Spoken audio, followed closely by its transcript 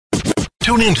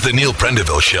Tune in to the Neil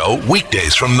Prendeville Show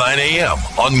weekdays from 9 a.m.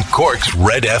 on Cork's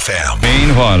Red FM.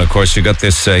 Meanwhile, of course, you got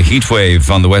this heat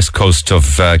wave on the west coast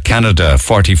of Canada,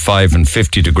 45 and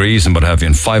 50 degrees and what have you,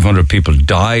 and 500 people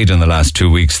died in the last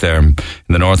 2 weeks there in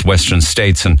the northwestern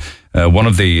states. And one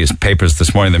of the papers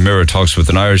this morning, the Mirror, talks with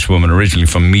an Irish woman originally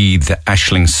from Meath,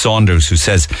 Aisling Saunders, who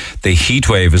says the heat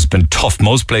wave has been tough.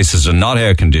 Most places are not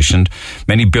air conditioned.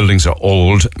 Many buildings are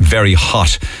old, very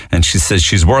hot. And she says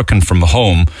she's working from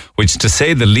home, which to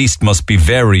say the least must be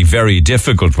very, very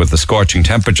difficult with the scorching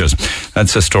temperatures.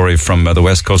 That's a story from the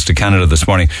west coast of Canada this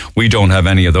morning. We don't have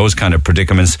any of those kind of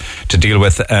predicaments to deal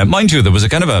with. Mind you, there was a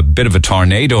bit of a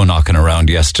tornado knocking around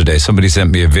yesterday. Somebody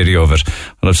sent me a video of it.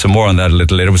 I'll have some more on that a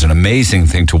little later. It was an amazing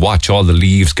thing to watch all the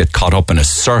leaves get caught up in a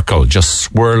circle, just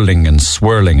swirling and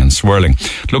swirling and swirling.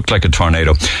 Looked like a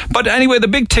tornado. But anyway, the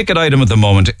big ticket item at the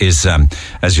moment is,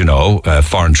 as you know,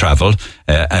 foreign travel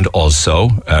and also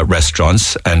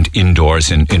restaurants and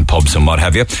indoors in pubs and what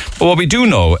have you. But what we do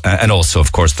know, and also,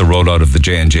 of course, the rollout of the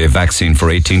J&J vaccine for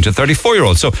 18 to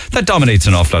 34-year-olds. So that dominates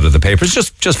an awful lot of the papers.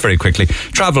 Just very quickly,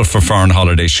 travel for foreign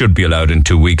holidays should be allowed in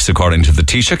 2 weeks, according to the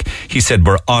Taoiseach. He said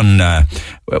we're on...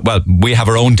 we have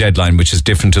our own deadline, which is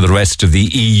different to the rest of the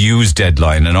EU's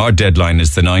deadline, and our deadline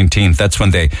is the 19th. That's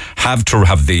when they have to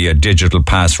have the digital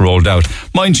pass rolled out.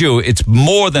 Mind you, it's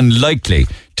more than likely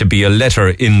to be a letter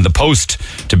in the post,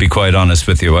 to be quite honest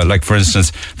with you. Like, for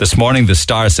instance, this morning, the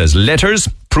Star says, letters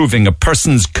proving a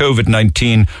person's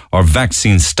COVID-19 or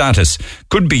vaccine status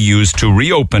could be used to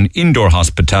reopen indoor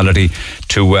hospitality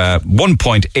to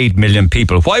 1.8 million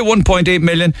people. Why 1.8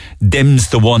 million? Them's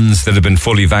the ones that have been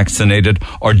fully vaccinated,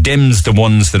 or them's the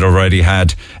ones that already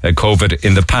had COVID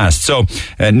in the past. So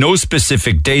no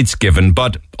specific dates given,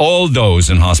 but all those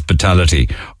in hospitality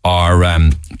are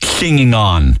clinging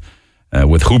on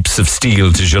with hoops of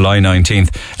steel to July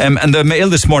 19th. And the Mail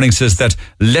this morning says that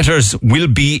letters will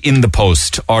be in the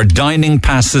post, or dining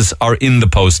passes are in the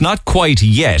post. Not quite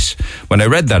yet. When I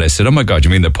read that, I said, oh my God,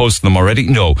 you mean they're posting them already?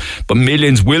 No, but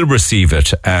millions will receive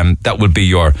it. That will be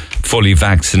your fully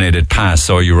vaccinated pass,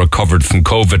 or your recovered from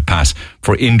COVID pass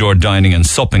for indoor dining and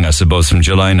supping, I suppose, from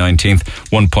July 19th.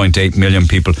 1.8 million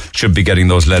people should be getting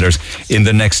those letters in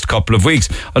the next couple of weeks.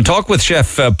 I'll talk with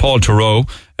Chef Paul Trevaux,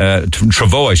 I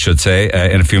should say,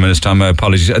 in a few minutes' time. My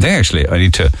apologies. I think actually I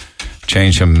need to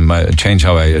change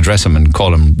how I address him and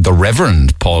call him the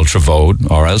Reverend Paul Trevaux,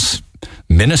 or else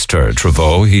Minister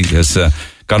Trevaux. He has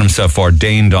got himself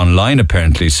ordained online,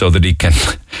 apparently, so that he can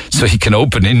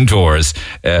open indoors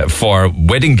for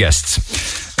wedding guests.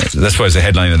 That's why there's a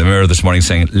headline in the Mirror this morning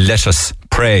saying, "Let us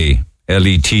pray."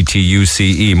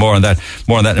 LETTUCE. More on that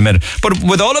in a minute. But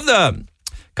with all of the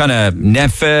kind of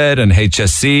NPHET and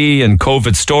HSC and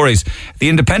COVID stories, the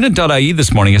Independent.ie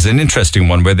this morning is an interesting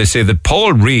one, where they say that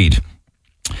Paul Reid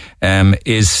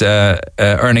is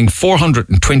earning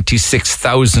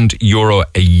 €426,000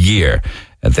 a year,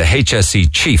 the HSC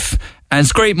chief. And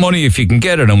it's great money if you can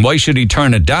get it, and why should he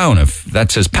turn it down if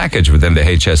that's his package within the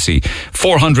HSC?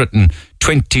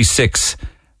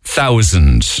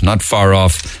 426,000, not far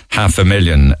off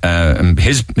 $500,000.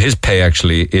 His pay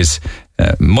actually is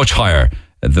much higher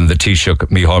than the Taoiseach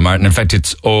Micheál Martin. In fact,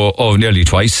 it's nearly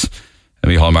twice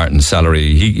Micheál Martin's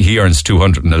salary. He earns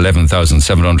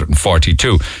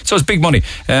 211,742. So it's big money.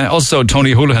 Also,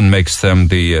 Tony Holohan makes them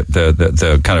the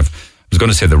kind of, I was going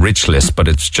to say the rich list, but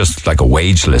it's just like a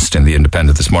wage list in the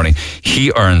Independent this morning. He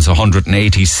earns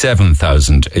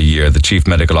 187,000 a year, the chief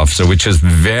medical officer, which is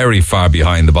very far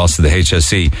behind the boss of the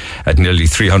HSE at nearly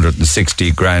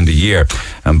 360 grand a year.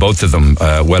 And both of them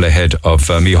well ahead of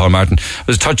Micheál Martin. I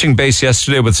was touching base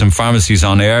yesterday with some pharmacies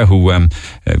on air who,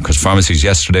 because pharmacies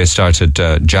yesterday started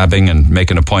jabbing and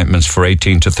making appointments for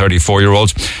 18 to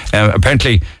 34-year-olds.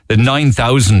 Apparently, the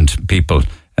 9,000 people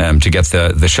to get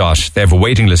the shot. They have a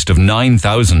waiting list of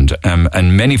 9,000,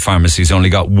 and many pharmacies only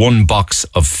got one box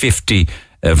of 50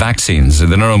 vaccines. They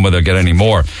don't know whether they'll get any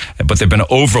more, but they've been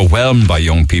overwhelmed by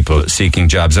young people seeking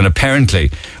jabs. And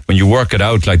apparently, when you work it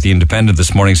out, like the Independent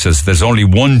this morning says, there's only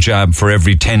one jab for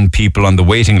every 10 people on the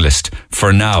waiting list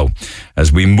for now.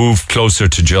 As we move closer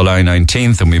to July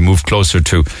 19th and we move closer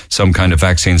to some kind of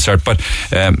vaccine start. But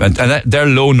they're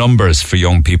low numbers for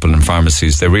young people in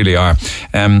pharmacies. They really are.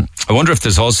 I wonder if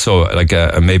there's also like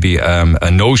maybe a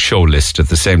no-show list at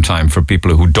the same time for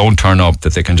people who don't turn up,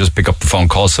 that they can just pick up the phone,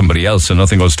 call somebody else, and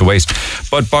nothing goes to waste.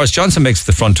 But Boris Johnson makes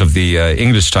the front of the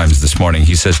English Times this morning.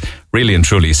 He says, really and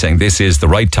truly saying this is the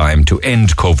right time to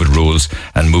end COVID rules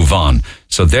and move on.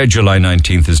 So their July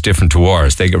 19th is different to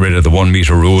ours. They get rid of the 1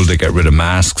 metre rule. They get rid of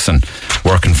masks and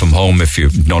working from home if you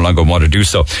no longer want to do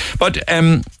so. But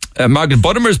Margaret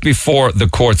Buttimer's before the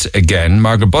courts again.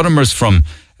 Margaret Buttimer's from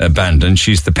Bandon.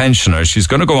 She's the pensioner. She's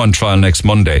going to go on trial next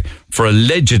Monday for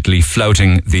allegedly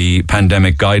flouting the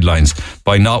pandemic guidelines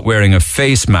by not wearing a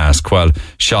face mask while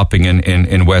shopping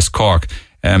in West Cork.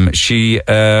 She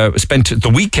spent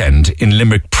the weekend in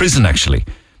Limerick prison, actually,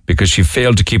 because she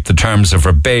failed to keep the terms of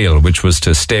her bail, which was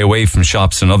to stay away from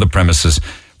shops and other premises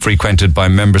frequented by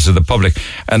members of the public.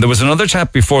 And there was another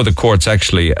chap before the courts,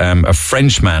 actually, a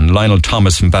Frenchman, Lionel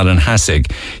Thomas from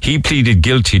Ballinhassig. He pleaded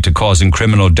guilty to causing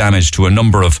criminal damage to a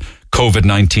number of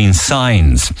COVID-19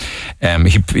 signs.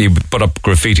 He put up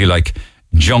graffiti like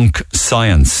junk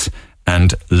science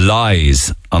and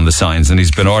lies on the signs, and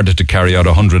he's been ordered to carry out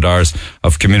 100 hours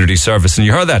of community service. And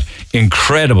you heard that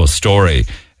incredible story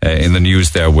in the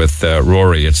news there with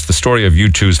Rory. It's the story of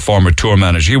U2's former tour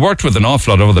manager. He worked with an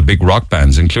awful lot of other big rock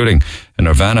bands, including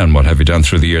Nirvana and what have you done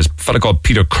through the years. A fellow called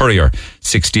Peter Courier,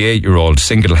 68-year-old,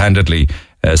 single-handedly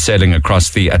sailing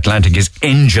across the Atlantic. His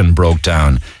engine broke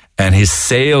down and his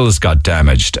sails got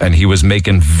damaged, and he was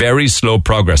making very slow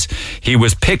progress. He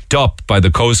was picked up by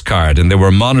the Coast Guard, and they were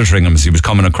monitoring him as he was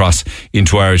coming across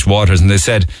into Irish waters, and they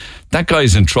said, that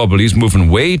guy's in trouble. He's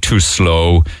moving way too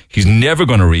slow. He's never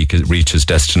going to reach his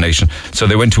destination. So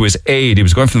they went to his aid. He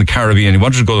was going from the Caribbean. He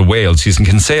wanted to go to Wales. He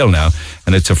can sail now.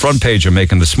 And it's a front page you're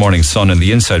making this morning, Sun, and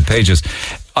the inside pages.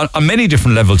 On many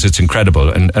different levels, it's incredible,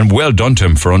 and well done to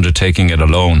him for undertaking it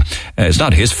alone. It's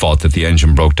not his fault that the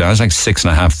engine broke down. It's like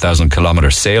 6,500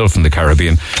 kilometre sail from the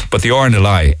Caribbean. But the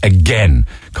RNLI, again,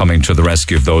 coming to the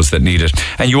rescue of those that need it.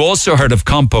 And you also heard of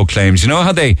compo claims. You know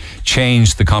how they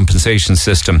changed the compensation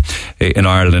system in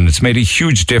Ireland? It's made a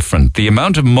huge difference. The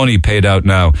amount of money paid out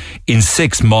now in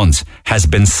 6 months has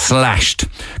been slashed.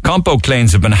 Compo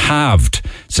claims have been halved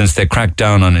since they cracked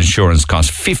down on insurance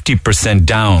costs, 50%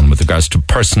 down with regards to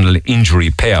personal injury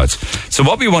payouts. So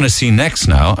what we want to see next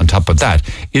now, on top of that,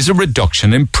 is a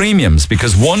reduction in premiums,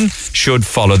 because one should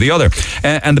follow the other.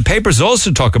 And the papers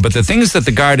also talk about the things that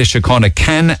the Garda Síochána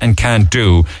can and can't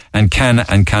do, and can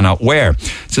and cannot wear.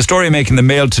 It's a story making the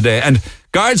Mail today, and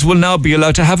guards will now be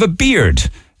allowed to have a beard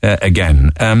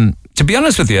again. To be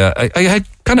honest with you, I had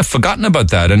kind of forgotten about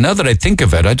that, and now that I think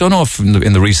of it, I don't know if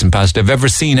in the recent past I've ever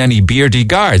seen any beardy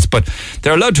guards, but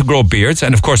they're allowed to grow beards,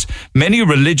 and of course many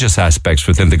religious aspects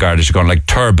within the Garda Síochána, like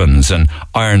turbans and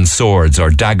iron swords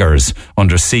or daggers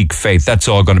under Sikh faith, that's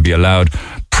all going to be allowed.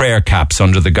 Prayer caps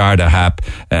under the Garda hat,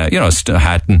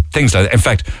 hat and things like that. In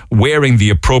fact, wearing the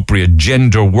appropriate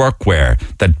gender workwear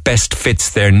that best fits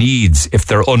their needs if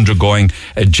they're undergoing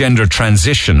a gender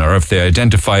transition or if they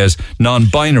identify as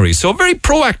non-binary. So very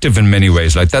proactive in many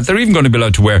ways like that. They're even going to be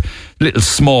allowed to wear little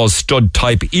small stud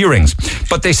type earrings.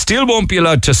 But they still won't be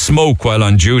allowed to smoke while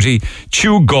on duty,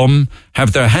 chew gum,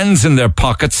 have their hands in their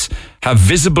pockets, have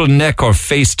visible neck or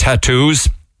face tattoos.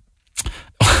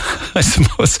 I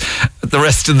suppose the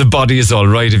rest of the body is all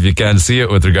right if you can't see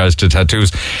it with regards to tattoos.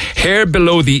 Hair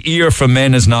below the ear for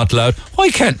men is not allowed.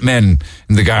 Why can't men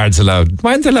in the guards allowed?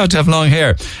 Why aren't they allowed to have long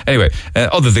hair? Anyway,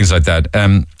 other things like that.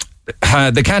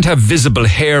 They can't have visible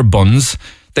hair buns.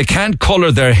 They can't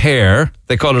colour their hair.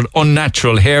 They call it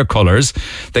unnatural hair colours.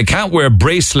 They can't wear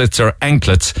bracelets or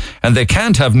anklets. And they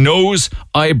can't have nose,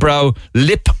 eyebrow,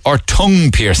 lip or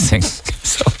tongue piercing.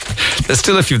 So there's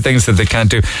still a few things that they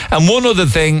can't do. And one other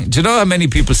thing, do you know how many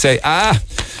people say,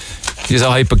 he's a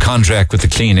hypochondriac with the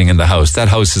cleaning in the house. That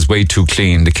house is way too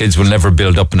clean. The kids will never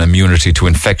build up an immunity to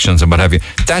infections and what have you.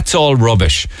 That's all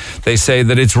rubbish. They say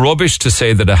that it's rubbish to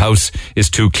say that a house is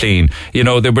too clean. You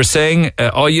know, they were saying,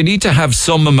 you need to have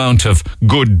some amount of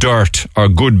good dirt or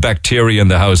good bacteria in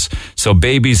the house so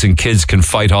babies and kids can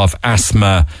fight off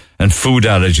asthma and food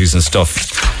allergies and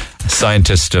stuff.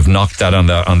 Scientists have knocked that on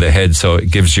the head, so it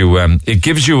gives you a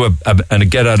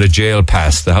get out of jail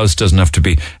pass. The house doesn't have to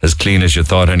be as clean as you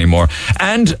thought anymore.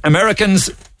 And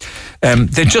Americans,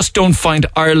 they just don't find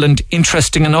Ireland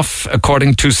interesting enough,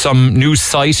 according to some new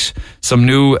site, some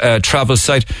new travel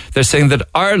site. They're saying that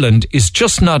Ireland is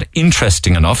just not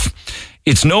interesting enough.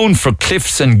 It's known for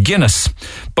cliffs and Guinness,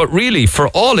 but really, for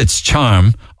all its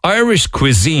charm, Irish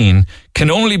cuisine can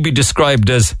only be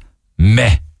described as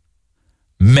meh.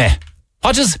 Meh.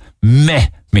 What does meh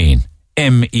mean?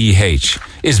 M-E-H.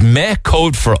 Is meh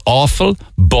code for awful,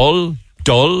 bull,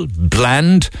 dull,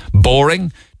 bland,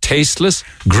 boring, tasteless,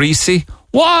 greasy?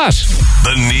 What?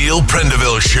 The Neil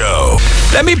Prendeville Show.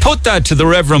 Let me put that to the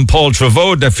Reverend Paul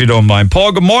Trevode, if you don't mind.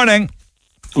 Paul, good morning.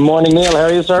 Good morning, Neil. How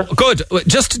are you, sir? Good.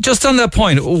 Just on that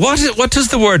point, what does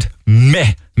the word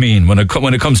meh mean when it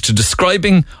comes to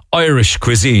describing Irish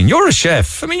cuisine? You're a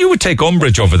chef. I mean, you would take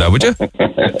umbrage over that, would you?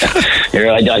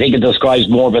 Yeah, I think it describes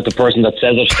more about the person that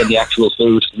says it than the actual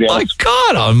food, to be My honest.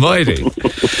 God almighty.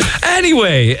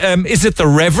 Anyway, is it the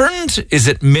Reverend? Is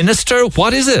it Minister?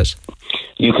 What is it?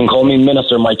 You can call me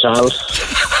Minister, my child.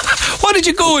 What did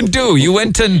you go and do? You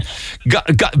went and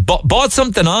bought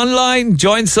something online,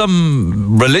 joined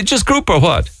some religious group or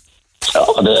what?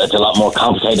 Oh, it's a lot more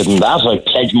complicated than that. I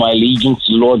pledged my allegiance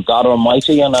to Lord God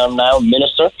Almighty, and I'm now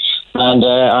minister. And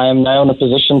I am now in a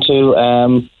position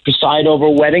to preside over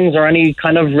weddings or any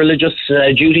kind of religious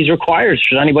duties required,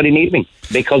 should anybody need me.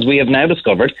 Because we have now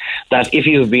discovered that if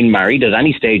you have been married at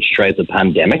any stage throughout the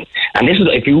pandemic, and this is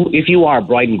if you are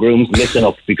bride and grooms, listen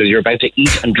up, because you're about to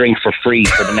eat and drink for free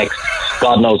for the next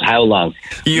God knows how long.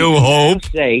 You hope.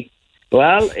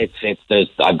 Well,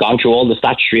 I've gone through all the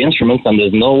statutory instruments, and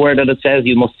there's nowhere that it says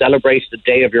you must celebrate the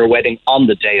day of your wedding on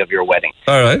the day of your wedding.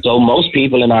 All right. So most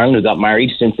people in Ireland who got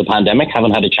married since the pandemic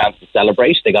haven't had a chance to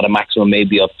celebrate. They got a maximum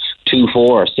maybe of 2,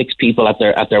 4 or 6 people at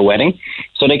their wedding.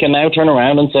 So they can now turn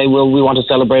around and say, well, we want to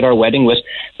celebrate our wedding with,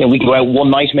 we can go out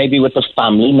one night maybe with the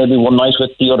family, maybe one night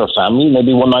with the other family,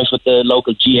 maybe one night with the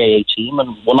local GAA team,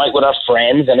 and one night with our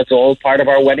friends, and it's all part of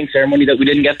our wedding ceremony that we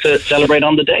didn't get to celebrate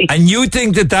on the day. And you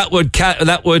think that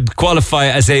would qualify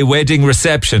as a wedding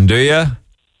reception, do you?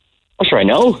 Oh, sure, I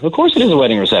know. Of course it is a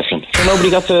wedding reception. So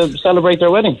nobody got to celebrate their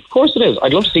wedding. Of course it is.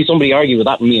 I'd love to see somebody argue with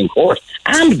that with me in court.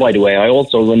 And, by the way, I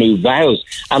also renewed vows.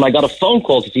 And I got a phone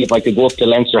call to see if I could go up to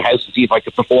Leinster House to see if I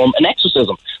could perform an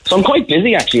exorcism. So I'm quite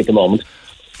busy, actually, at the moment.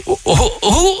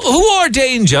 Who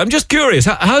ordained you? I'm just curious.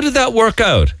 How did that work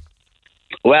out?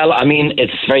 Well, I mean,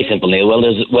 it's very simple, Neil.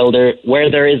 Where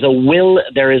there is a will,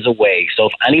 there is a way. So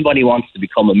if anybody wants to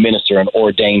become a minister and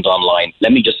ordained online,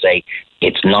 let me just say,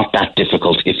 it's not that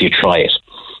difficult if you try it.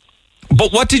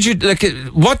 But what did you,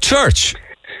 what church?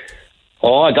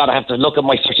 Oh, I have to look at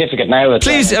my certificate now.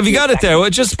 Please, have you got it there?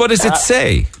 What does it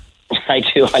say? I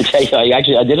do. I tell you, I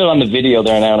did it on the video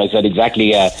there now, and I said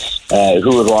exactly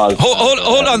who it was.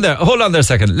 Hold on there a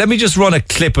second. Let me just run a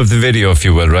clip of the video, if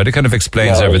you will, right? It kind of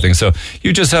explains everything. So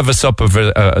you just have a sup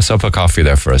of coffee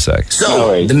there for a sec.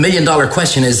 So the $1 million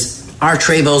question is, are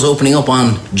Trevos opening up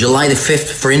on July the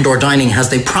 5th for indoor dining as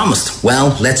they promised?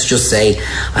 Well, let's just say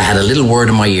I had a little word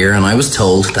in my ear, and I was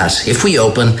told that if we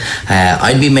open,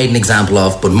 I'd be made an example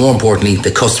of, but more importantly, the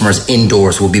customers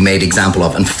indoors will be made example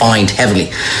of and fined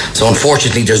heavily. So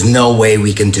unfortunately, there's no way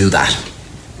we can do that.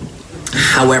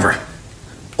 However,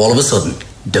 all of a sudden,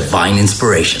 divine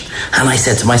inspiration. And I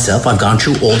said to myself, I've gone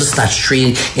through all the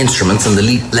statutory instruments and the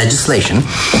legislation,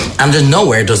 and there's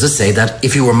nowhere does it say that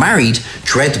if you were married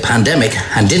throughout the pandemic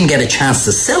and didn't get a chance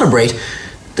to celebrate,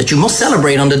 that you must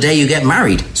celebrate on the day you get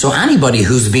married. So anybody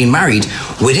who's been married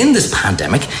within this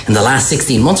pandemic in the last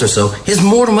 16 months or so is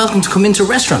more than welcome to come into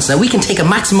restaurants. Now, we can take a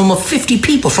maximum of 50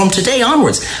 people from today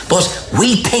onwards, but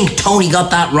we think Tony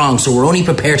got that wrong, so we're only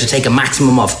prepared to take a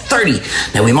maximum of 30.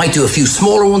 Now, we might do a few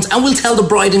smaller ones, and we'll tell the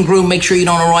bride and groom, make sure you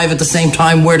don't arrive at the same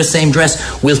time, wear the same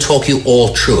dress. We'll talk you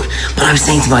all through it. But I was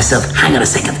saying to myself, hang on a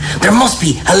second, there must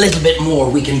be a little bit more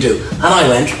we can do. And I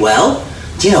went, well,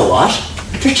 do you know what?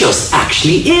 There just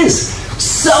actually is.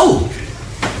 So,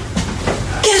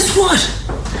 guess what?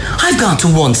 I've gone to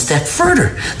one step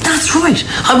further. That's right.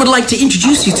 I would like to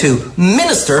introduce you to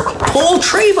Minister Paul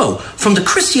Trevo from the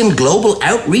Christian Global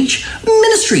Outreach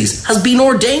Ministries, has been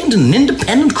ordained an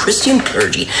independent Christian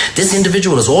clergy. This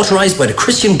individual is authorized by the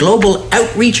Christian Global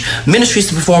Outreach Ministries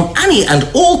to perform any and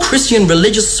all Christian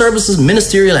religious services,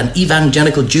 ministerial and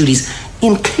evangelical duties,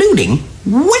 including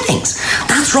weddings.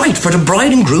 That's right, for the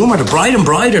bride and groom, or the bride and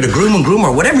bride, or the groom and groom,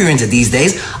 or whatever you're into these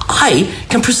days, I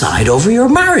can preside over your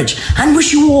marriage and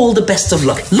wish you all the best of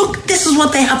luck. Look, this is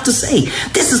what they have to say.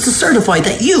 This is to certify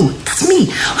that that's me,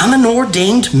 I'm an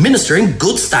ordained minister in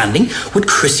good standing with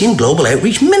Christian Global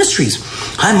Outreach Ministries.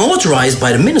 I'm authorized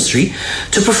by the ministry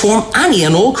to perform any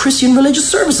and all Christian religious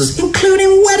services,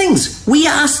 including weddings. We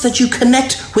ask that you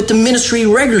connect with the ministry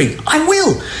regularly. I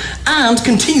will. And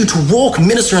continue to walk,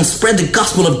 minister, and spread the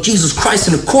gospel of Jesus Christ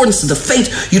in accordance to the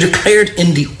faith you declared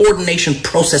in the ordination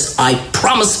process. I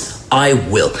promise I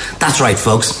will. That's right,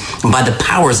 folks. And by the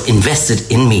powers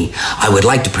invested in me, I would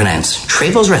like to pronounce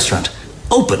Trevo's Restaurant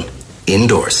open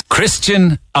indoors.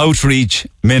 Christian Outreach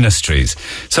Ministries.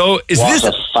 So is what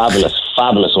a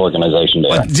fabulous organisation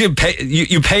there. Do you pay?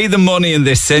 You pay the money and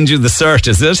they send you the cert,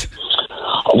 is it?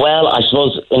 Well, I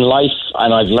suppose in life,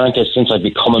 and I've learned this since I've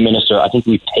become a minister, I think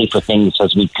we pay for things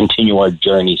as we continue our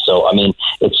journey. So, I mean,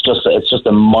 it's just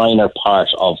a minor part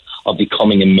of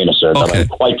becoming a minister that I'm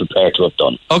quite prepared to have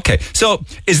done. Okay, so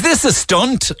is this a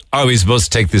stunt? Or are we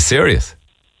supposed to take this serious?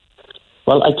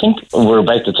 Well, I think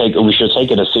we should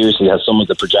take it as seriously as some of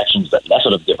the projections that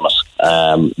Neffet have given us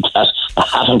that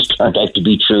haven't turned out to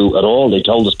be true at all. They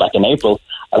told us back in April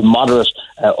a moderate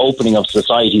opening of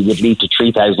society would lead to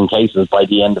 3,000 cases by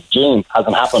the end of June.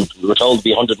 Hasn't happened. We were told to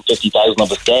be 150,000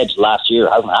 of us dead last year.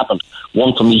 Hasn't happened.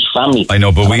 One from each family. I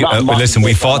know, but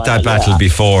we fought that battle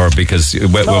before because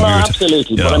when we were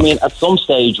absolutely. But I mean, at some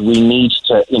stage we need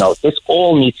to, this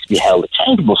all needs to be held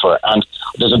accountable for. And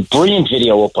there's a brilliant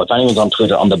video up, if anyone's on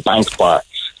Twitter, on the bank bar.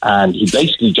 And he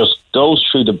basically just goes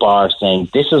through the bar saying,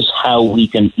 this is how we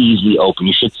can easily open.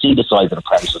 You should see the size of the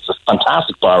premises. It's a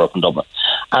fantastic bar up in Dublin.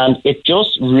 And it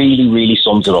just really, really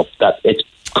sums it up that it's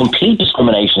complete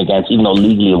discrimination against, even though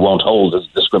legally it won't hold as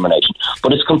discrimination,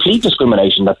 but it's complete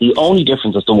discrimination that the only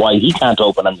difference as to why he can't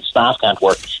open and the staff can't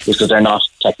work is because they're not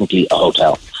technically a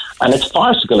hotel. And it's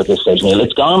farcical at this stage, Neil.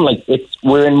 It's gone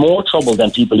we're in more trouble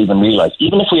than people even realise.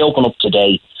 Even if we open up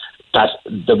today, that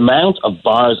the amount of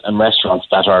bars and restaurants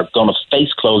that are going to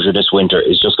face closure this winter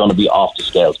is just going to be off the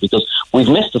scales because we've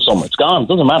missed the summer. It's gone. It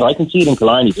doesn't matter. I can see it in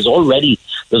Killarney. There's already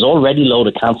a load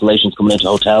of cancellations coming into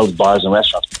hotels, bars and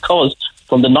restaurants because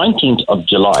from the 19th of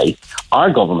July, our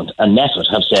government and Neffet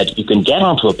have said you can get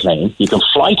onto a plane, you can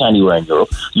fly to anywhere in Europe,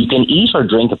 you can eat or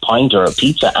drink a pint or a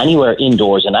pizza anywhere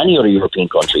indoors in any other European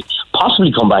country,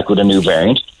 possibly come back with a new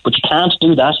variant, but you can't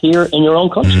do that here in your own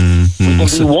country. You can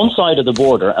be one side of the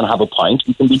border and have a pint,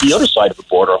 you can be the other side of the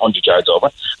border 100 yards over,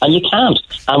 and you can't.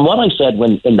 And what I said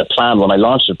in the plan when I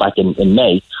launched it back in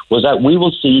May was that we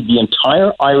will see the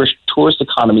entire Irish tourist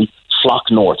economy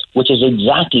flock north, which is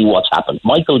exactly what's happened.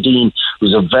 Michael Dean,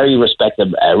 who's a very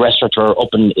respected restaurateur up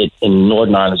in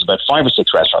Northern Ireland, has about 5 or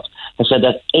 6 restaurants, has said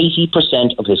that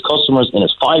 80% of his customers in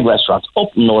his 5 restaurants up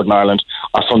in Northern Ireland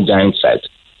are from down south.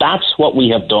 That's what we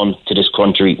have done to this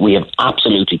country. We have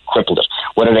absolutely crippled it.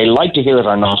 Whether they like to hear it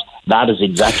or not, that is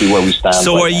exactly where we stand.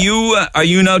 So are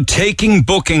you now taking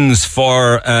bookings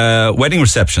for wedding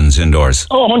receptions indoors?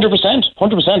 Oh, 100%.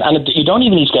 And you don't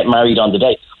even need to get married on the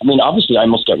day. I mean, obviously, I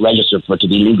must get registered for it to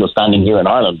be legal standing here in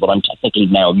Ireland, but I'm technically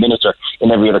now a minister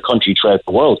in every other country throughout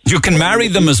the world. You can marry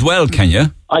them as well, can you?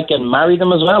 I can marry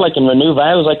them as well. I can renew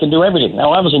vows. I can do everything.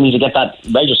 Now, I obviously need to get that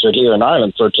registered here in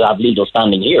Ireland for it to have legal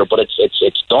standing here, but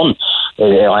it's done.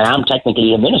 I am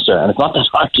technically a minister, and it's not that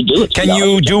hard to do it. Can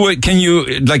you do it? Can you,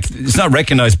 it's not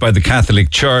recognised by the Catholic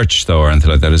Church, though, or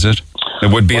anything like that, is it?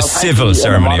 It would be a civil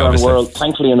ceremony, obviously.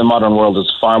 Thankfully, in the modern world,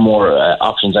 there's far more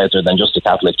options out there than just the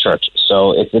Catholic Church.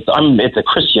 So it's a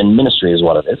Christian ministry is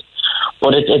what it is.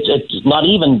 But it's not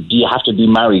even do you have to be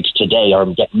married today or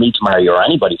get me to marry or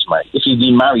anybody to marry. If you've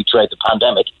been married throughout the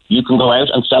pandemic, you can go out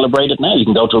and celebrate it now. You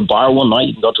can go to a bar one night,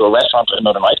 you can go to a restaurant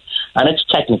another night, and it's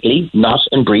technically not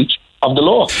in breach of the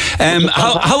law.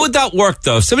 How would that work,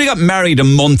 though? If somebody got married a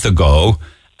month ago,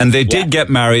 and they did get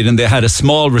married and they had a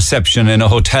small reception in a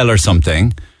hotel or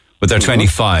something with their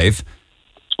 25.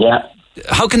 Yeah.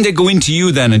 How can they go into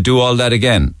you then and do all that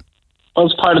again? Well,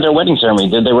 it's part of their wedding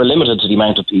ceremony. They were limited to the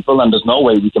amount of people, and there's no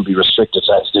way we can be restricted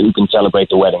as to who can celebrate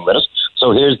the wedding with us.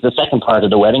 So here's the second part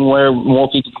of the wedding where more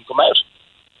people can come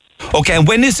out. Okay, and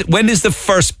when is the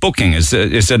first booking? Is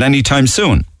it any time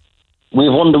soon?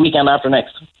 We've won the weekend after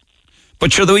next.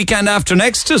 But sure, the weekend after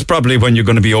next is probably when you're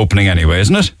going to be opening anyway,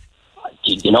 isn't it?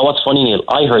 You know what's funny, Neil?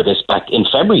 I heard this back in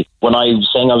February when I was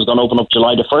saying I was going to open up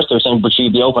July the 1st. They were saying, but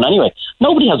she'd be open anyway.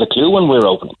 Nobody has a clue when we're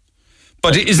opening.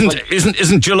 But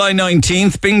isn't July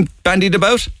 19th being bandied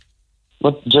about?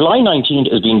 But July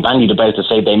 19th is being bandied about to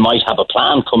say they might have a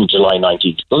plan come July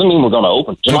 19th. Doesn't mean we're going to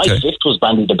open. July 5th was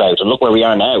bandied about, and look where we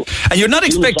are now. And you're not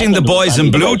expecting the boys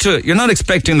in blue you're not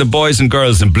expecting the boys and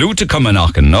girls in blue to come a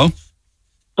knocking, no?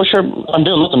 For sure, I'm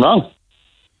doing nothing wrong.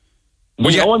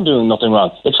 I'm doing nothing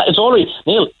wrong. It's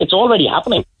already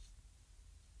happening.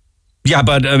 Yeah,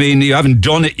 but I mean, you haven't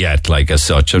done it yet, as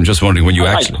such. I'm just wondering when you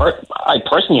actually. I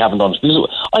personally haven't done it because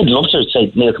I'd love to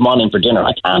say, Neil, come on in for dinner.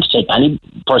 I can't take any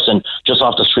person just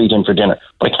off the street in for dinner,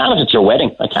 but I can if it's your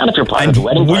wedding. I can if you're part of the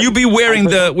wedding. Will you be wearing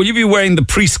the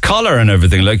priest's collar and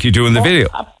everything like you do in the video?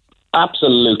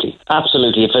 Absolutely.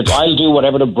 I'll do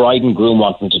whatever the bride and groom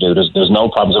want me to do. There's no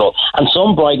problems at all. And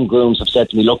some bride and grooms have said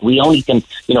to me, look, we only can,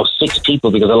 6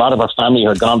 people because a lot of our family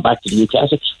are gone back to the UK. I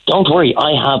said, don't worry,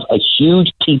 I have a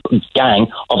huge gang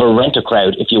of a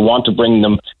rent-a-crowd if you want to bring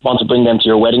them to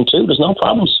your wedding too. There's no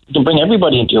problems. You can bring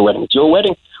everybody into your wedding. It's your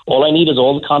wedding. All I need is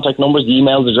all the contact numbers, the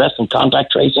email address, and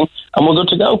contact tracing, and we're good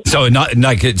to go. So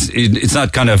it's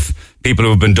not kind of people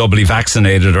who have been doubly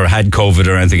vaccinated or had COVID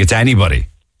or anything. It's anybody.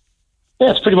 Yeah,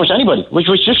 it's pretty much anybody, which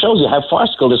just shows you how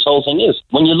farcical this whole thing is.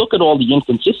 When you look at all the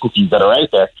inconsistencies that are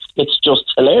out there, it's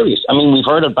just hilarious. I mean, we've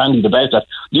heard it bandied about that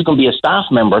you can be a staff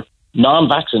member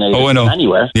non-vaccinated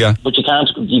anywhere. Yeah. But you can't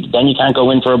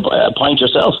go in for a pint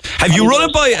yourself. Have you run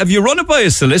it by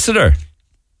a solicitor?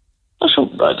 It's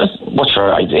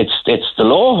the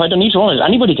law. I don't need to run it.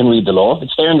 Anybody can read the law.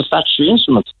 It's there in the statutory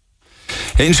instruments.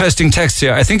 Interesting text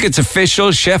here. I think it's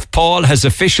official. Chef Paul has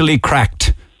officially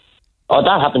cracked. Oh,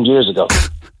 that happened years ago.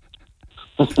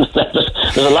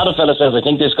 There's a lot of fellas says, I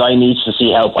think this guy needs to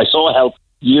see help. I saw help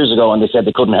years ago and they said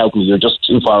they couldn't help me. You're just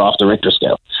too far off the Richter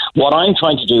scale. What I'm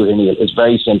trying to do here, Neil, is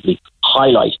very simply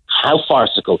highlight how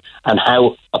farcical and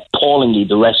how appallingly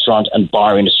the restaurant and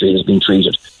bar industry has been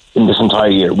treated in this entire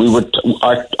year.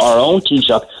 Our own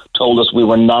Taoiseach told us we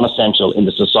were non-essential in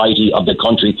the society of the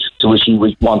country to which he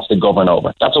wants to govern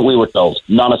over. That's what we were told,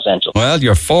 non-essential. Well,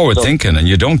 you're forward-thinking and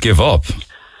you don't give up.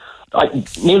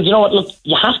 Neil, you know what? Look,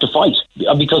 you have to fight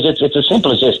because it's as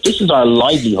simple as this. This is our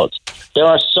livelihood. There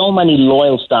are so many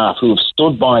loyal staff who have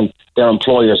stood by their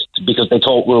employers because they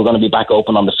thought we were going to be back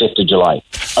open on the 5th of July.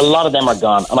 A lot of them are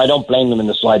gone, and I don't blame them in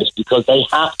the slightest because they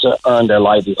have to earn their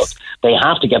livelihood. They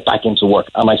have to get back into work.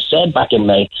 And I said back in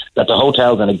May that the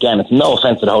hotels, and again, it's no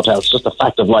offence to the hotels, it's just a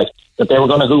fact of life, that they were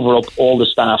going to hoover up all the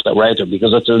staff that were out there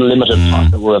because it's a limited part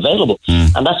that were available.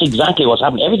 And that's exactly what's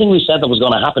happened. Everything we said that was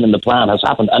going to happen in the plan has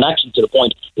happened, and actually to the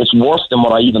point, it's worse than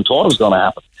what I even thought was going to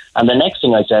happen. And the next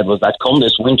thing I said was that come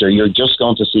this winter, you're just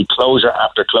going to see closure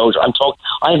after closure.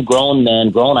 I have grown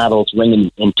adults ringing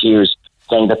in tears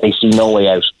saying that they see no way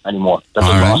out anymore. That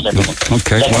they've lost everything.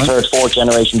 Okay, second, third, fourth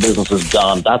generation business is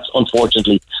gone. That's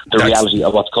unfortunately the reality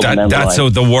of what's coming down the line.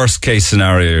 That's the worst case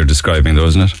scenario you're describing, though,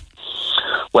 isn't it?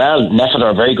 Well, NPHET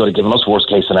are very good at giving us worst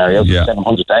case scenarios. Yeah.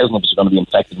 700,000 of us are going to be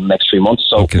infected in the next 3 months.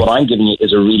 So what I'm giving you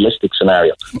is a realistic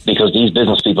scenario because these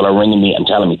business people are ringing me and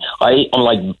telling me. I,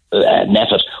 unlike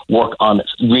NPHET, work on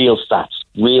real stats,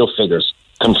 real figures.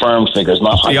 Confirmed figures,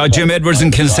 not yeah, Jim Edwards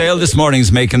in Kinsale this morning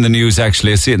is making the news,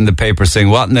 actually. I see it in the paper saying,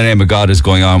 what in the name of God is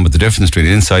going on with the difference between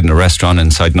inside in a restaurant and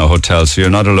inside in a hotel? So you're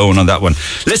not alone on that one.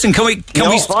 Listen, can we...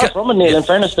 far from it, Neil. In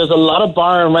fairness, there's a lot of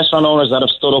bar and restaurant owners that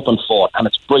have stood up and fought, and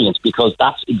it's brilliant because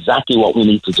that's exactly what we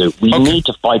need to do. We need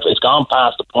to fight. It's gone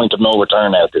past the point of no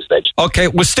return now at this stage. Okay,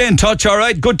 we'll stay in touch, all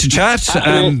right? Good to chat.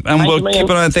 And we'll keep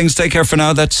an eye on things. Take care for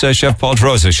now. That's Chef Paul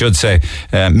Trevose, I should say.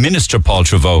 Minister Paul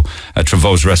Trevose at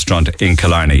Trevose's Restaurant in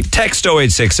Killarney. Text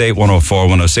 0868 104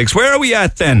 106. Where are we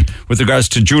at then with regards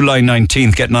to July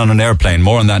 19th getting on an airplane?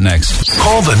 More on that next.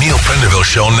 Call the Neil Prendeville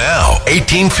Show now.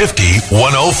 1850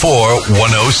 104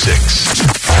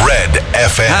 106. Red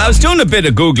FM. I was doing a bit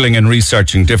of Googling and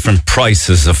researching different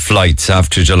prices of flights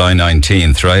after July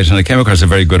 19th, right? And I came across a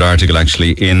very good article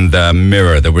actually in the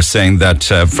Mirror that were saying that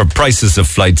for prices of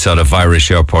flights out of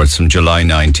Irish airports from July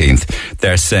 19th,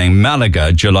 they're saying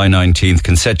Malaga, July 19th,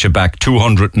 can set you back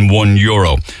 €201.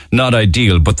 Not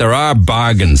ideal, but there are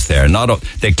bargains there.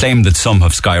 They claim that some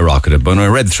have skyrocketed, but when I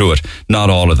read through it, not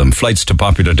all of them. Flights to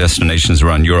popular destinations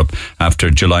around Europe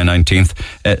after July 19th,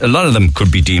 a lot of them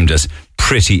could be deemed as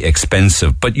pretty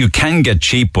expensive, but you can get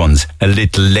cheap ones a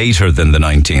little later than the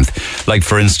 19th. Like,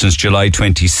 for instance, July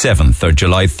 27th or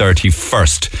July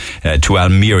 31st to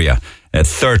Almeria,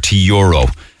 €30.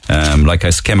 Like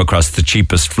I came across the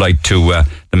cheapest flight to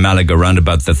the Malaga around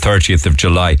about the 30th of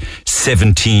July,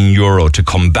 €17 to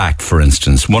come back, for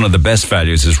instance. One of the best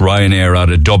values is Ryanair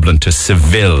out of Dublin to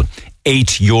Seville,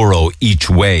 €8 each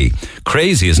way.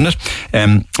 Crazy, isn't it?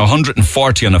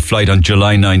 140 on a flight on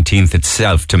July 19th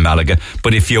itself to Malaga,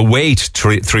 but if you wait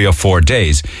three or 4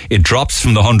 days, it drops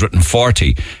from the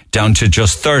 140 down to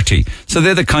just 30. So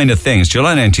they're the kind of things.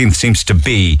 July 19th seems to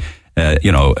be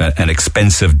an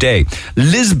expensive day.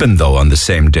 Lisbon, though, on the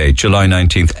same day, July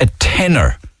 19th, a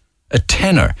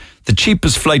tenner. The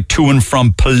cheapest flight to and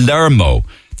from Palermo,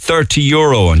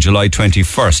 €30 on July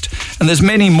 21st. And there's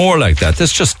many more like that.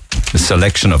 There's just a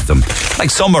selection of them. Like,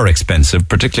 some are expensive,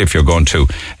 particularly if you're going to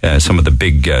some of the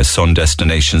big sun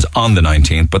destinations on the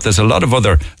 19th, but there's a lot of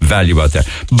other value out there.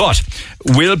 But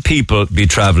will people be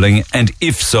travelling? And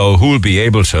if so, who will be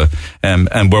able to?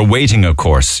 And we're waiting, of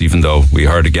course, even though we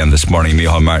heard again this morning,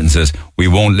 Micheál Martin says, we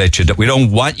won't let you, we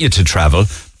don't want you to travel,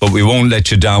 but we won't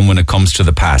let you down when it comes to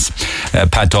the pass.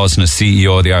 Pat Dawson is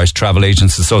CEO of the Irish Travel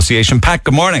Agents Association. Pat,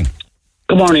 good morning.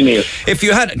 Good morning, Neil. If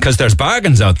you had, because there's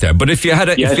bargains out there, but if you had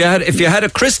a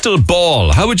crystal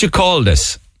ball, how would you call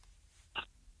this?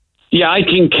 Yeah, I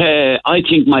think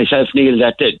myself, Neil,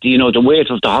 that the weight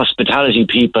of the hospitality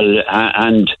people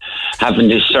and having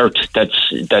this cert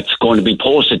that's going to be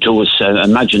posted to us.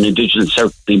 Imagine Indigenous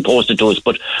cert being posted to us,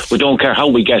 but we don't care how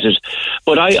we get it.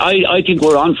 But I think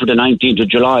we're on for the 19th of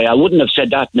July. I wouldn't have said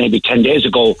that maybe 10 days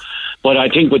ago, but I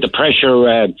think with the pressure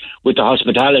with the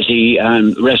hospitality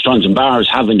and restaurants and bars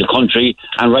have in the country,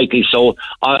 and rightly so,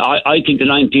 I think the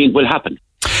 19th will happen.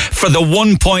 For the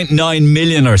 1.9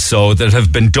 million or so that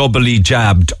have been doubly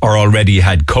jabbed or already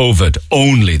had COVID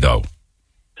only, though.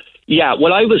 Yeah,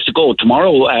 well, I was to go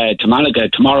tomorrow to Malaga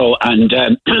tomorrow, and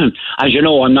as you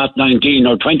know, I'm not 19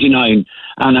 or 29,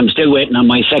 and I'm still waiting on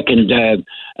my second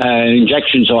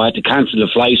injection, so I had to cancel the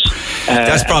flight.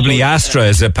 That's probably Astra,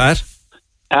 is it, Pat?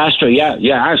 Astra, yeah,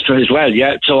 Astra as well,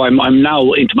 yeah. So I'm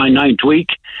now into my 9th week,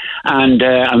 and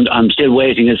I'm still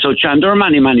waiting and such. And there are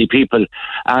many people,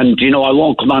 and I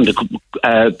won't come on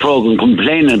the program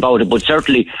complaining about it, but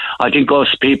certainly I think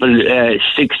us people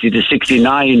 60 to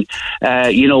 69,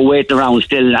 waiting around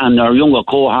still, and our younger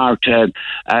cohort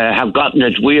have gotten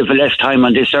it. We have less time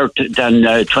on this earth than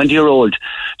 20-year-old,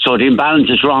 so the imbalance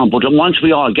is wrong. But once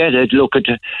we all get it,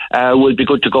 we'll be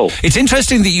good to go. It's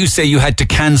interesting that you say you had to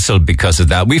cancel because of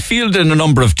that. We fielded a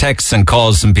number of texts and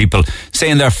calls from people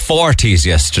saying their 40s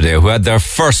yesterday who had their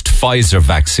first Pfizer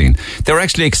vaccine. They were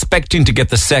actually expecting to get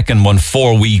the second one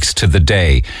 4 weeks to the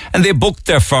day, and they booked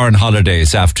their foreign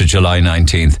holidays after July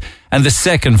 19th. And the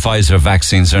second Pfizer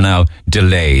vaccines are now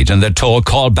delayed, and they're told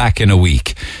call back in a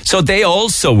week. So they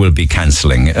also will be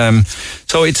cancelling.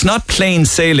 So it's not plain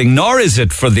sailing, nor is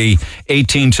it for the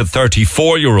 18 to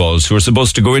 34-year-olds who are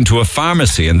supposed to go into a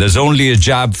pharmacy, and there's only a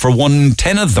jab for 1 in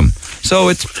 10 of them. So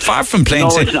it's far from plain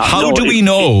sailing. How do we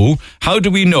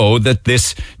know that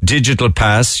this digital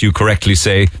pass, you correctly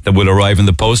say, that will arrive in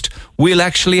the post, will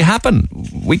actually happen?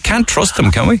 We can't trust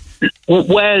them, can we?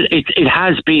 Well, it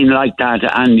has been like that,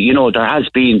 and there has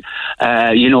been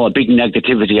a big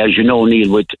negativity, as you know,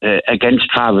 Neil, with against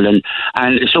travel, and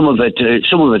some of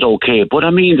it okay. But I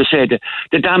mean to say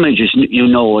the damage is,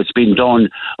 it's been done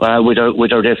with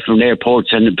our different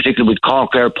airports, and particularly with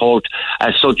Cork Airport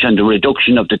as such, and the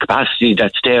reduction of the capacity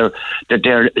that's there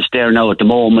now at the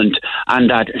moment, and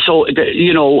that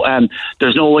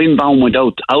there's no inbound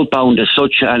without outbound as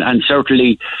such, and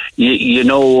certainly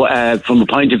from a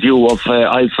point of view of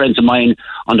I have friends of mine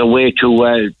on their way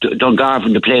to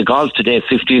Dungarvan to play golf today,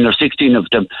 15 or 16 of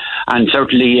them, and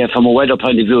certainly from a weather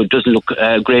point of view it doesn't look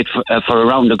great for a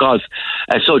round of golf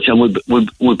as such, and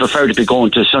we prefer to be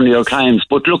going to sunnier climes.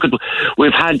 But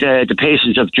we've had the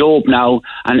patience of Job now,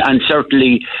 and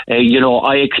certainly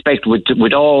I expect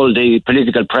with all the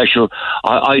political pressure,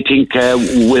 I think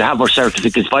we'll have our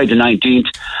certificates by the 19th,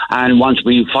 and once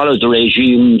we follow the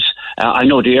regimes, I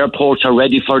know the airports are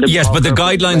ready for them. Yes, but the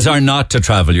guidelines are not to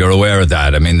travel. You're aware of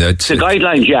that. I mean, the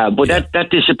guidelines, yeah, but that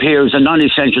disappears, and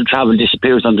non-essential travel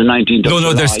disappears on the 19th of July.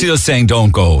 No, they're still saying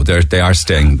don't go. They are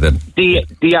staying.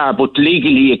 They are, but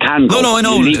legally you can go. No, I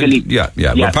know. Legally, yeah.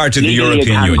 We're part of the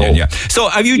European Union. Yeah. So,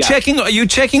 are you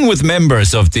checking with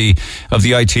members of the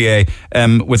ITA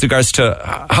with regards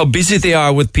to how busy they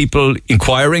are with people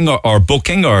inquiring or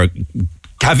booking, or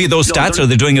have you those stats? Are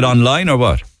they doing it online or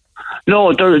what?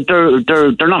 No, they're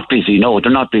not busy. No,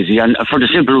 they're not busy, and for the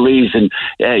simple reason,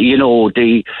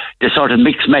 the sort of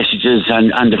mixed messages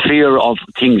and the fear of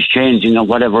things changing and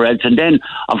whatever else. And then,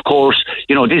 of course,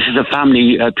 this is a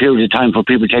family period of time for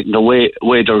people taking away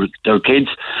their kids,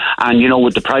 and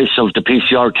with the price of the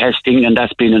PCR testing, and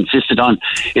that's been insisted on,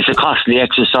 it's a costly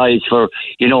exercise for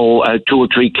 2 or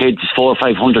 3 kids, 400 or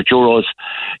 500 euros,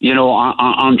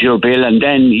 onto your bill, and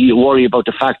then you worry about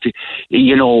the fact that,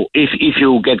 if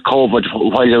you get COVID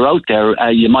while you're out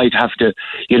there, you might have to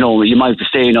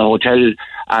stay in a hotel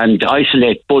and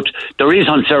isolate. But there is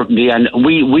uncertainty, and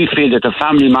we feel that the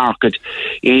family market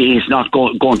is not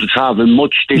going to travel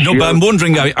much this year. No, but I'm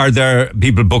wondering, are there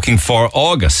people booking for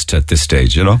August at this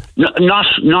stage, Not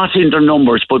in their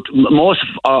numbers, but most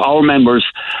of our members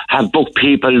have booked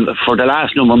people for the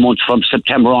last number of months from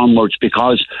September onwards,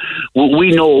 because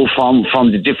we know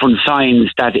from the different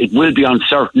signs that it will be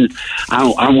uncertain,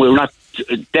 and we're not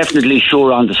definitely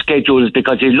sure on the schedules,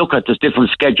 because you look at the different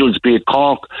schedules, be it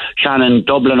Cork, Shannon,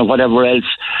 Dublin or whatever else,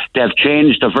 they've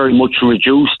changed, they're very much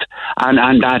reduced,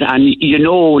 and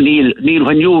Neil,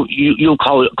 when you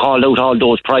call out all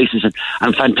those prices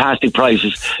and fantastic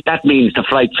prices, that means the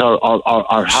flights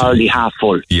are hardly half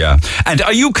full. Yeah. And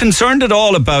are you concerned at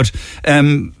all about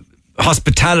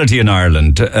hospitality in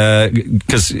Ireland,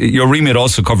 because your remit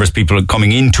also covers people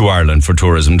coming into Ireland for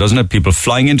tourism, doesn't it? People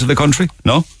flying into the country?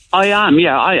 No? I am,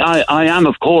 yeah. I am,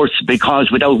 of course, because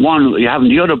without one, you haven't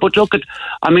the other. But look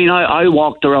I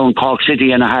walked around Cork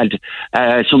City, and I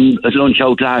had some lunch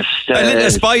out last...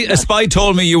 a spy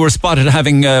told me you were spotted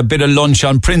having a bit of lunch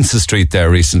on Princess Street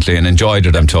there recently and enjoyed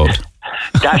it, I'm told.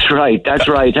 That's right.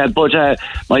 But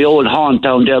my old haunt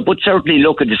down there. But certainly,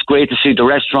 look, it's great to see the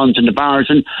restaurants and the bars.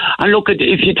 And look,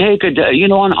 if you take it,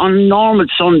 on normal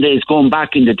Sundays going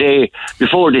back in the day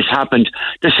before this happened,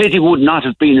 the city would not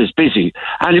have been as busy.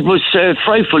 And it was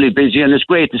frightfully busy, and it's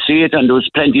great to see it. And there was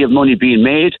plenty of money being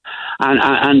made,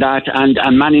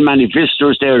 and many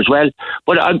visitors there as well.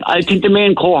 But I think the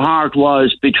main cohort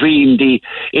was between the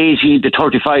 18 to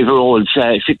 35-year-olds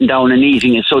sitting down and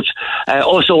eating and such.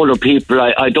 Us older people,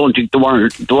 I don't think there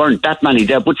weren't that many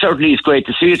there, but certainly it's great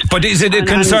to see it. But is it a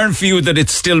concern for you that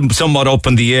it's still somewhat up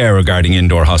in the air regarding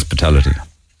indoor hospitality?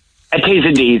 It is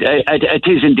indeed. It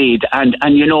is indeed. And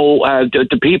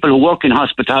the people who work in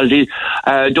hospitality,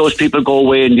 those people go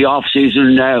away in the off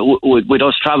season with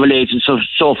us travel agents.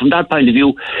 So from that point of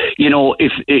view,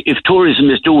 if tourism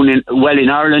is doing well in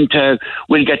Ireland,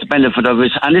 we'll get the benefit of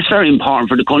it. And it's very important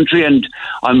for the country. And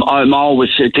I'm always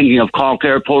thinking of Cork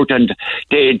Airport, and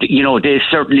they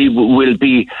certainly will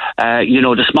be,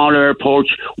 the smaller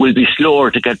airports will be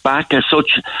slower to get back as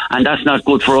such, and that's not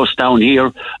good for us down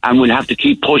here. And we'll have to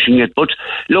keep pushing it. But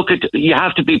look, you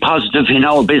have to be positive in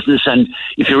our business, and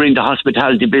if you're in the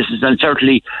hospitality business, and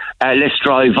certainly let's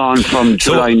drive on from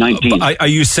July 19th. Are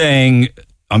you saying,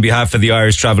 on behalf of the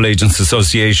Irish Travel Agents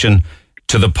Association,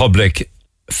 to the public,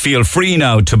 feel free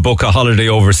now to book a holiday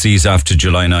overseas after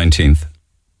July 19th?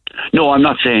 No, I'm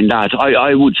not saying that.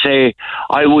 I would say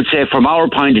from our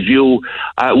point of view,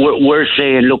 we're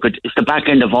saying, look, it's the back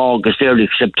end of August, early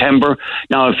September.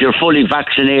 Now, if you're fully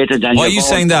vaccinated, and why are you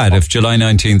saying that? If July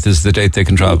 19th is the date they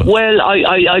can travel? Well,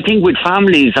 I think with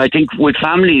families,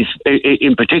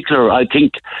 in particular, I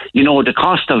think the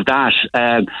cost of that,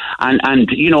 if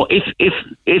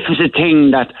it's a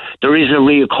thing that there is a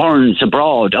reoccurrence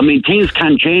abroad, I mean, things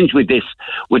can change with this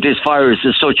virus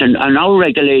as such, and our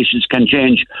regulations can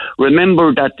change.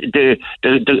 Remember that the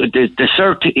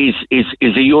cert is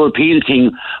a European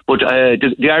thing, but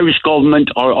the Irish government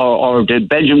or the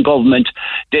Belgian government,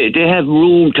 they have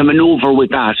room to manoeuvre with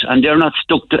that, and they're not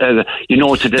stuck to the.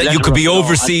 You could be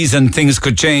overseas and things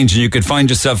could change, and you could find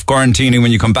yourself quarantining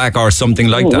when you come back or something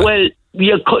like that. Well,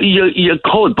 you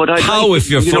could, but if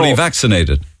you're fully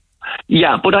vaccinated?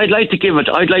 Yeah, but I'd like to give it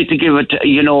a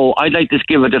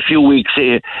few weeks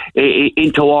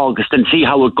into August and see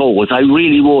how it goes. I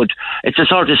really would. It's a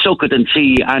sort of suck it and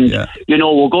see, and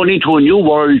we're going into a new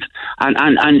world,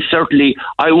 and certainly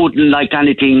I wouldn't like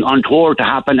anything untoward to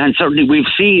happen. And certainly we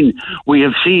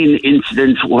have seen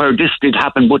incidents where this did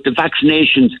happen, but the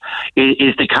vaccinations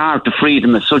is the card to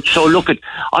freedom as such. So look,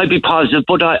 I'd be positive,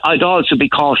 but I'd also be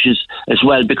cautious as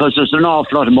well, because there's an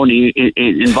awful lot of money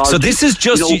involved. So this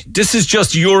is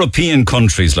just European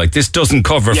countries. Like, this doesn't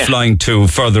cover flying to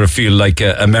further afield like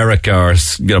America or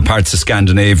parts of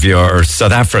Scandinavia or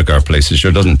South Africa or places.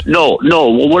 Sure doesn't. No.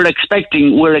 We're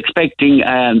expecting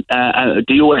the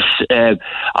US.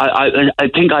 I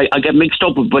think I get mixed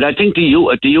up, but I think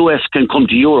the US can come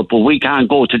to Europe, but we can't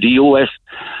go to the US.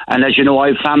 And as you know, I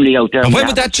have family out there. And when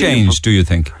would that change? Do you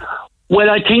think? Well,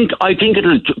 I think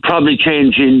it'll probably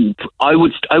change in. I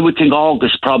would think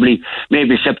August, probably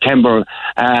maybe September,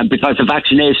 because the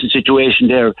vaccination situation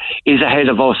there is ahead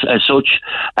of us as such.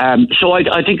 So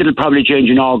I think it'll probably change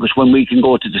in August when we can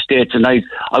go to the States, and I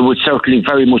would certainly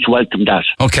very much welcome that.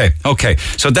 Okay.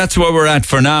 So that's where we're at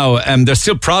for now. There's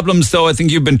still problems, though. I think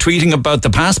you've been tweeting about the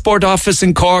passport office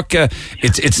in Cork.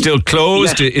 It's still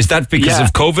closed. Yes. Is that because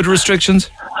of COVID restrictions?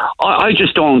 I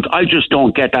just don't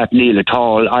get that, Neil, at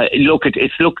all.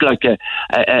 It's looked like a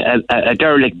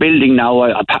derelict building now.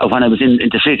 When I was in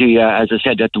the city, as I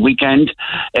said, at the weekend,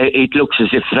 it looks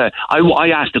as if I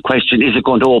asked the question: is it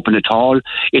going to open at all?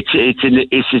 It's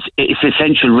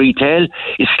essential retail.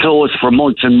 It's closed for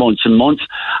months and months and months,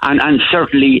 and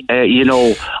certainly,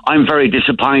 I'm very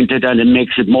disappointed, and it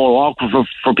makes it more awkward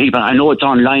for people. I know it's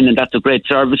online, and that's a great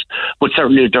service, but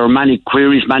certainly there are many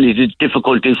queries, many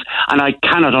difficulties, and I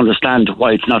cannot understand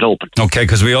why it's not open. Okay,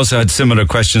 because we also had similar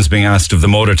questions being asked of the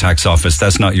motor tax office.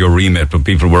 That's not your remit, but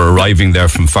people were arriving there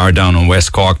from far down on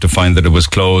West Cork to find that it was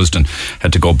closed and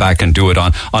had to go back and do it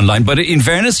online. But in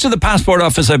fairness to the passport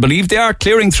office, I believe they are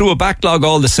clearing through a backlog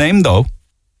all the same, though.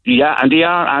 Yeah, and they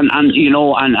are, and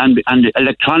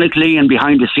electronically and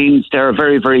behind the scenes, they're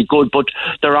very, very good. But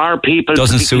there are people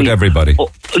doesn't suit everybody.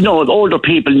 No, older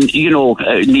people,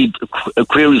 need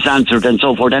queries answered and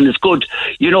so forth. And it's good,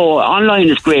 online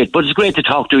is great, but it's great to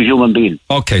talk to a human being.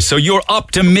 Okay, so you're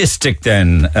optimistic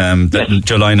then that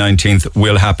July 19th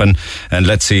will happen, and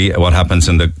let's see what happens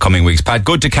in the coming weeks. Pat,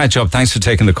 good to catch up. Thanks for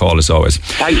taking the call as always.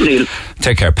 Thanks, Neil.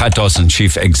 Take care. Pat Dawson,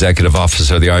 Chief Executive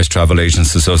Officer of the Irish Travel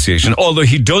Agents Association. Although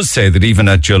he does say that even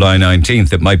at July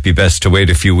 19th, it might be best to wait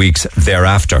a few weeks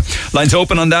thereafter. Lines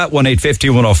open on that,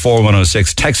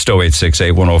 1-850-104-106, text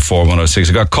 0868-104-106.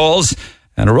 I got calls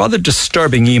and a rather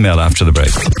disturbing email after the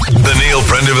break. The Neil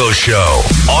Prendeville Show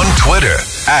on Twitter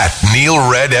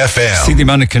 @NeilRedFM. See the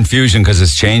amount of confusion because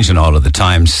it's changing all of the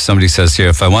times. Somebody says here,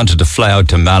 if I wanted to fly out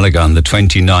to Malaga on the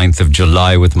 29th of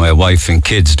July with my wife and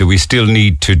kids, do we still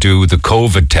need to do the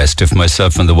COVID test if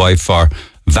myself and the wife are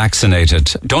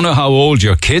vaccinated? Don't know how old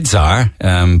your kids are,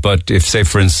 but if, say,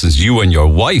 for instance, you and your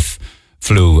wife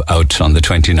flew out on the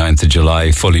 29th of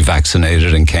July fully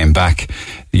vaccinated and came back,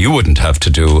 you wouldn't have to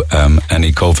do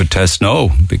any COVID test,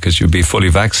 no, because you'd be fully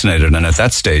vaccinated. And at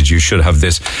that stage, you should have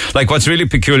this. Like, what's really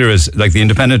peculiar is, like, the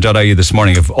Independent.ie this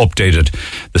morning have updated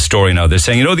the story now. They're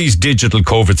saying, you know, these digital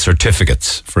COVID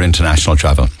certificates for international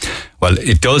travel. Well,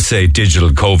 it does say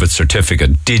digital COVID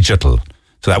certificate, digital.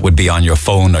 So that would be on your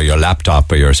phone or your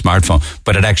laptop or your smartphone,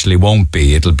 but it actually won't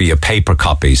be. It'll be a paper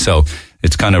copy. So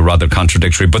it's kind of rather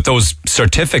contradictory. But those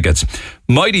certificates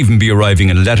might even be arriving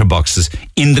in letterboxes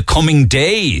in the coming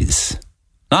days.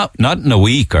 Not in a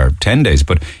week or 10 days,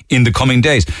 but in the coming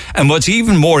days. And what's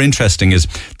even more interesting is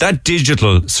that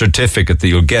digital certificate that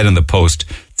you'll get in the post,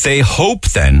 they hope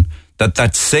then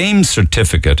that same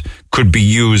certificate could be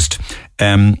used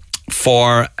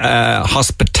for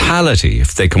hospitality,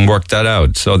 if they can work that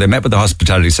out. So they met with the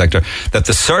hospitality sector that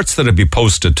the certs that would be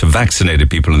posted to vaccinated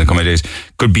people in the coming days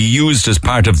could be used as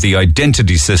part of the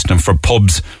identity system for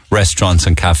pubs, restaurants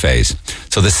and cafes.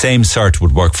 So the same cert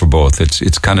would work for both.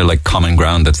 It's kind of like common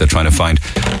ground that they're trying to find.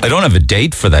 I don't have a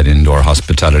date for that indoor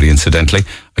hospitality, incidentally.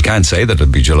 I can't say that it'll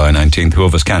be July 19th. Who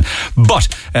of us can? But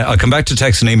I'll come back to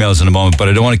texts and emails in a moment, but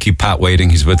I don't want to keep Pat waiting.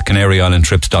 He's with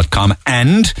CanaryIslandTrips.com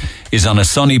and is on a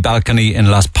sunny balcony in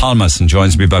Las Palmas and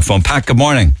joins me by phone. Pat, good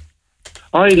morning.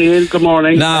 Hi, Neil. Good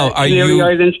morning. Now, are Canary you...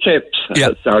 Islands Tips.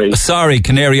 Yeah, sorry.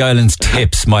 Canary Islands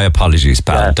Tips. My apologies,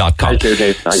 Pat. Yeah, .com.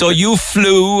 So you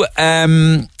flew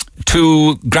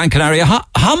to Gran Canaria.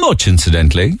 How much,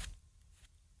 incidentally?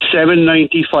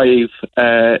 $7.95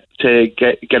 to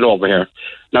get over here.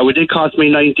 Now, it did cost me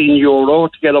 €19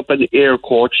 to get up an air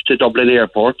coach to Dublin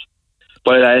Airport,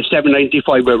 but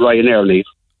 $7.95 with Ryanair leave.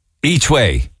 Each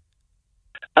way?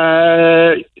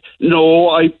 No,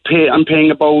 I'm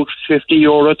paying about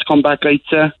 €50 to come back, I'd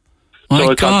say.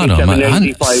 My God,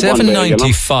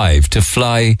 $7.95 to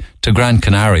fly to Gran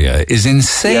Canaria is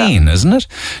insane, isn't it?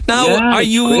 Now, are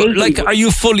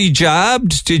you fully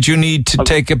jabbed? Did you need to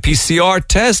take a PCR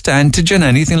test, antigen,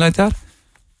 anything like that?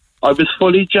 I was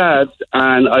fully jabbed,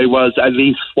 and I was at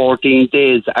least 14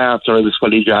 days after I was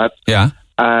fully jabbed. Yeah.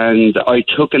 And I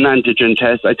took an antigen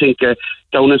test, I think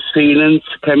down at Sealand's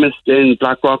chemist in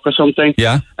Blackrock or something.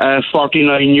 Yeah.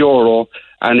 €49,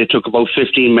 and it took about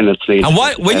 15 minutes. And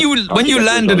when you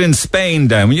landed in Spain,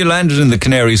 then when you landed in the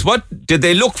Canaries, what did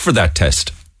they look for that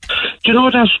test? Do you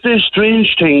know, that's the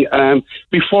strange thing.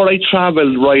 Before I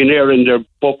travelled, Ryanair in their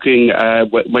booking,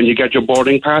 when you get your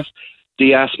boarding pass,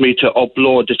 they asked me to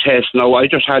upload the test. Now, I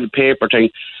just had a paper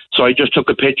thing, so I just took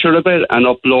a picture of it and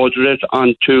uploaded it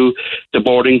onto the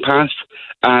boarding pass.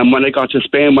 When I got to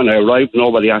Spain, when I arrived,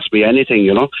 nobody asked me anything,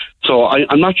 you know. So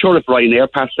I'm not sure if Ryanair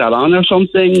passed that on or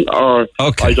something, or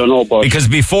I don't know. But because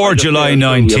before July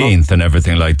 19th and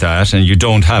everything like that, and you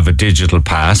don't have a digital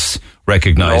pass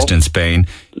recognised in Spain,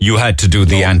 you had to do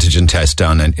the antigen test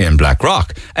down in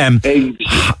Blackrock.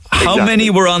 How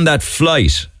many were on that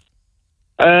flight?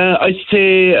 I'd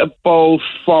say about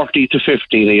 40 to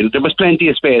 50, Neil. There was plenty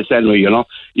of space anyway, you know.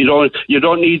 You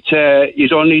don't need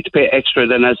to pay extra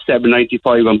than a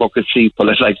 $7.95 and book a seat for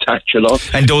it like that, you know.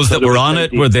 And those that were on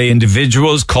it, were they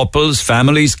individuals, couples,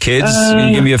 families, kids? Can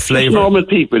you give me a flavour? Normal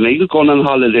people, Neil, going on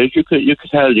holidays. You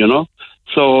could tell, you know.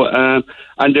 So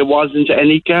and there wasn't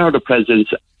any Garda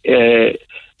presence.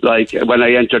 Like when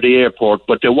I entered the airport,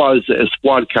 but there was a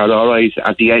squad car, all right,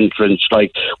 at the entrance,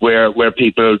 like where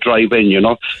people drive in, you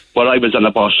know. But I was on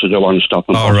a bus, so they weren't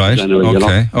stopping. All right, anyway, okay, you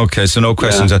know? Okay. So no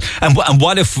questions. Yeah. And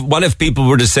what if people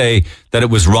were to say that it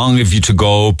was wrong of you to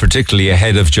go, particularly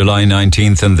ahead of July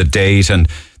 19th and the date, and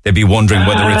they'd be wondering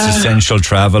whether it's essential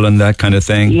travel and that kind of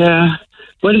thing? Yeah.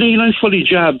 Well, Neil, I'm fully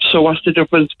jabbed. So what's the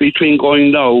difference between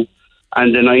going now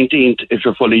and the 19th if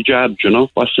you're fully jabbed, you know?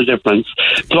 What's the difference?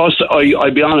 Plus,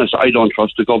 I'll be honest, I don't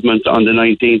trust the government on the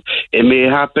 19th. It may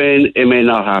happen, it may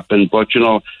not happen, but, you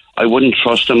know, I wouldn't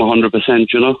trust them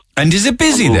 100%, you know? And is it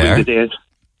busy there?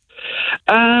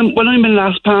 Well, I'm in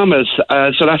Las Palmas,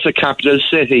 so that's the capital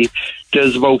city.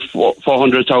 There's about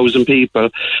 400,000 people.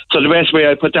 So the best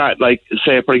way I put that, like,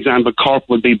 say, for example, Cork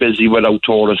would be busy without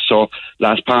tourists, so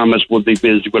Las Palmas would be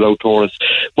busy without tourists.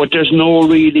 But there's no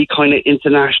really kind of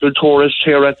international tourists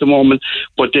here at the moment,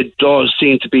 but there does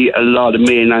seem to be a lot of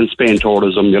mainland Spain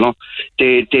tourism, you know.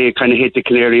 They kind of hit the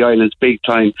Canary Islands big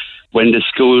time when the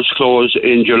schools close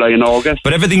in July and August.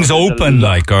 But everything's open,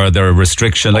 like, or there are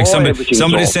restrictions? Like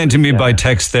somebody sent to me by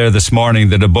text there this morning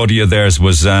that a buddy of theirs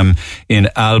was in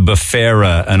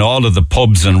Albufeira, and all of the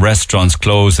pubs and restaurants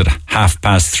close at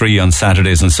 3:30 on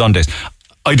Saturdays and Sundays.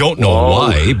 I don't know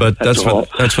why, but that's what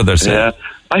they're saying. Yeah.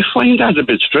 I find that a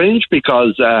bit strange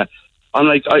because I'm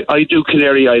like, I do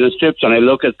Canary Islands trips and I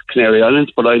look at Canary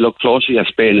Islands, but I look closely at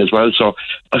Spain as well, so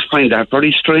I find that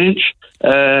very strange.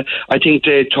 I think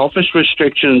the toughest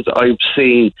restrictions I've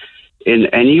seen in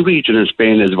any region in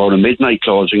Spain is about a midnight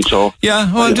closing. So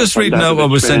yeah, well, I'm just reading out what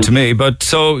was sent to me. But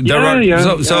so there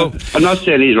are. So I'm not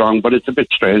saying he's wrong, but it's a bit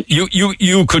strange.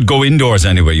 You could go indoors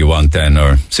anywhere you want then,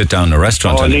 or sit down in a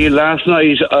restaurant. Oh, Neil, last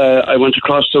night I went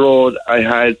across the road. I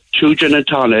had 2 gin and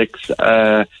tonics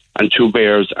and 2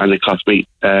 beers, and it cost me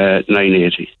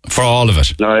 $9.80 for all of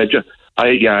it. No,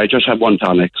 I just had 1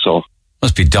 tonic. So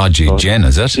must be dodgy gin,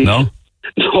 is it? No.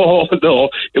 No,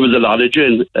 it was a lot of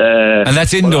gin. And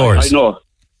that's indoors? I know.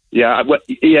 Yeah,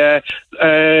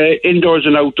 indoors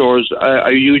and outdoors. I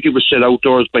usually was still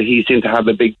outdoors, but he seemed to have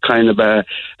a big kind of a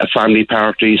family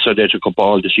party, so they took up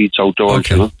all the seats outdoors.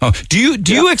 Okay. You know? Oh,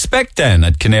 do you expect then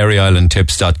at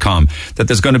CanaryIslandTips.com that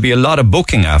there's going to be a lot of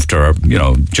booking after, you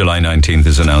know, July 19th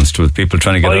is announced, with people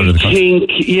trying to get out of the country?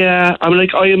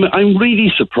 I'm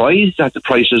really surprised that the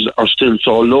prices are still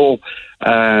so low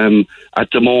at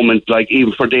the moment, like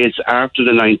even for dates after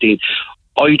the 19th.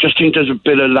 I just think there's a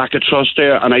bit of lack of trust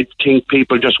there, and I think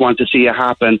people just want to see it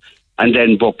happen and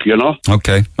then book, you know?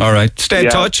 Okay, all right. Stay in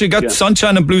touch. You got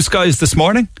sunshine and blue skies this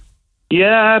morning?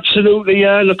 Yeah, absolutely,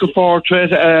 yeah. Looking forward to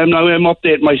it. Now I'm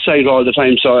updating my site all the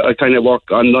time, so I kind of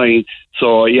work online.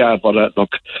 So, yeah, but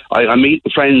look, I'm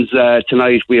meeting friends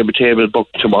tonight. We have a table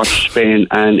booked to watch Spain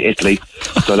and Italy,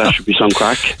 so that should be some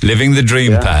crack. Living the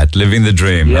dream, Pat, living the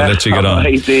dream. Yeah. I'll let you get on.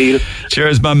 Right, deal.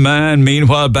 Cheers, my man.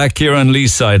 Meanwhile, back here on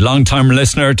Lee's side, long-time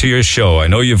listener to your show. I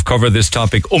know you've covered this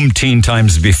topic umpteen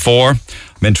times before.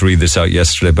 Meant to read this out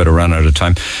yesterday, but I ran out of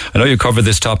time. I know you covered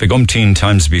this topic umpteen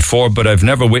times before, but I've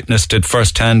never witnessed it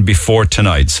firsthand before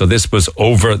tonight. So this was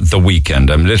over the weekend.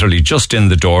 I'm literally just in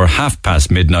the door,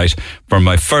 midnight, for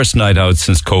my first night out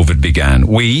since COVID began.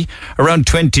 We, around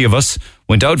 20 of us,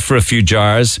 went out for a few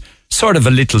jars, sort of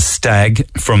a little stag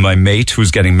from my mate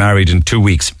who's getting married in 2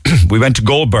 weeks. We went to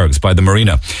Goldberg's by the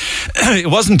marina.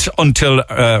 It wasn't until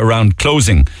around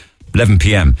closing, 11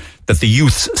 p.m., that the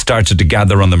youths started to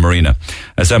gather on the marina.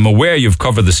 As I'm aware, you've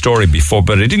covered the story before,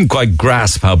 but I didn't quite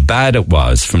grasp how bad it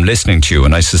was from listening to you,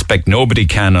 and I suspect nobody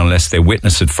can unless they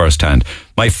witness it firsthand.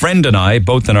 My friend and I,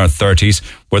 both in our 30s,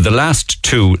 were the last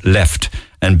 2 left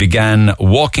and began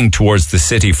walking towards the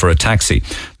city for a taxi.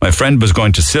 My friend was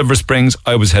going to Silver Springs.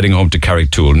 I was heading home to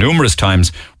Carrigtwohill. Numerous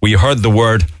times we heard the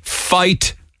word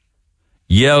fight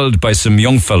yelled by some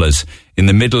young fellas in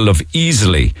the middle of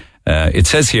easily it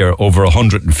says here over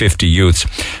 150 youths.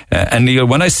 And Neil,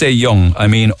 when I say young, I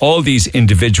mean all these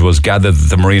individuals gathered at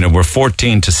the marina were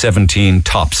 14 to 17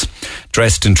 tops,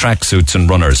 dressed in tracksuits and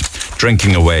runners,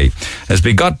 drinking away. As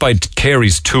we got by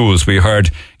Carey's Tools, we heard,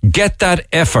 "Get that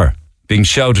effer," being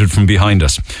shouted from behind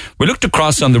us. We looked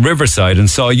across on the riverside and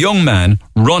saw a young man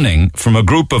running from a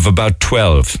group of about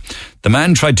 12. The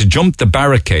man tried to jump the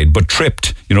barricade but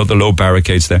tripped, you know, the low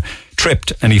barricades there,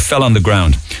 tripped, and he fell on the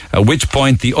ground, at which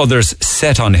point the others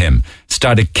set on him,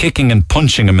 started kicking and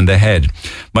punching him in the head.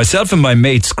 Myself and my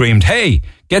mate screamed, "Hey,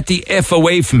 get the F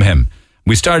away from him."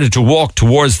 We started to walk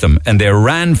towards them, and they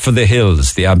ran for the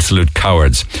hills, the absolute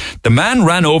cowards. The man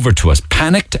ran over to us,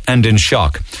 panicked and in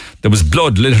shock. There was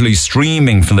blood literally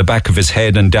streaming from the back of his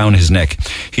head and down his neck.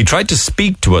 He tried to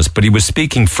speak to us, but he was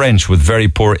speaking French with very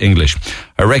poor English.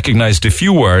 I recognized a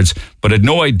few words, but had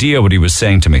no idea what he was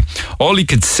saying to me. All he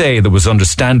could say that was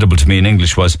understandable to me in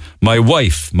English was, "My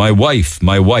wife, my wife,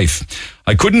 my wife."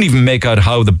 I couldn't even make out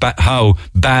how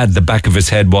bad the back of his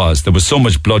head was. There was so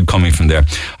much blood coming from there.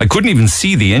 I couldn't even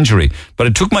see the injury, but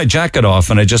I took my jacket off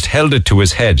and I just held it to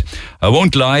his head. I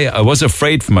won't lie, I was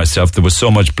afraid for myself. There was so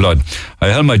much blood. I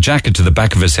held my jacket to the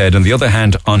back of his head and the other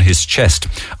hand on his chest.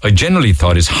 I genuinely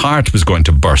thought his heart was going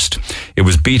to burst. It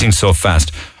was beating so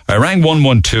fast. I rang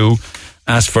 112,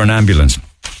 asked for an ambulance.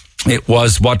 It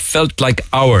was what felt like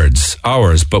hours,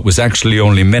 but was actually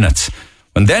only minutes.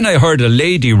 And then I heard a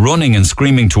lady running and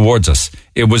screaming towards us.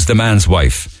 It was the man's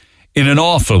wife. In an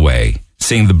awful way,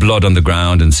 seeing the blood on the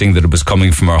ground and seeing that it was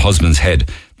coming from her husband's head.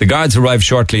 The guards arrived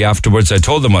shortly afterwards. I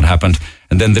told them what happened,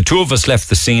 and then the two of us left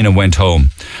the scene and went home.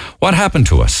 What happened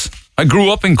to us? I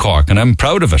grew up in Cork, and I'm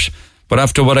proud of it. But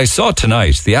after what I saw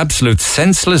tonight, the absolute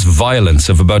senseless violence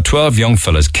of about 12 young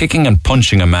fellas kicking and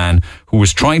punching a man who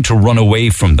was trying to run away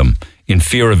from them in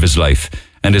fear of his life,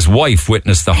 and his wife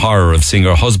witnessed the horror of seeing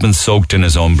her husband soaked in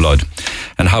his own blood,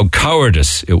 and how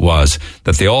cowardice it was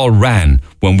that they all ran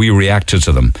when we reacted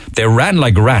to them. They ran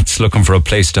like rats looking for a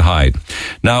place to hide.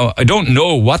 Now, I don't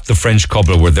know what the French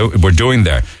couple were doing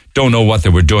there. Don't know what they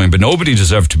were doing, but nobody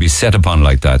deserved to be set upon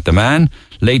like that. The man,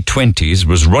 late 20s,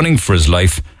 was running for his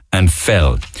life and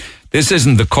fell. This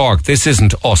isn't the Cork. This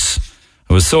isn't us.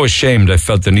 I was so ashamed I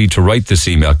felt the need to write this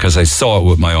email because I saw it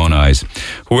with my own eyes.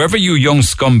 Whoever you young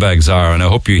scumbags are, and I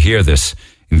hope you hear this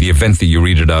in the event that you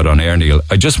read it out on air, Neil,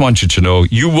 I just want you to know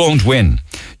you won't win.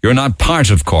 You're not part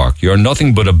of Cork. You're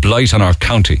nothing but a blight on our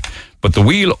county. But the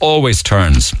wheel always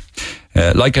turns.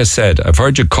 Like I said, I've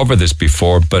heard you cover this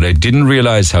before, but I didn't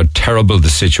realise how terrible the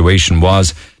situation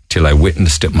was till I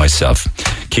witnessed it myself.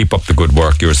 Keep up the good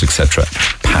work, yours, etc.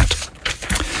 Pat.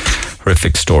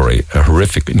 Horrific story, a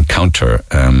horrific encounter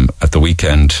at the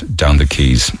weekend down the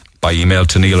Keys. By email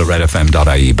to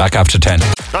neil@redfm.ie. Back after 10.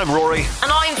 I'm Rory.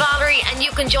 And I'm Valerie, and you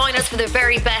can join us for the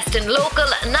very best in local,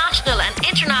 national and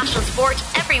international sport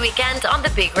every weekend on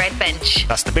the Big Red Bench.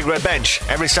 That's the Big Red Bench,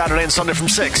 every Saturday and Sunday from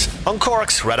 6 on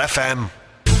Cork's Red FM.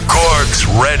 Cork's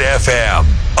Red FM,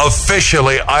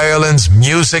 officially Ireland's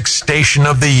music station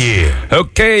of the year.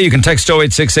 Okay, you can text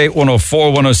 0868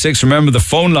 104 106. Remember the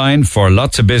phone line for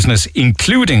lots of business,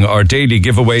 including our daily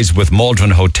giveaways with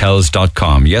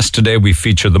MaldronHotels.com. Yesterday we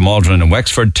featured the Maldron in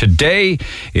Wexford. Today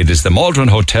it is the Maldron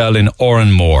Hotel in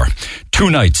Oranmore. 2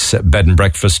 nights bed and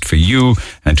breakfast for you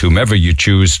and whomever you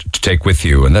choose to take with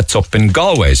you. And that's up in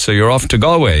Galway. So you're off to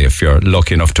Galway if you're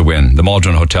lucky enough to win. The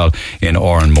Maldron Hotel in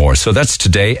Oranmore. So that's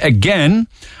today. Again,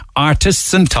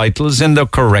 artists and titles in the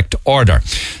correct order.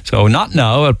 So not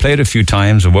now. I'll play it a few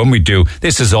times. And when we do,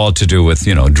 this is all to do with,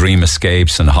 dream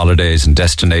escapes and holidays and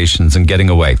destinations and getting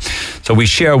away. So we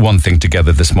share one thing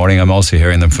together this morning. I'm also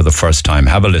hearing them for the first time.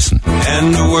 Have a listen.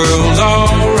 And the world's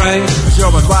all right. You're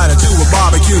invited to a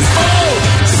barbecue.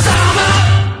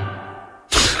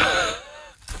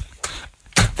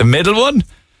 The middle one?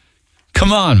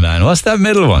 Come on, man. What's that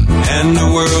middle one? And the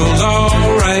world's all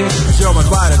right. You're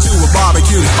invited to a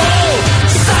barbecue.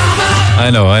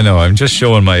 I know. I'm just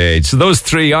showing my age. So those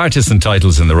 3 artists and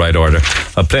titles in the right order.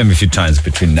 I'll play them a few times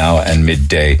between now and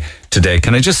midday today.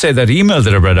 Can I just say that email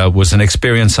that I read out was an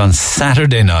experience on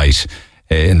Saturday night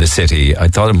in the city. I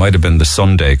thought it might have been the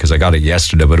Sunday because I got it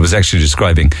yesterday, but it was actually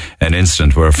describing an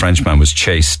incident where a Frenchman was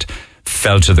chased,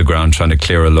 fell to the ground trying to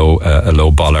clear a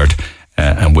low bollard,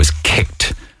 and was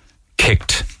kicked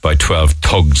by 12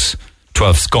 thugs,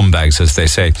 12 scumbags, as they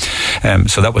say.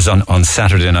 So that was on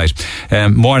Saturday night.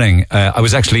 Morning, I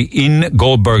was actually in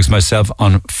Goldberg's myself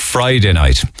on Friday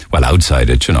night. Well, outside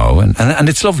it, and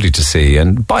it's lovely to see.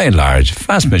 And by and large,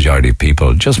 vast majority of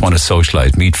people just want to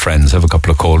socialise, meet friends, have a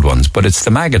couple of cold ones. But it's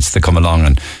the maggots that come along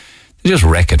and they just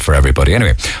wreck it for everybody.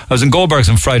 Anyway, I was in Goldberg's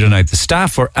on Friday night. The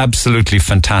staff were absolutely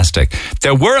fantastic.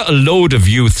 There were a load of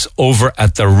youths over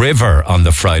at the river on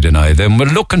the Friday night and were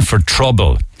looking for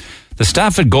trouble. The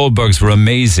staff at Goldberg's were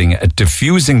amazing at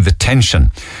diffusing the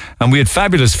tension. And we had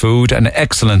fabulous food and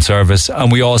excellent service,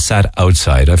 and we all sat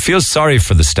outside. I feel sorry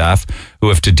for the staff who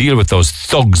have to deal with those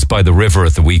thugs by the river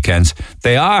at the weekends.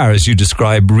 They are, as you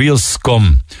describe, real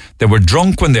scum. They were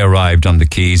drunk when they arrived on the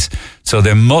Keys, so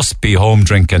they must be home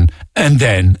drinking and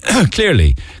then,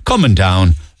 clearly, coming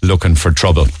down looking for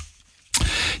trouble.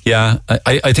 Yeah,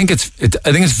 I think it's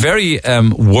very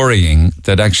worrying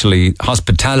that actually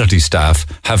hospitality staff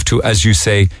have to, as you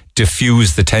say,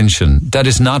 diffuse the tension. That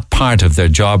is not part of their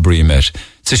job remit.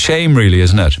 It's a shame, really,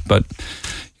 isn't it? But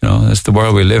that's the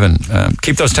world we live in.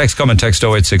 Keep those texts coming. Text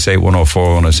 0868 104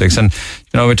 106. And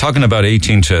we're talking about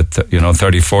 18 to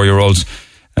 34-year-olds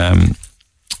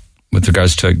with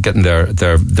regards to getting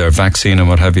their vaccine and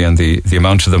what have you, and the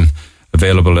amount of them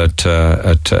available at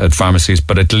pharmacies,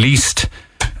 but at least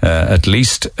they're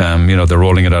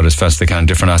rolling it out as fast as they can in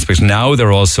different aspects. Now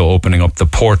they're also opening up the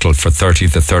portal for 30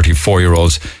 to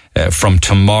 34-year-olds from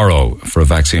tomorrow, for a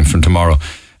vaccine from tomorrow.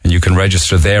 And you can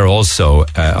register there also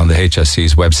on the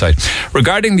HSC's website.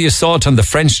 Regarding the assault on the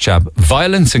French chap,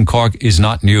 violence in Cork is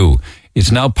not new.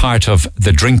 It's now part of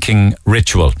the drinking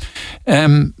ritual.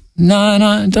 No,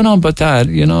 I don't know about that,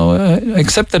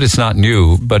 except that it's not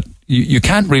new, but you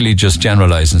can't really just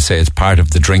generalise and say it's part of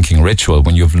the drinking ritual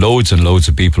when you have loads and loads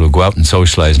of people who go out and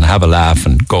socialise and have a laugh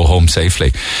and go home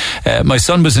safely. My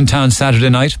son was in town Saturday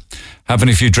night having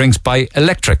a few drinks by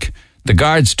Electric. The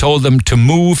guards told them to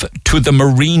move to the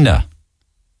marina.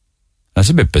 That's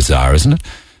a bit bizarre, isn't it?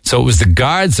 So it was the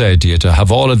guards' idea to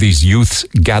have all of these youths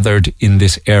gathered in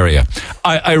this area.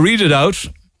 I read it out.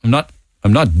 I'm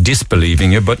not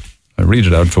disbelieving you, but I read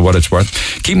it out for what it's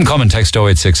worth. Keep them coming. Text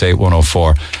 0868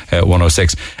 104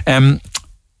 106.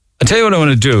 I'll tell you what I want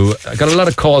to do. I got a lot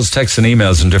of calls, texts and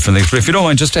emails and different things, but if you don't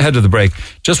mind, just ahead of the break,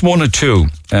 just one or two,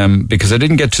 because I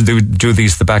didn't get to do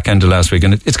these the back end of last week,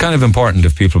 and it's kind of important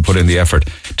if people put in the effort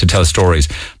to tell stories.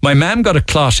 My mam got a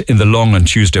clot in the lung on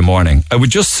Tuesday morning. I would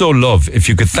just so love if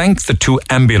you could thank the 2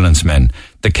 ambulance men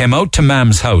that came out to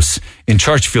mam's house in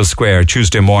Churchfield Square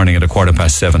Tuesday morning at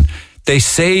 7:15. They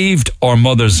saved our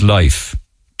mother's life.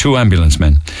 2 ambulance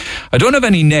men. I don't have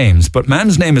any names, but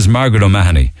mam's name is Margaret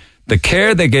O'Mahony. The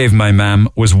care they gave my mam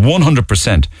was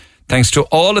 100%, thanks to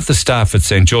all of the staff at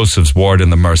St. Joseph's Ward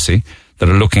in the Mercy that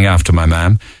are looking after my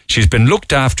mam. She's been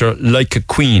looked after like a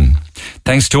queen.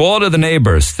 Thanks to all of the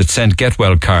neighbours that sent get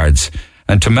well cards,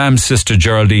 and to mam's sister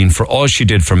Geraldine for all she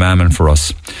did for mam and for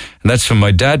us. And that's from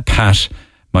my dad Pat,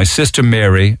 my sister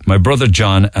Mary, my brother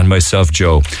John, and myself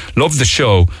Joe. Love the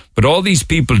show, but all these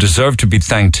people deserve to be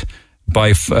thanked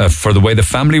for the way the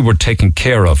family were taken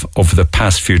care of over the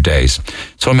past few days.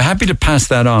 So I'm happy to pass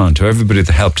that on to everybody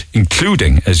that helped,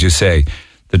 including, as you say,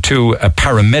 the 2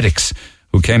 paramedics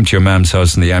who came to your mam's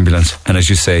house in the ambulance and, as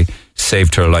you say,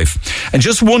 saved her life. And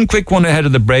just one quick one ahead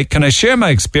of the break. Can I share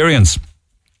my experience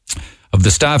of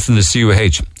the staff in the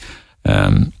CUH?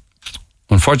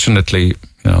 Unfortunately,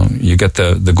 you get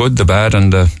the good, the bad,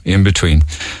 and the in between.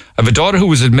 I have a daughter who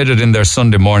was admitted in there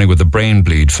Sunday morning with a brain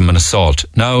bleed from an assault.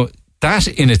 Now, that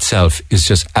in itself is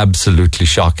just absolutely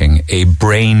shocking. A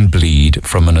brain bleed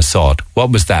from an assault. What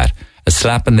was that? A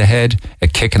slap in the head? A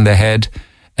kick in the head?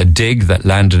 A dig that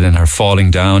landed in her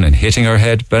falling down and hitting her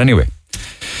head? But anyway,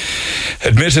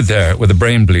 admitted there with a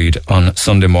brain bleed on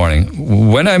Sunday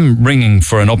morning. When I'm ringing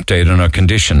for an update on her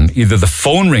condition, either the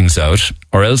phone rings out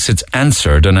or else it's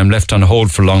answered and I'm left on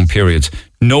hold for long periods.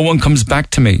 No one comes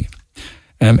back to me.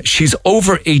 She's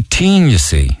over 18, you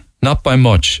see, not by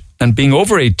much. And being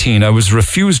over 18, I was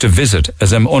refused a visit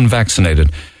as I'm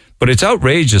unvaccinated. But it's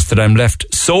outrageous that I'm left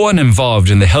so uninvolved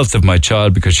in the health of my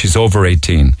child because she's over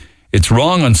 18. It's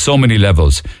wrong on so many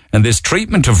levels. And this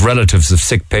treatment of relatives of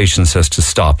sick patients has to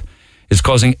stop. It's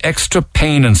causing extra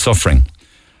pain and suffering.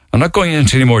 I'm not going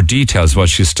into any more details while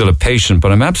she's still a patient,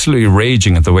 but I'm absolutely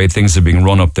raging at the way things are being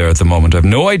run up there at the moment. I have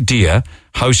no idea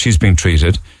how she's being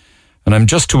treated. And I'm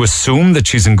just to assume that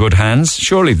she's in good hands.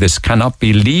 Surely this cannot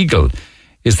be legal.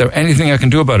 Is there anything I can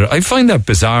do about it? I find that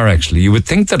bizarre, actually. You would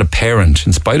think that a parent,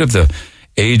 in spite of the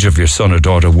age of your son or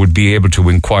daughter, would be able to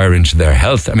inquire into their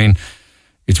health. I mean,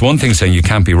 it's one thing saying you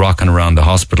can't be rocking around the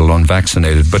hospital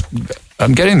unvaccinated, but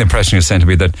I'm getting the impression you're saying to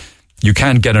me that you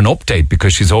can't get an update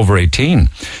because she's over 18.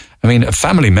 I mean, a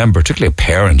family member, particularly a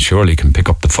parent, surely can pick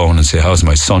up the phone and say, how's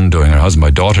my son doing or how's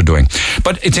my daughter doing?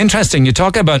 But it's interesting. You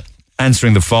talk about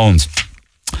answering the phones.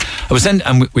 I was saying,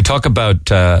 and we talk about,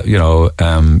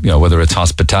 whether it's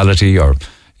hospitality or,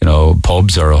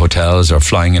 pubs or hotels or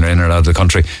flying in or out of the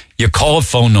country. You call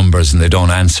phone numbers and they don't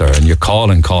answer, and you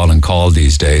call and call and call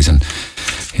these days, and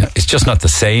it's just not the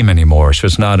same anymore. So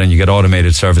it's not, and you get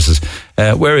automated services.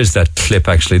 Where is that clip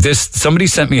actually? Somebody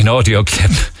sent me an audio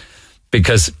clip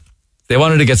because they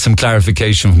wanted to get some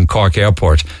clarification from Cork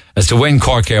Airport as to when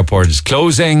Cork Airport is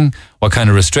closing, what kind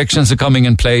of restrictions are coming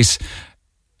in place.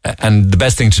 And the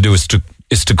best thing to do is to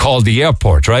call the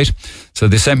airport, right? So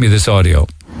they sent me this audio.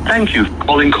 Thank you for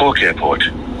calling Cork Airport.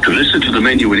 To listen to the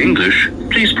menu in English,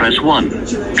 please press 1.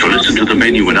 To listen to the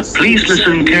menu in please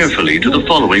listen carefully to the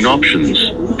following options.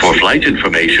 For flight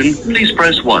information, please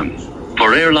press 1.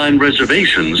 For airline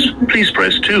reservations, please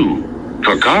press 2.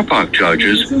 For car park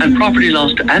charges and property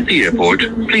lost at the airport,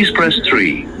 please press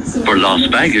 3. For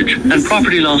lost baggage and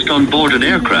property lost on board an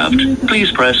aircraft,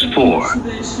 please press 4.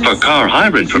 For car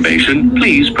hire information,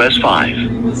 please press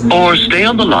 5. Or stay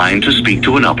on the line to speak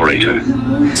to an operator.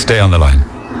 Stay on the line.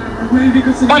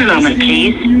 1 moment,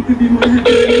 please.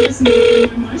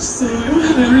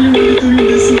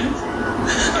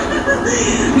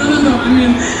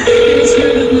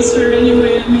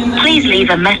 Please leave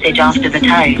a message after the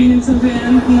tone.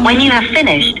 When you have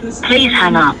finished, please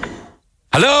hang up.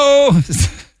 Hello? Is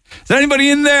there anybody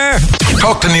in there?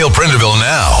 Talk to Neil Prendeville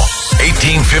now.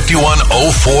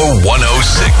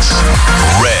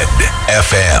 1851-04-106. Red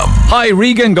FM. Hi,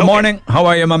 Regan. Good morning. How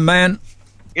are you, my man?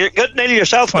 You're good, Neil,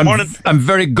 yourself. Good morning. I'm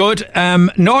very good.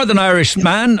 Northern Irish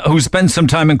man who spent some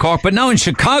time in Cork, but now in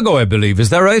Chicago, I believe. Is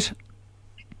that right?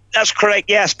 That's correct.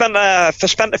 Yeah, I spent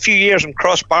a few years in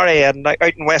Crossbarry and out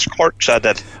in West Cork. So I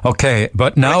did. Okay,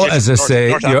 but now, as I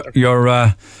say,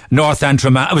 you're North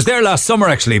Antrim. I was there last summer.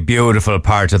 Actually, beautiful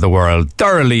part of the world.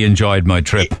 Thoroughly enjoyed my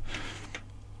trip.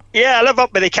 Yeah, I live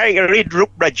up by the Carrick-a-Reid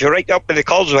rope bridge, right up by the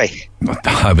causeway.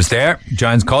 I was there,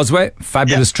 Giant's Causeway,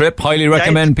 fabulous trip. Highly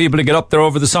recommend people to get up there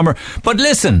over the summer. But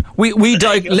listen, we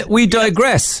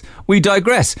digress. We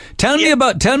digress. Tell me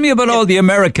about all the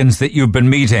Americans that you've been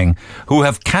meeting who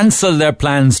have cancelled their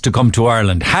plans to come to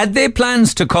Ireland. Had they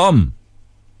plans to come?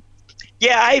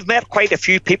 Yeah, I've met quite a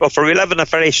few people. For we live in a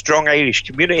very strong Irish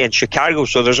community in Chicago,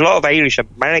 so there's a lot of Irish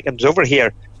Americans over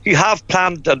here who have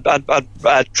planned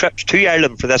trips to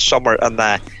Ireland for this summer, and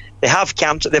they have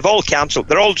cancelled. They've all cancelled.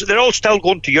 They're all still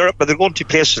going to Europe, but they're going to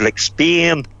places like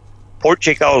Spain,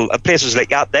 Portugal, and places like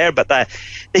that there. But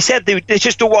they said they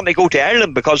just don't want to go to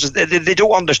Ireland because they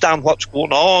don't understand what's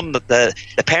going on. That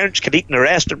the parents can eat in a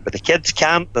restaurant, but the kids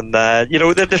can't, and they're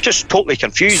just totally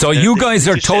confused. So you guys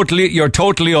are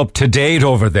totally up to date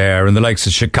over there in the likes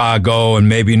of Chicago and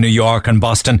maybe New York and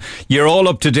Boston. You're all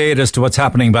up to date as to what's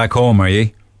happening back home, are you?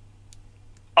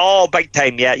 Oh, big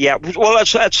time, yeah. Well,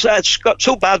 it's got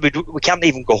so bad we can't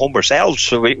even go home ourselves,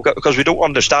 because we don't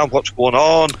understand what's going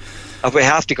on. If we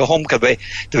have to go home,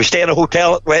 do we stay in a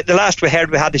hotel? The last we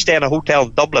heard, we had to stay in a hotel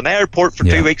in Dublin Airport for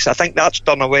 2 weeks. I think that's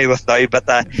done away with now. But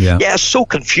it's so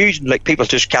confusing. Like, people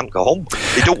just can't go home.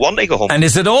 They don't want to go home. And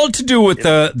is it all to do with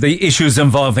the issues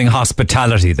involving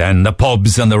hospitality? Then the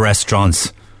pubs and the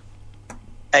restaurants.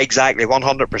 Exactly,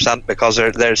 100%, because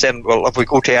they're saying, well, if we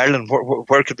go to Ireland,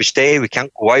 where could we stay? We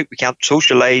can't go out, we can't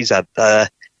socialise,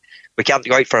 we can't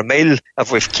go out for a meal.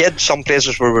 If we've kids, some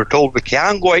places where we're told we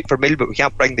can go out for a meal, but we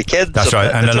can't bring the kids. That's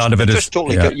right, and a lot of it is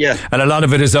and a lot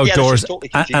of it is outdoors. Totally,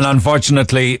 and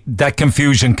unfortunately, that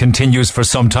confusion continues for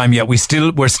some time yet. We're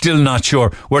still not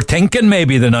sure. We're thinking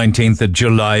maybe the 19th of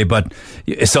July, but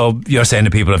so you're saying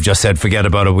that people have just said, forget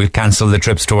about it, we'll cancel the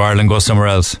trips to Ireland, go somewhere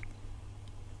else.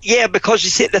 Yeah, because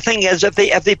you see, the thing is, if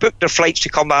they book their flights to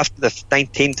come after the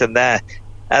 19th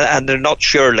and they're not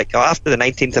sure, like after the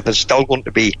 19th, if it's still going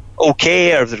to be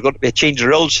okay or if there's going to be a change of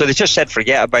rules, so they just said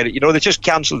forget about it. They just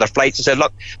cancelled their flights and said,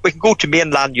 look, we can go to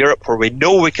mainland Europe where we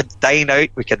know we could dine out,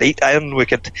 we could eat in, we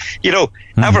could,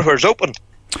 everywhere's open.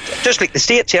 Just like the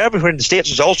States here, everywhere in the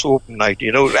States is also open now.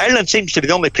 Ireland seems to be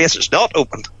the only place that's not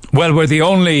open. Well, we're the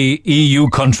only EU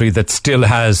country that still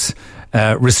has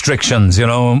restrictions.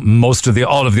 All of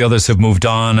the others have moved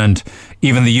on, and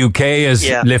even the UK is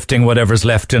lifting whatever's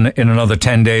left in another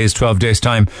 10 days, 12 days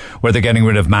time, where they're getting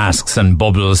rid of masks and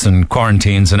bubbles and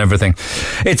quarantines and everything.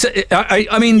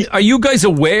 Are you guys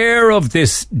aware of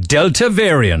this Delta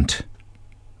variant?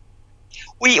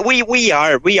 We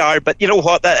are, but you know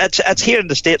what? It's here in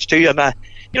the States too, and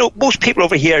most people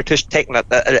over here are just taking it.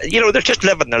 They're just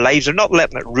living their lives. They're not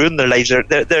letting it ruin their lives.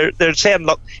 They're saying,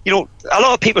 look, a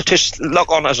lot of people just look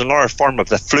on it as another form of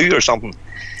the flu or something,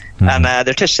 and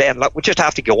they're just saying, look, we just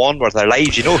have to go on with our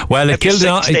lives. Well,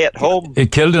 stay at home.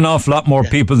 It killed an awful lot more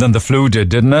people than the flu did,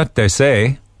 didn't it? They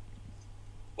say.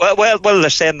 Well, they're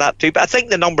saying that too, but I think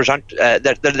the numbers aren't.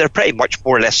 They're pretty much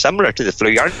more or less similar to the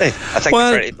flu, aren't they? I think,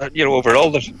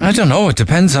 overall. I don't know. It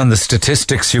depends on the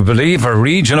statistics you believe or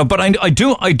read, But I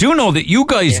do know that you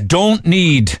guys don't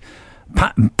need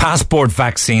passport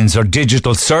vaccines or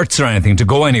digital certs or anything to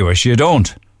go anywhere. So you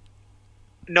don't.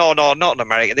 No, not in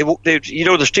America.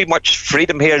 There's too much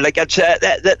freedom here. Like it's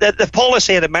the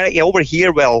policy in America over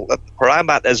here. Well, where I'm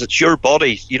at is it's your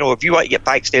body. If you want to get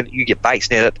vaccinated, you get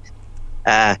vaccinated.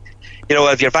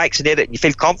 If you're vaccinated and you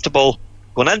feel comfortable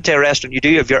going into a restaurant, you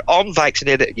do. If you're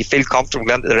unvaccinated and you feel comfortable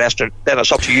going into the restaurant, then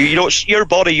it's up to you. It's your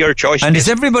body, your choice. And is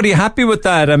everybody happy with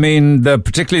that? I mean,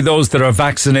 particularly those that are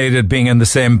vaccinated being in the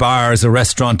same bar as a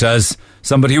restaurant as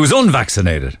somebody who's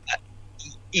unvaccinated.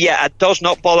 Yeah, it does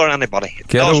not bother anybody. It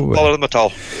doesn't bother them at all.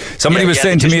 Somebody was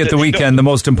saying to me at the weekend, the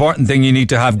most important thing you need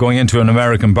to have going into an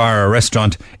American bar or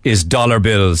restaurant is dollar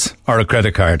bills or a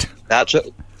credit card. That's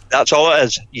it. That's all it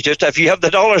is. You just, if you have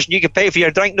the dollars and you can pay for your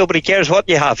drink, nobody cares what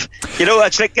you have.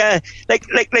 It's like a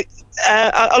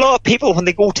lot of people when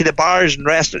they go to the bars and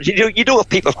restaurants, you don't have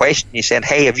people questioning you saying,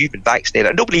 hey, have you been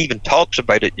vaccinated? Nobody even talks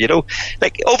about it,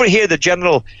 Like over here, the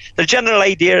general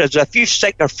idea is if you're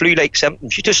sick or flu-like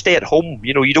symptoms, you just stay at home.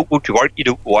 You don't go to work, you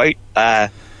don't go out.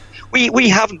 we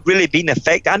haven't really been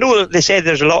affected. I know they say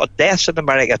there's a lot of deaths in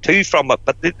America too from it,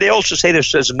 but they also say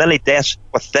there's as many deaths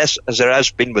with this as there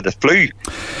has been with the flu.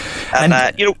 And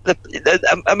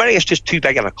America's just too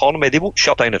big an economy. They won't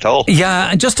shut down at all.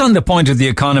 Yeah, and just on the point of the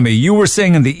economy, you were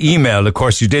saying in the email, of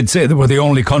course, you did say that we're the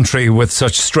only country with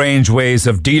such strange ways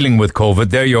of dealing with COVID.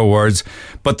 They're your words.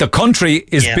 But the country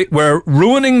is, we're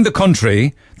ruining the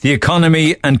country, the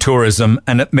economy and tourism,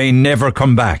 and it may never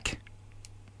come back.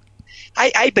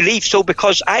 I believe so,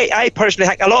 because I personally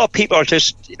think a lot of people are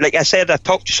just, like I said, I've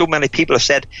talked to so many people who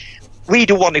said, we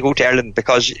don't want to go to Ireland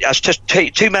because it's just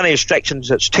too many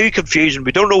restrictions. It's too confusing.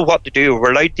 We don't know what to do.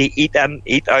 We're allowed to eat in,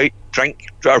 eat out, drink,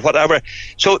 or whatever.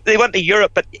 So they went to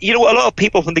Europe. But, a lot of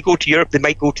people, when they go to Europe, they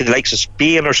might go to the likes of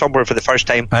Spain or somewhere for the first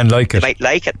time. And like it. They might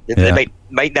like it. Yeah. They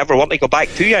might never want to go back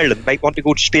to Ireland. Might want to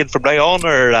go to Spain from now on.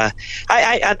 Or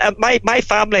my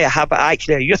family have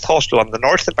actually a youth hostel in the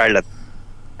north of Ireland.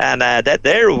 And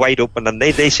they're wide open, and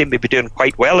they seem to be doing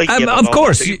quite well again. Of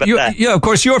course, of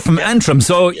course, you're from Antrim,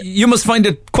 so you must find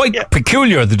it quite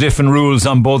peculiar, the different rules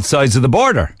on both sides of the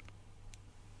border.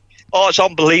 Oh, it's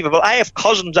unbelievable. I have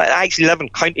cousins that actually live in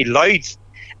County Louth,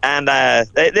 and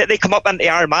they come up into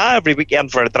Armagh every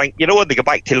weekend for a drink. When they go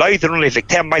back to Louth, they're only like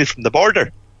 10 miles from the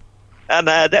border. And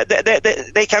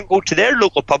they can't go to their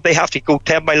local pub. They have to go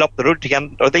 10 mile up the road to get,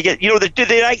 or they get,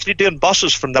 they're actually doing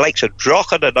buses from the likes of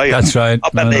Drogheda now. That's right.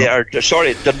 Up in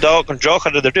Dundalk and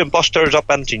Drogheda. They're doing bus tours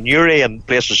up into Newry and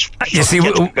places. You see, we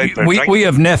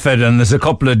have NEFID, and there's a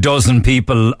couple of dozen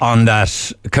people on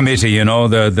that committee, the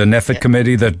NEFID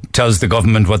committee that tells the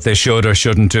government what they should or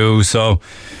shouldn't do. So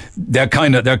they're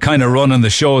kind of running the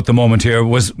show at the moment here.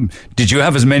 Did you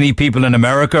have as many people in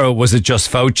America, or was it just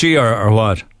Fauci or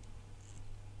what?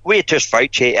 We just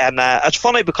Fauci, and it's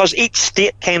funny because each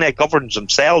state kind of governs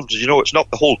themselves. It's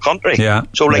not the whole country. Yeah.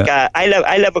 So,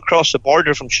 I live across the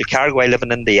border from Chicago. I live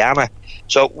in Indiana.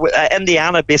 So,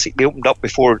 Indiana basically opened up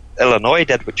before Illinois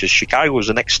did, which is Chicago was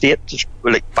the next state, just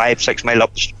 5-6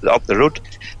 miles up the road.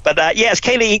 But it's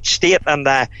kind of each state, and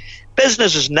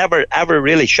business is never ever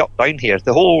really shut down here.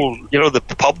 The whole,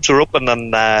 the pubs are open,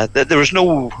 and there was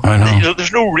no,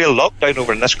 there's no real lockdown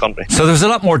over in this country. So there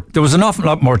was an awful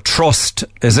lot more trust,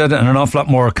 is it, and an awful lot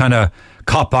more kind of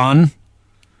cop on.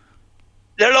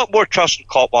 There's a lot more trust and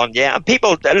cop on, yeah. And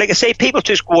people, like I say, people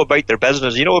just go about their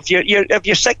business. If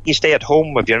you're sick, you stay at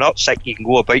home. If you're not sick, you can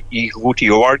go about. You can go to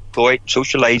your work, go out,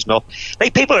 socialise, and all.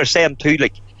 Like people are saying too,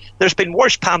 there's been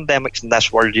worse pandemics in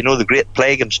this world, the Great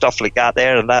Plague and stuff like that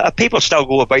there, and people still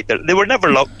go about there. They were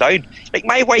never locked down. Like,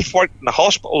 my wife worked in a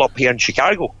hospital up here in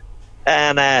Chicago,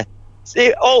 and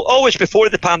they always before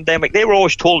the pandemic, they were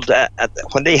always told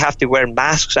when they have to wear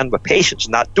masks in with patients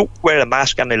and that, don't wear a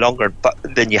mask any longer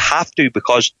than you have to,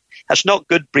 because it's not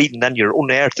good breathing in your own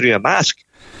air through a mask.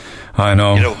 I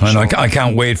know. I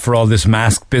can't wait for all this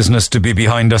mask business to be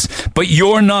behind us. But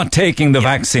you're not taking the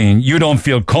vaccine. You don't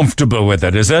feel comfortable with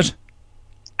it, is it?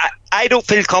 I don't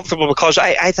feel comfortable because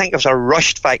I think it was a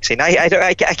rushed vaccine. I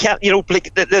can't,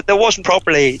 there wasn't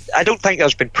properly, I don't think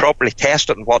it's been properly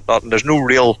tested and whatnot, and there's no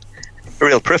real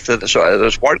proof that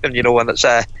it's working, and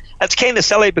it's kind of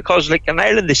silly because, like, in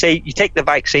Ireland, they say you take the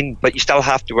vaccine, but you still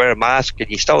have to wear a mask and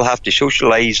you still have to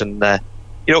socialise, and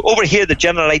over here, the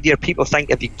general idea, people think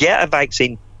if you get a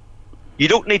vaccine, you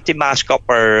don't need to mask up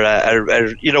or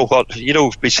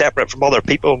be separate from other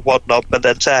people and whatnot. But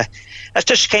it's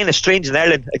just kind of strange in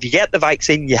Ireland. If you get the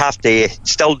vaccine, you have to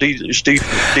still do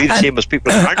the same as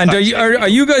people who aren't. And are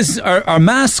you guys, are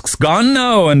masks gone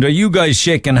now? And are you guys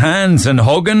shaking hands and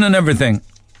hugging and everything?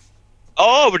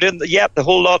 Oh, we're doing the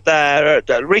whole lot.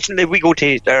 Recently, we go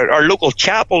to our local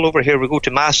chapel over here. We go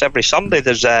to mass every Sunday.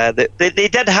 There's they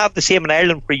did have the same in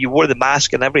Ireland where you wore the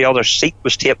mask and every other seat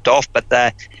was taped off, but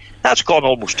that's gone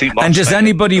almost 2 months. And is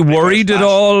anybody worried at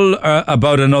all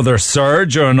about another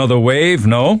surge or another wave?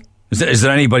 No. Is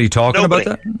there anybody talking about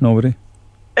that? Nobody.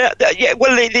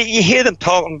 You hear them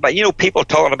talking about, people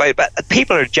talking about it, but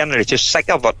people are generally just sick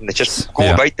of it, and they just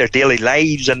go about their daily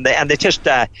lives, and they just,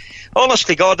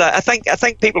 honestly, God, I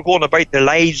think people going about their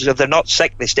lives, if they're not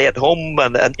sick, they stay at home,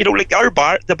 and like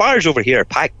the bars over here are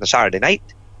packed on a Saturday night.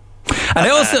 And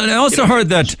I also heard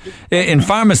that in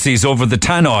pharmacies over the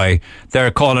Tannoy,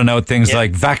 they're calling out things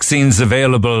like vaccines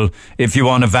available. If you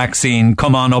want a vaccine,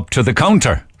 come on up to the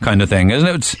counter, kind of thing, isn't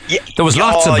it? There was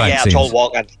lots of vaccines. Yeah, it's all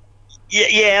walk-in.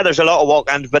 Yeah, there's a lot of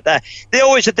walk-ins, but they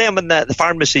always had them in the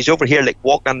pharmacies over here, like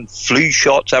walk-in flu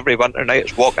shots every winter. Now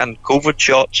it's walk-in COVID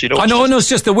shots. I know, it's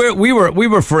just that we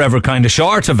were forever kind of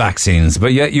short of vaccines,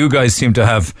 but yet you guys seem to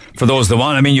have, for those that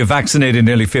want. I mean, you vaccinated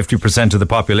nearly 50% of the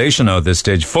population now at this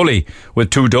stage, fully with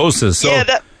 2 doses.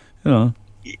 So,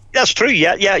 That's true,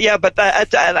 yeah. But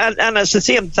and it's the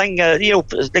same thing.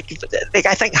 Like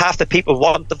I think half the people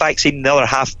want the vaccine, and the other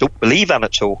half don't believe in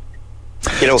it. So,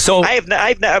 so I've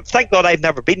thank God I've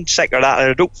never been sick or that,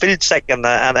 and I don't feel sick, and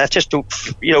I just don't.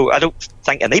 I don't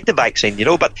think I need the vaccine.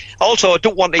 But also I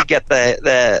don't want to get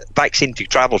the vaccine to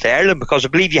travel to Ireland, because I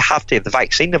believe you have to have the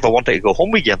vaccine if I wanted to go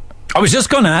home again. I was just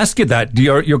going to ask you that.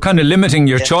 You're kind of limiting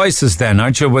your choices then,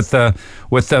 aren't you? With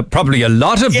probably a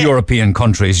lot of European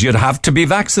countries, you'd have to be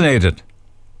vaccinated.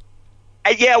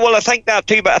 Well, I think that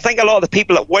too, but I think a lot of the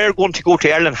people that were going to go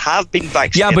to Ireland have been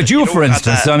vaccinated. Yeah, but you for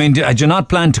instance, I mean, do you not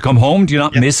plan to come home? Do you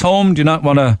not miss home? Do you not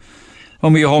want to...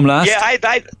 When were you home last? Yeah,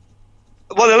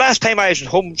 well, the last time I was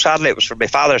home, sadly, it was for my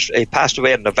father. He passed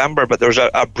away in November, but there was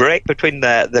a break between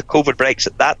the COVID breaks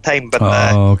at that time. But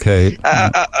okay.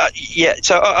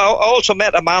 So I also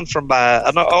met a man from...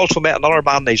 I also met another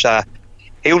man.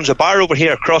 He owns a bar over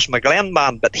here across McGlen,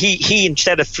 man. But he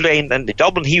instead of flying into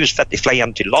Dublin, he was fit to fly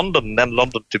into London and then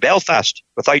London to Belfast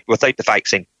without the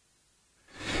vaccine.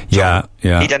 Yeah.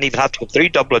 He didn't even have to go through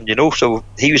Dublin, so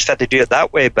he was fit to do it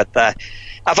that way. But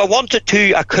if I wanted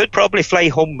to, I could probably fly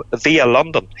home via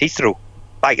London, Heathrow,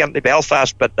 back into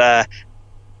Belfast. But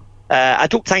I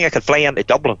don't think I could fly into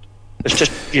Dublin. It's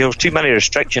just too many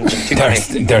restrictions.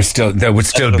 And there would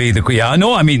still be the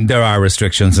no. I mean, there are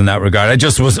restrictions in that regard.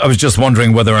 I was just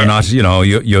wondering whether or not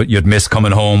you'd miss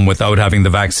coming home without having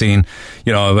the vaccine.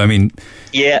 I mean,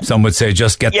 some would say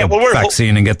just get the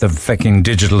vaccine and get the fucking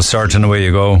digital cert and away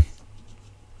you go.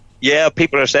 Yeah,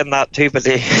 people are saying that too, but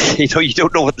you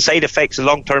don't know what the side effects, the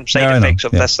long-term side effects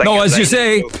of this thing. No, as you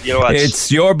say,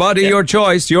 it's your body, your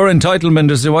choice, your entitlement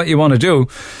as to what you want to do.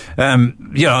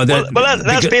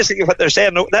 That's basically what they're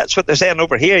saying. That's what they're saying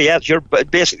over here. Yeah, it's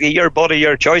basically your body,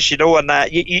 your choice. And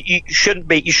you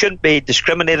shouldn't be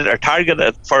discriminated or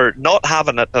targeted for not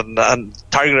having it, and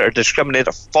targeted or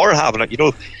discriminated for having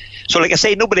it. So, like I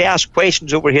say, nobody asks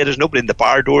questions over here. There's nobody in the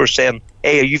bar door saying,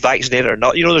 "Hey, are you vaccinated or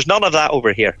not?" There's none of that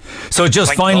over here. So,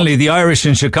 just finally, the Irish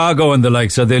in Chicago and the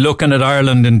likes, are they looking at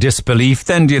Ireland in disbelief?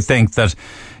 Then, do you think that,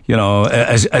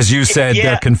 as you said,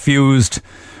 they're confused,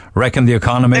 wrecking the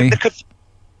economy?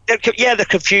 They're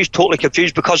confused, totally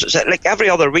confused, because it's like every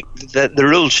other week the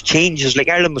rules changes. Like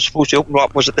Ireland was supposed to open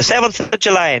up, was it the 7th of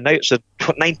July, and now it's the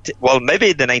 19th, well,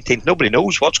 maybe the 19th, nobody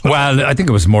knows what's going on. Well, I think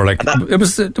it was more like, it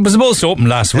was supposed to open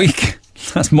last week,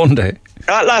 last Monday.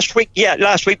 Last week,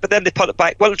 but then they put it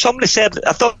back. Well, somebody said,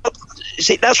 that's what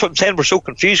I'm saying, we're so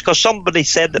confused, because somebody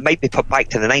said it might be put back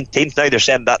to the 19th, now they're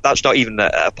saying that's not even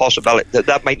a possibility,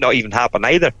 that might not even happen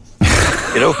either.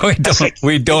 We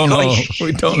don't know.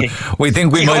 We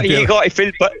think we might be. You got to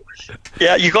feel,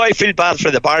 you got to feel bad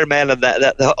for the barmen and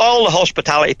all the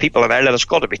hospitality people in Ireland. It's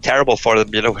got to be terrible for them.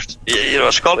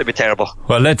 It's got to be terrible.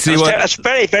 Well, let's see it's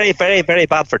very, very, very, very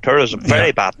bad for tourism.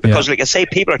 Very bad, because, like I say,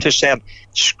 people are just saying,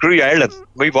 "Screw Ireland,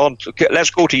 move on.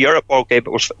 Let's go to Europe." Okay,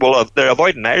 but they're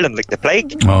avoiding Ireland like the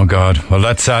plague. Oh God! Well,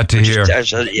 that's sad to hear.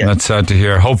 That's sad to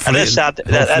hear. Hopefully, it's sad.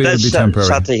 It'll be temporary.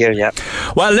 Sad to hear. Yeah.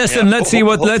 Well, listen. Let's see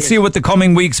what the coming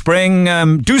weeks bring.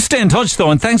 Do stay in touch though,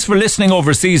 and thanks for listening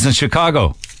overseas in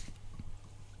Chicago.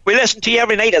 We listen to you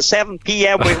every night at 7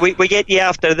 p.m. We get you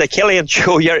after the Killian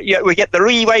show. We get the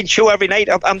Rewind show every night.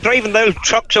 I'm driving the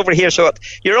trucks over here, so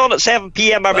you're on at 7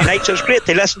 p.m. every night, so it's great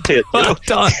to listen to it. Well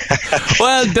done.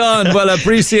 Well done. Well,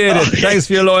 appreciate it. Thanks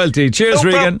for your loyalty. Cheers,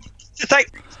 Regan.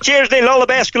 Cheers, Neil. All the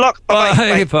best. Good luck.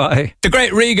 Bye. The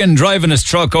great Regan driving his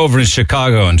truck over in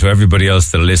Chicago, and to everybody else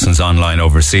that listens online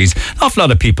overseas, an awful lot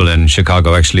of people in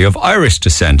Chicago actually of Irish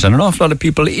descent, and an awful lot of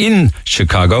people in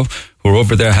Chicago who are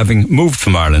over there having moved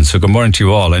from Ireland. So good morning to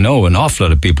you all. I know an awful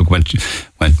lot of people when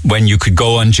you could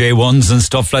go on J1s and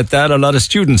stuff like that, a lot of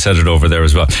students headed over there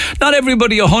as well. Not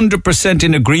everybody 100%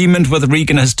 in agreement with what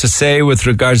Regan has to say with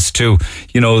regards to,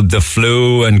 the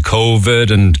flu and COVID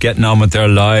and getting on with their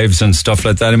lives and stuff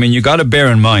like that. I mean, you got to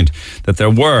bear in mind that there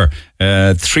were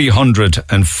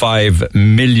 305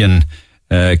 million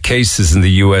cases in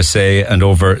the USA and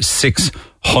over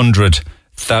 600,000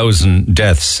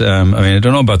 deaths. I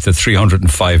don't know about the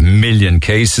 305 million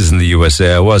cases in the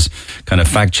USA. I was kind of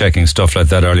fact-checking stuff like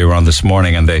that earlier on this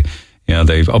morning, and they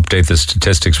update the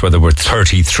statistics where there were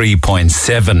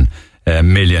 33.7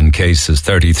 million cases,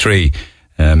 33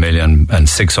 million and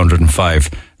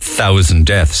 605,000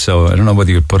 deaths. So I don't know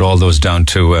whether you'd put all those down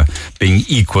to being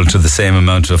equal to the same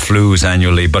amount of flus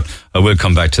annually, but I will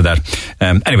come back to that.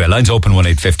 Anyway, lines open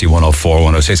 1-850 104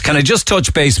 106. Can I just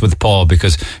touch base with Paul,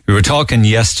 because we were talking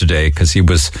yesterday, because he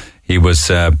was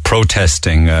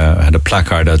protesting, had a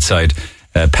placard outside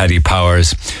Paddy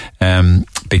Power's,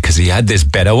 because he had this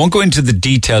bed. I won't go into the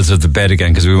details of the bed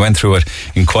again, because we went through it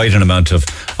in quite an amount of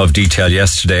detail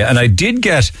yesterday. And I did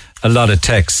get a lot of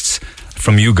texts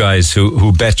from you guys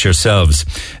who bet yourselves.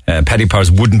 Paddy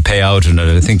Powers wouldn't pay out, and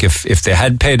I think if they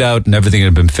had paid out and everything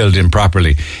had been filled in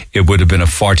properly, it would have been a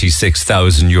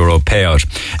 €46,000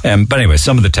 payout. But anyway,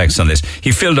 some of the texts on this.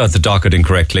 He filled out the docket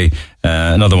incorrectly.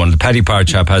 Another one, the Paddy Power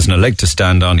chap hasn't a leg to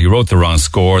stand on. He wrote the wrong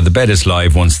score. The bet is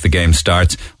live once the game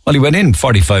starts. Well, he went in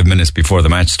 45 minutes before the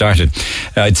match started.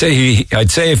 I'd say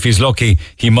if he's lucky,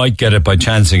 he might get it by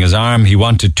chancing his arm. He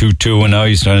wanted 2-2, and now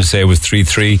he's trying to say it was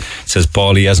 3-3. Says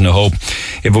Paul, he hasn't a hope.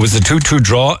 If it was a 2-2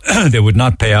 draw, they would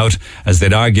not pay out, as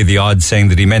they'd argue the odds, saying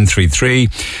that he meant 3-3.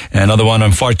 Another one,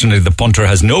 unfortunately, the punter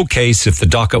has no case if the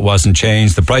docket wasn't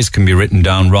changed. The price can be written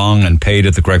down wrong and paid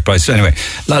at the correct price. So anyway,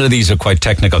 a lot of these are quite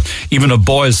technical. Even a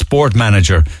Boyle sport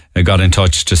manager got in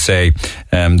touch to say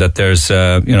that there's,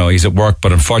 he's at work,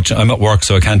 but unfortunately, I'm at work,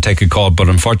 so I can't take a call, but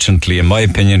unfortunately, in my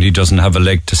opinion, he doesn't have a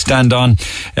leg to stand on.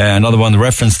 Another one,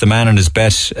 referenced the man in his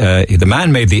bet. The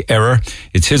man made the error.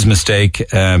 It's his mistake,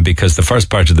 because the first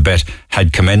part of the bet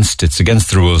had commenced. It's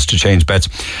against the rules to change bets.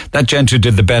 That gent who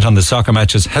did the bet on the soccer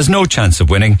matches has no chance of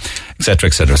winning, etc.,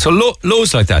 etc. So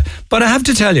loads like that. But I have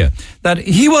to tell you that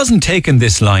he wasn't taking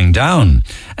this lying down.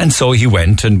 And so he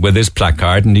went and with his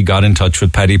placard, and he got in touch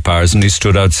with Paddy Powers, and he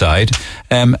stood outside.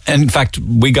 And in fact,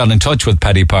 we got in touch with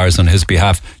Paddy Powers on his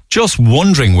behalf, just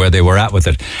wondering where they were at with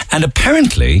it. And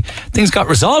apparently, things got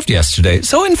resolved yesterday.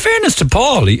 So in fairness to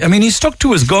Paul, he stuck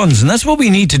to his guns, and that's what we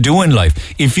need to do in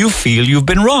life if you feel you've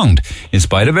been wronged. In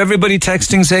spite of everybody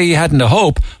texting, say he hadn't a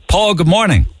hope. Paul, good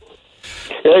morning.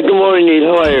 Good morning,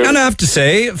 Neil. How are you? And I have to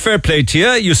say, fair play to you.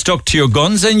 You stuck to your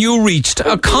guns and you reached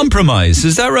a compromise.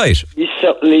 Is that right? You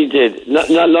certainly did. Not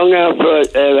long after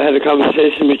I had a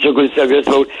conversation with your good self,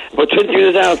 about 20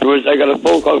 minutes afterwards, I got a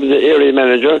phone call from the area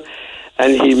manager,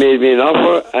 and he made me an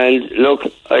offer, and look,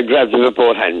 I grabbed it with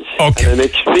both hands. Okay. And I'm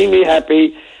extremely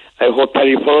happy. I hope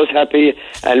Paddy Powers happy,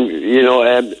 and,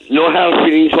 no hard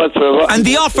feelings whatsoever. And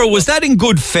the offer, was that in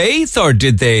good faith, or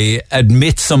did they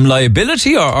admit some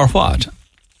liability, or what?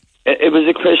 It was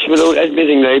a question without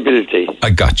admitting liability. I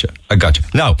got you.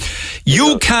 Now,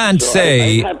 you can't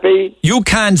say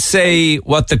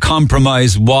what the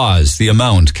compromise was, the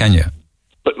amount, can you?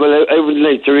 But I would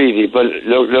like to really, but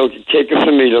look, take it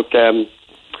from me. Look, I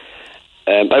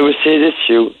would say this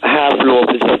to you: half loaf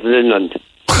is better than none.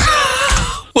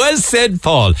 Well said,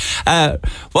 Paul.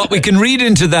 What we can read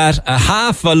into that: a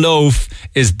half a loaf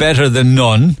is better than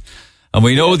none. And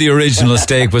we know the original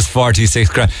stake was 46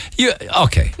 grand.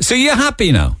 Okay, so you're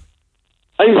happy now?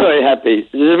 I'm very happy.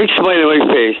 There's a big smile on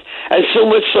my face. And so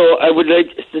much so, I would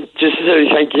like to sincerely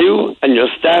thank you and your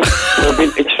staff for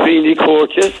being extremely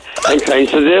courteous and kind.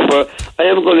 So therefore, I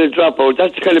am going to drop out.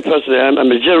 That's the kind of person I am.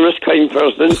 I'm a generous, kind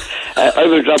person. I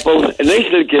will drop out a nice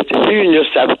little gift to you and your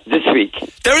staff this week.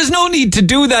 There is no need to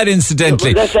do that,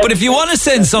 incidentally. But if you want to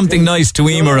send something nice to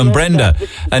Emer and Brenda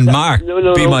and Mark,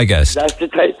 be my guest. That's the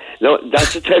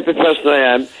type of person I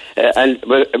am. And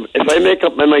if I make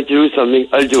up my mind to do something,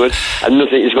 I'll do it, and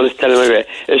nothing is going to stand in my way.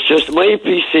 It's just my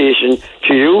appreciation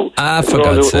to you for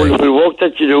all the wonderful work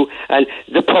that you do, and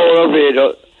the power of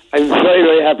radio. I'm very,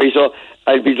 very happy. So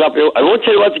I'll be dropping out. I won't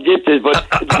tell you what the gift is, but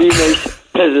it'll be a nice,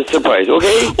 pleasant surprise,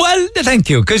 okay? Well, thank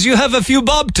you, because you have a few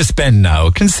bob to spend now,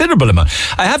 a considerable amount.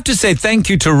 I have to say thank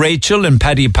you to Rachel and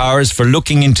Paddy Powers for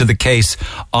looking into the case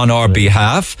on our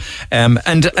behalf, and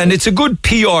it's a good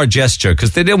PR gesture,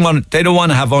 because they don't want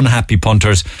to have unhappy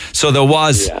punters. So there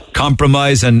was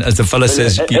compromise, and as the fella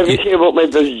says, everything about my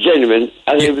business is genuine.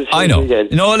 I know. Again.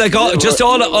 You know, like all of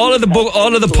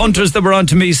the punters that were on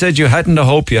to me said you hadn't a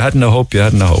hope.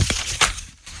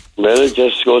 Well, it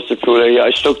just goes to prove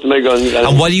I stuck to my guns.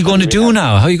 And what are you going to do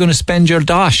now? How are you going to spend your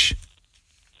dosh?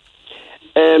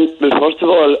 Well, first of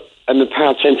all, I'm a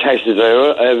part-time taxi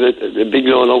driver. I have a big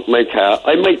loan on my car.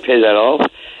 I might pay that off.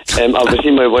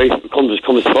 Obviously, my wife comes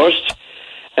first,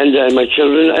 and my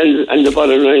children, and the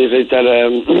bottom line is that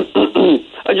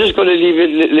I'm just going to leave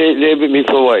it lay with me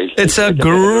for a while. It's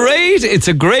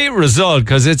a great result,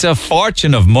 because it's a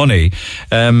fortune of money.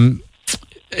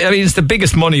 It's the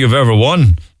biggest money you've ever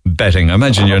won. Betting. I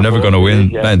imagine you're never going to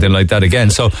win anything like that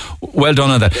again. So, well done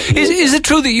on that. Is it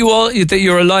true that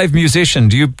you're a live musician?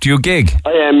 Do you gig? I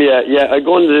am. Yeah. I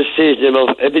go on the stage name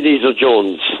of Ebenezer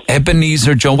Jones.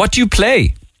 Ebenezer Jones. What do you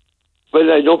play? Well,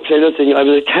 I don't play nothing. I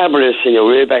was a cabaret singer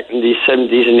way back in the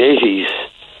 70s and 80s.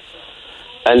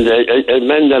 And a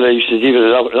man that I used to deal with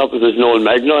a lot with was Noel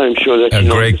Magna. I'm sure that you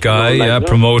know. A great guy,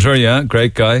 promoter,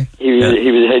 great guy. He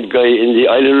was head guy in the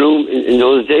Island Room in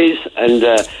those days. And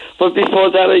but before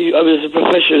that, I was a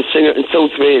professional singer in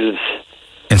South Wales.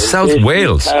 In South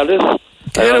Wales? Cardiff.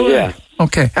 Yeah.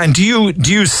 Okay. And do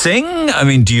you sing? I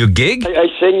mean, do you gig? I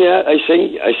sing, yeah. I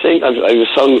sing. I've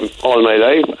sung all my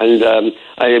life, and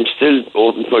I am still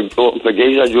open for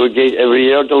gigs. I do a gig every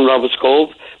year down Robert's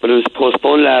Cove, but it was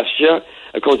postponed last year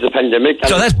because of the pandemic.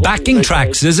 So that's backing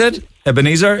tracks, is it,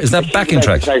 Ebenezer? Is that backing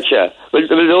tracks? Yeah. Well,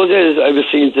 those days I was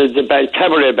seeing the band,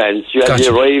 cabaret bands. You had the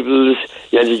Arrivals,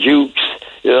 you had the Dukes,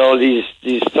 you know, all these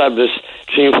fabulous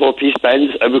 3 and 4 piece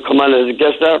bands. I would come on as a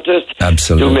guest artist.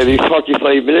 Absolutely. Do maybe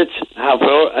 45 minutes, half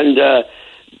hour, and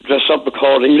dress up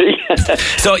accordingly.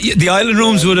 So the Island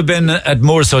Rooms would have been at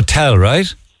Moore's Hotel,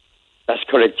 right? That's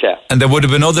correct, yeah. And there would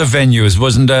have been other venues,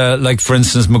 wasn't there? Like, for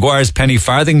instance, Maguire's Penny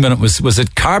Farthing, but was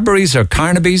it Carberry's or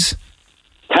Carnaby's?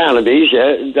 Carnaby's,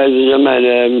 yeah. There's a man,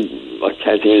 I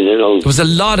can't think of his name. There was a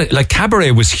lot of, like,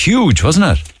 Cabaret was huge,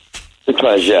 wasn't it? It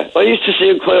was, yeah. I used to see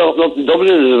it quite often up in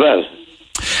Dublin as well.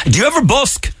 Do you ever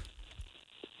busk?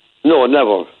 No,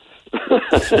 never.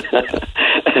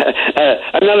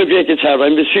 I'm not a great guitar.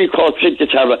 I'm a 3/4 fit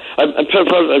guitar. I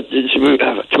prefer to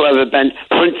have a band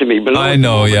front to me. I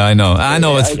know. I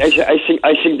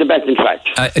sing the backing track.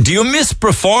 Do you miss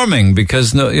performing?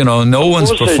 Because no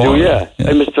one's performing. I do, yeah.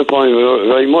 I miss performing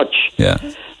very much. Yeah.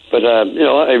 But,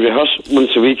 I rehearse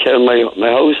once a week here in my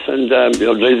house and,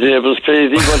 drive the neighbours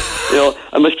crazy. But,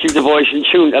 I must keep the voice in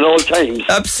tune at all times.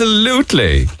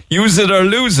 Absolutely. Use it or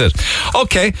lose it.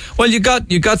 Okay. Well, you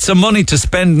got some money to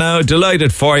spend now.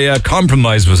 Delighted for you.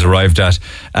 Compromise was arrived at.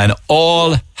 And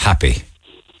all happy.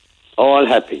 All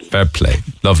happy. Fair play.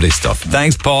 Lovely stuff.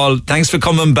 Thanks, Paul. Thanks for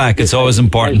coming back. It's always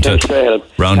important to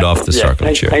round off the circle.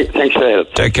 Thanks for your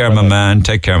help. Take care, my man.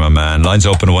 Lines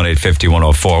open at 1-850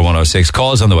 104 106.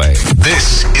 Calls on the way.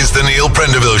 This is the Neil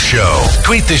Prendeville Show.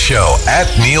 Tweet the show at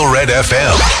Neil Red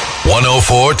FM.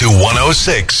 104 to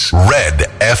 106 Red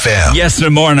FM. Yesterday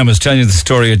morning I was telling you the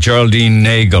story of Geraldine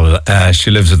Nagel. She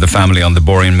lives with the family on the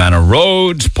Boring Manor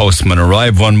Road. Postman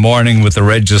arrived one morning with a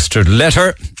registered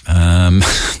letter.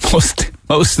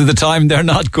 Most of the time they're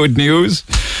not good news,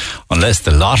 unless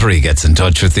the lottery gets in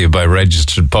touch with you by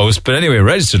registered post. But anyway,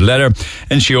 registered letter,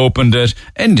 and she opened it,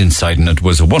 and inside it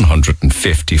was a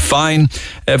 150 fine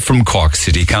from Cork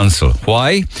City Council.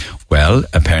 Why? Well,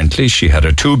 apparently she had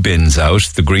her 2 bins out,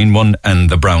 the green one and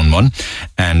the brown one,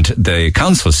 and the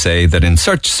council say that in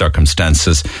such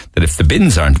circumstances that if the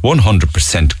bins aren't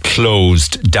 100%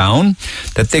 closed down,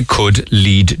 that they could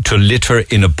lead to litter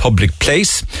in a public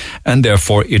place, and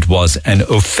therefore it was an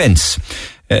offence.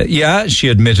 She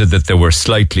admitted that they were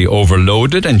slightly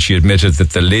overloaded, and she admitted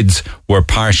that the lids were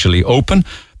partially open,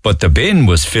 but the bin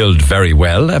was filled very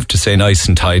well, I have to say, nice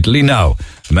and tidily. Now,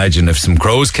 imagine if some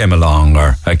crows came along,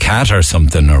 or a cat or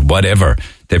something, or whatever,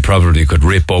 they probably could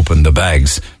rip open the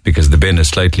bags because the bin is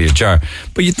slightly ajar.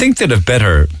 But you'd think they'd have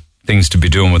better things to be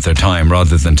doing with their time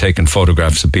rather than taking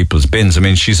photographs of people's bins. I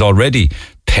mean, she's already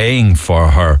paying for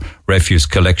her refuse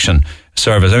collection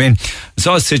service. I mean, I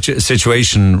saw a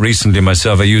situation recently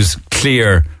myself. I use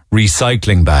clear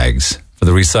recycling bags for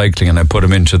the recycling, and I put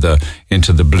them into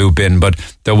the blue bin. But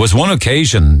there was one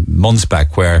occasion months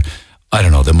back where, I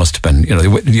don't know, there must have been,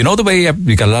 the way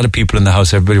you got a lot of people in the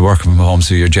house, everybody working from home,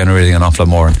 so you're generating an awful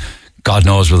lot more, and God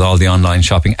knows with all the online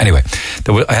shopping. Anyway,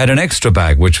 I had an extra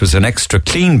bag, which was an extra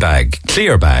clean bag,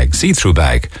 clear bag, see-through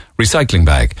bag, recycling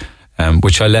bag,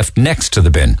 which I left next to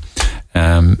the bin.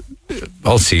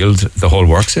 All sealed, the whole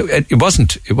works. It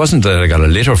wasn't that I got a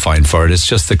litter fine for it. It's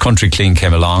just the Country Clean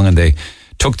came along and they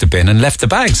took the bin and left the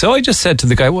bag. So I just said to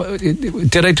the guy,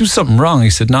 did I do something wrong?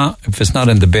 He said, no, if it's not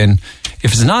in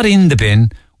the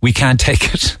bin, we can't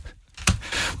take it.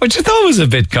 Which I thought was a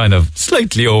bit kind of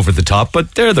slightly over the top,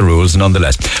 but they're the rules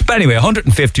nonetheless. But anyway,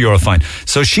 €150 fine.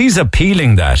 So she's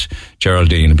appealing that,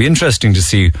 Geraldine. It'll be interesting to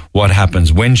see what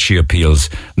happens when she appeals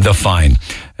the fine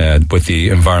with the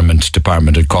Environment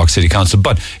Department at Cork City Council.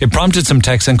 But it prompted some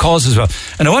texts and calls as well.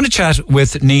 And I want to chat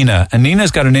with Nina. And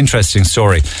Nina's got an interesting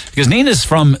story, because Nina's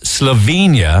from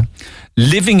Slovenia,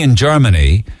 living in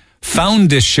Germany, found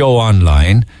this show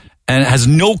online, and has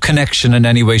no connection in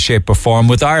any way, shape or form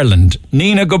with Ireland.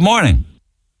 Nina, good morning.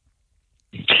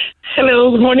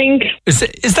 Hello, good morning. Is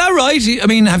that right? I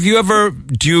mean,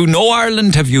 do you know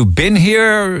Ireland? Have you been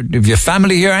here? Have you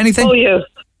family here, anything? Oh, yes.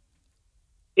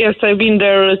 Yes, I've been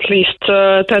there at least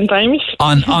 10 times.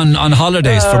 On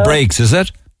holidays for breaks, is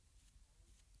it?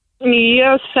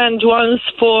 Yes, and once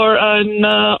for an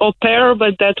au pair,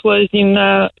 but that was in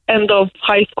end of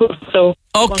high school, so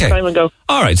okay. Long time ago.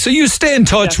 All right, so you stay in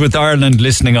touch with Ireland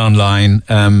listening online,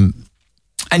 and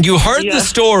you heard the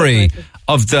story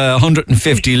of the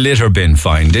 150 litre bin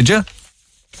fine, did you?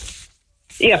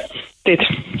 Yeah,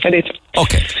 I did.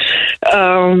 Okay.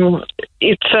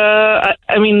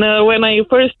 When I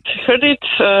first heard it.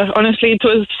 Honestly, it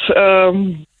was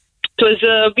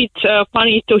a bit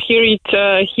funny to hear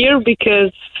it here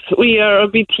because we are a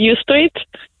bit used to it.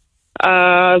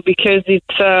 Because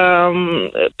it's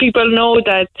people know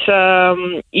that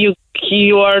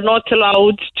you are not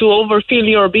allowed to overfill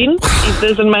your bin. It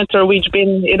doesn't matter which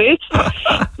bin it is,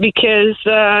 because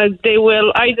they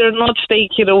will either not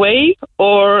take it away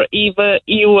or even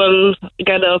you will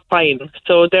get a fine.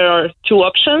 So there are two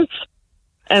options,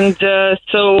 and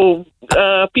so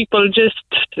people just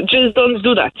don't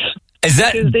do that. Is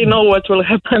that because they know what will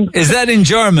happen? Is that in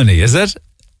Germany? Is it?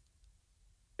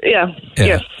 Yeah.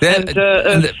 Yes. And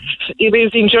it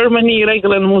is in Germany,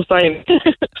 Regel and muss sein.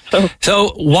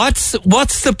 So what's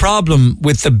the problem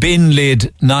with the bin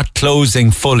lid not closing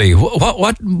fully?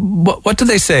 What do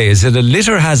they say? Is it a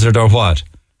litter hazard or what?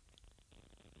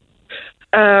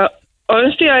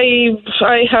 Honestly,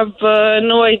 I have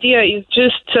no idea. It's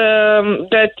just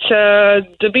that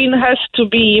the bin has to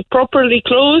be properly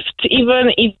closed,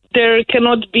 even if there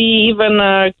cannot be even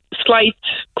a slight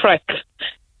crack.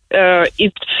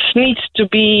 It needs to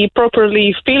be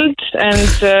properly filled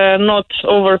and not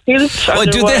overfilled. Well,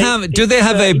 do they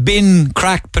have a bin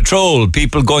crack patrol?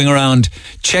 People going around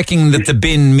checking that the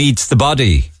bin meets the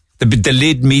body, the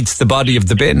lid meets the body of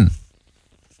the bin.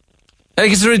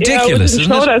 Like, it's ridiculous,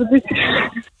 isn't it?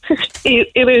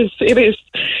 It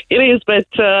is. But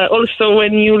also,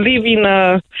 when you live in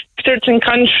a certain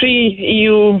country,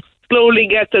 you slowly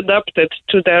get adapted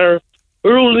to their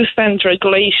rules and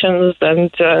regulations and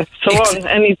so on,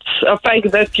 and it's a fact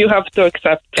that you have to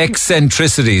accept.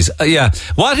 Eccentricities, yeah.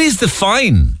 What is the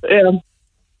fine?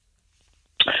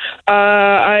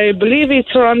 I believe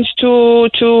it's around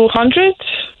 200.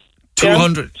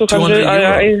 200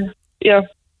 yeah.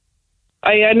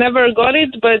 I never got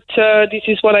it, but this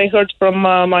is what I heard from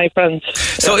my friends.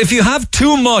 So if you have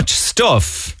too much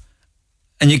stuff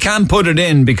and you can't put it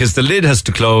in because the lid has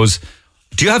to close,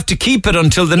 do you have to keep it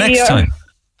until the next time?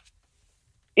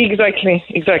 Exactly.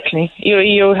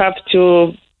 You have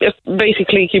to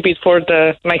basically keep it for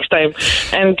the next time.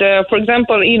 And for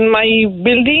example, in my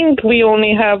building, we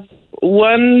only have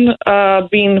one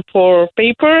bin for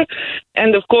paper,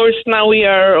 and of course now we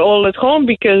are all at home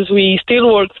because we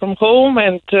still work from home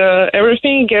and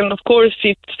everything. And of course,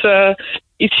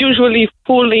 it's usually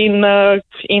full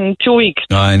in 2 weeks.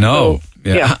 I know. So,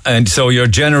 yeah, and so you're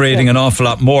generating an awful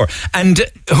lot more. And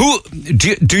who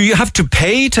do you have to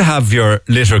pay to have your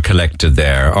litter collected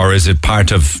there, or is it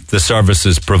part of the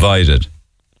services provided?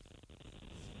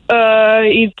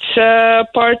 It's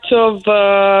part of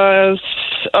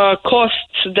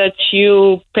costs that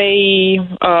you pay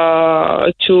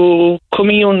to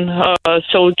commune,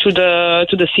 so to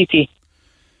the city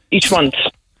each month.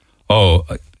 Oh.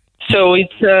 So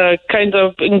it's kind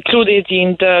of included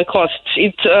in the costs.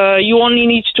 It's you only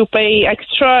need to pay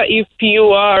extra if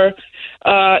you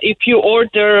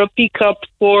order a pickup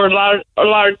for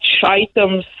large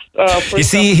items. You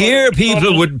see, here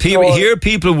people would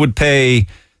pay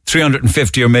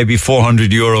 350 or maybe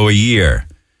 400 euro a year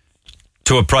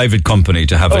to a private company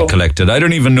to have it collected. I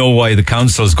don't even know why the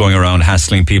council's going around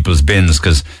hassling people's bins,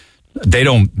 because they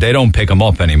don't pick them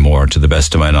up anymore, to the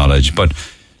best of my knowledge. But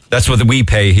that's what we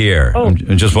pay here. I'm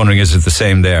just wondering, is it the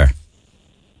same there?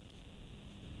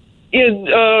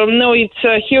 No, it's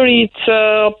here. It's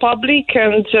public,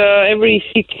 and every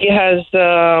city has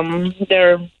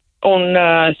their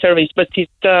own service. But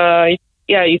it's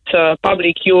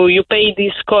public. You pay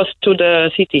this cost to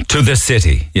the city. To the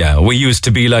city, yeah. We used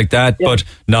to be like that, but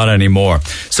not anymore.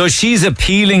 So she's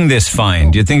appealing this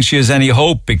fine. Do you think she has any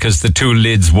hope because the two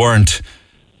lids weren't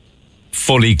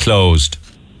fully closed?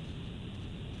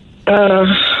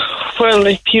 Well,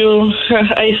 if you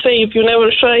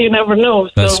never try, you never know.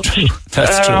 That's true.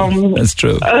 That's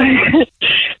true.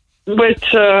 But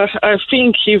I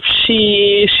think if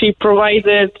she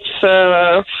provided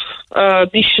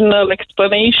additional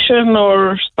explanation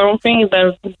or something,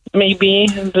 then maybe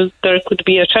there could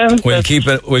be a chance. We'll keep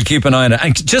an eye on it.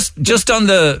 And just on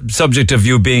the subject of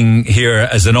you being here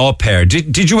as an au pair,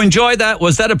 did you enjoy that?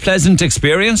 Was that a pleasant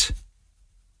experience?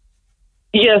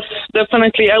 Yes,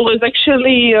 definitely. I was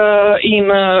actually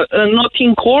not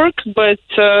in Cork, but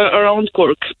around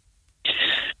Cork.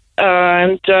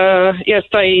 And yes,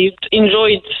 I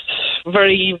enjoyed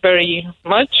very, very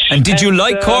much. And did you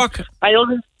like Cork?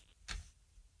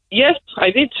 Yes,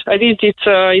 I did.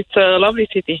 It's a lovely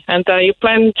city, and I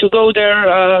plan to go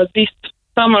there this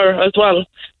summer as well.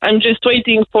 I'm just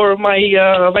waiting for my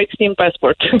vaccine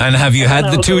passport. And have you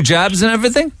had the 2 jabs and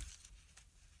everything?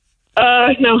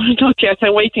 No, not yet.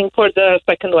 I'm waiting for the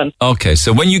second one. Okay,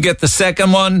 so when you get the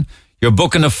second one, you're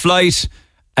booking a flight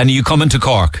and you come into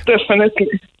Cork.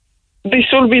 Definitely. this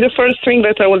will be the first thing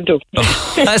that I will do.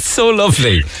 Oh, that's so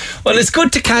lovely. Well, it's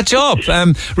good to catch up.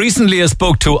 Recently I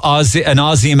spoke to an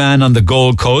Aussie man on the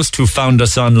Gold Coast who found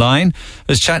us online. I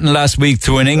was chatting last week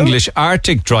to an English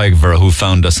Arctic driver who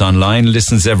found us online,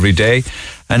 listens every day.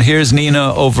 And here's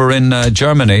Nina over in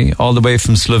Germany, all the way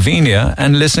from Slovenia,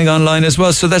 and listening online as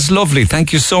well. So that's lovely.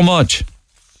 Thank you so much.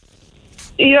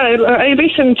 Yeah, I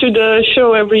listen to the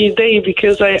show every day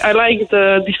because I like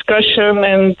the discussion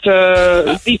and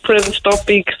different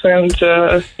topics. And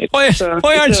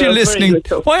why aren't you listening?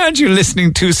 Why aren't you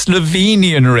listening to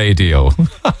Slovenian radio?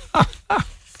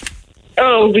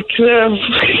 Oh, because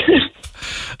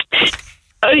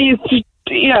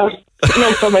yeah.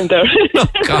 No comment there. No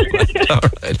comment. All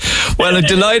right. Well, I'm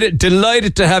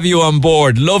delighted to have you on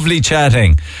board. Lovely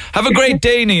chatting. Have a great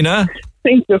day, Nina.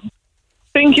 Thank you.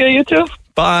 Thank you. You too.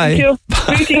 Bye.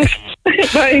 Thank you. Bye.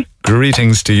 Greetings. Bye.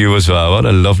 Greetings to you as well. What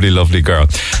a lovely, lovely girl.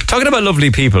 Talking about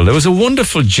lovely people, there was a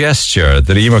wonderful gesture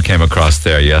that Emer came across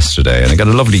there yesterday, and I got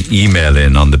a lovely email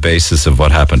in on the basis of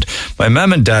what happened. My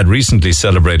mum and dad recently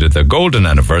celebrated their golden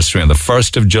anniversary on the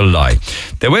 1st of July.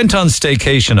 They went on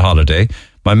staycation holiday.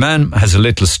 My man has a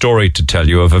little story to tell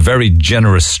you of a very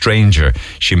generous stranger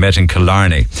she met in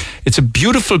Killarney. It's a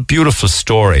beautiful, beautiful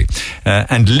story.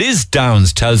 And Liz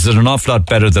Downs tells it an awful lot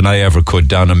better than I ever could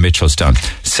down in Mitchelstown,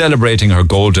 celebrating her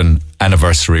golden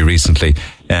anniversary recently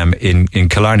in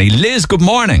Killarney. Liz, good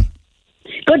morning.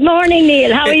 Good morning,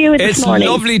 Neil. How are you this morning?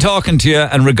 It's lovely talking to you,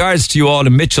 and regards to you all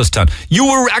in Mitchelstown. You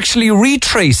were actually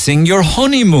retracing your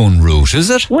honeymoon route,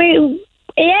 is it?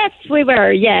 Yes, we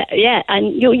were, yeah.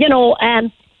 And, you know,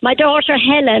 my daughter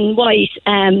Helen White,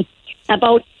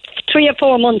 about 3 or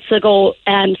 4 months ago,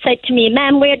 said to me,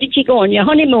 Ma'am, where did you go on your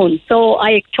honeymoon? So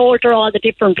I told her all the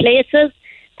different places.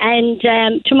 And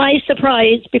to my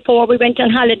surprise, before we went on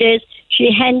holidays, she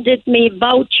handed me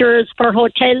vouchers for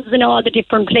hotels in all the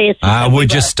different places.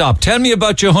 Would you stop? Tell me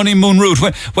about your honeymoon route.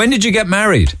 When did you get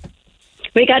married?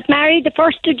 We got married the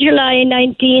 1st of July,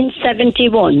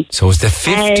 1971. So it's the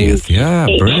 50th, yeah,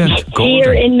 brilliant.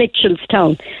 Here in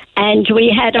Mitchelstown. And we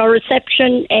had our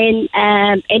reception in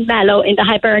Mallow, in the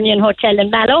Hibernian Hotel in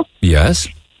Mallow. Yes.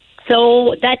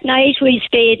 So that night we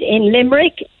stayed in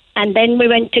Limerick, and then we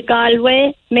went to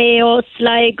Galway, Mayo,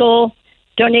 Sligo,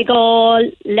 Donegal,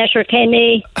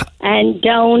 Letterkenny, and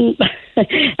down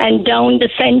the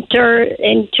centre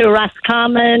into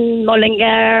Roscommon,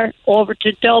 Mullingar, over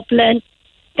to Dublin,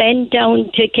 then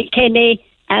down to Kilkenny,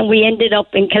 and we ended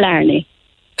up in Killarney.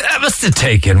 That must have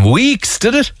taken weeks,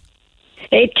 did it?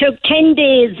 It took 10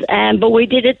 days, but we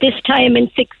did it this time in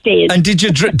 6 days. And did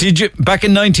you back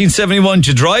in 1971, did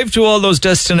you drive to all those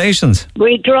destinations?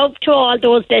 We drove to all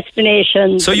those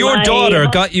destinations. So your daughter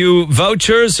got you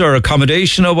vouchers or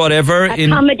accommodation or whatever?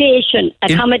 Accommodation.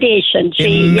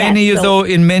 In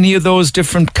many of those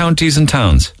different counties and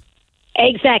towns?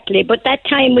 Exactly, but that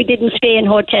time we didn't stay in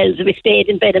hotels, we stayed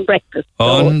in bed and breakfast.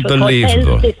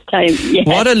 Unbelievable. So this time, yes.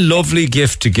 What a lovely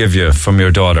gift to give you from your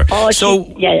daughter.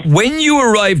 When you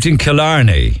arrived in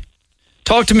Killarney,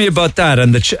 talk to me about that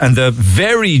and the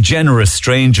very generous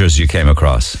strangers you came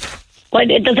across. Well,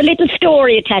 there's a little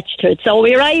story attached to it. So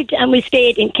we arrived and we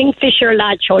stayed in Kingfisher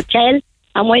Lodge Hotel,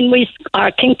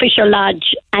 and Kingfisher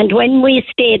Lodge, and when we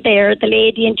stayed there, the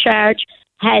lady in charge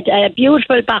had a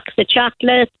beautiful box of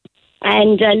chocolates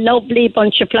and a lovely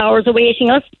bunch of flowers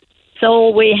awaiting us. So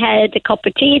we had a cup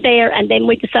of tea there, and then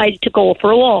we decided to go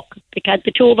for a walk, because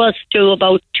the two of us do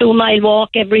about 2 mile walk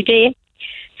every day.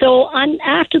 So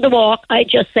after the walk, I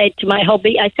just said to my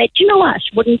hubby, I said, you know what,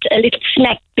 wouldn't a little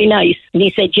snack be nice? And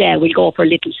he said, yeah, we'll go for a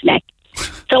little snack.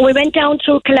 So we went down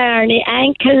through Killarney,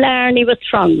 and Killarney was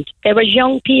thronged. There were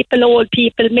young people, old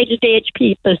people, middle-aged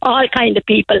people, all kind of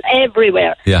people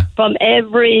everywhere, from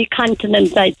every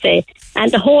continent, I'd say.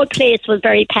 And the whole place was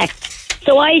very packed.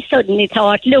 So I suddenly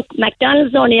thought, look,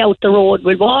 McDonald's only out the road.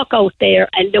 We'll walk out there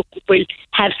and look, we'll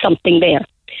have something there.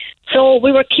 So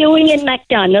we were queuing in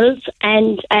McDonald's,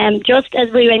 and just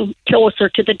as we went closer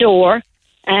to the door,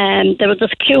 there was a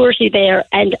security there,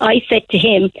 and I said to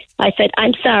him, I said,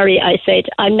 I'm sorry, I said,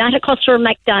 I'm not a customer of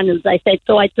McDonald's. I said,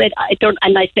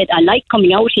 I like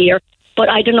coming out here, but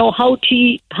I don't know how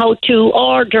to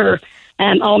order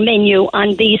our menu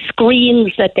on these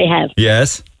screens that they have.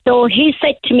 Yes. So he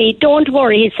said to me, don't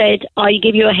worry, he said, I'll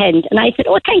give you a hand. And I said,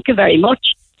 oh, thank you very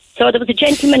much. So there was a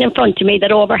gentleman in front of me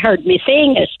that overheard me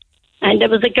saying it. And there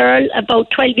was a girl, about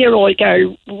 12-year-old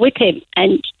girl, with him.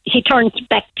 And he turned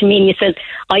back to me and he says,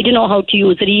 I don't know how to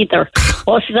use it either.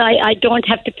 I don't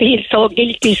have to feel so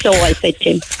guilty, so I said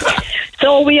to him.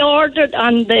 So we ordered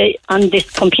on this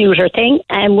computer thing,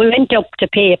 and we went up to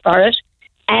pay for it.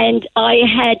 and I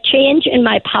had change in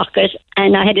my pocket,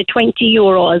 and I had a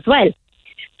 €20 as well.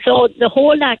 So the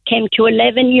whole lot came to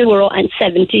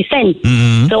 €11.70.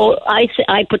 Mm-hmm. So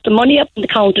I put the money up on the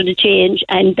counter to change,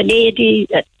 and the lady,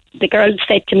 the girl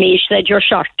said to me, she said, "You're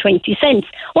short 20 cents."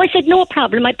 Oh, I said, "No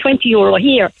problem, I have €20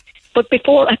 here." But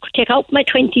before I could take out my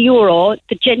 €20,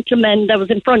 the gentleman that was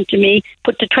in front of me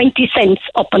put the 20 cents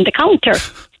up on the counter.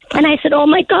 And I said, "Oh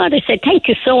my God," I said, "thank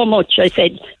you so much." I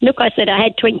said, "Look," I said, "I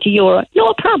had €20.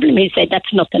 "No problem," he said,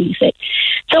 "that's nothing," he said.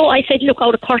 So I said, "Look,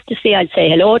 out of courtesy, I'll say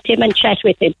hello to him and chat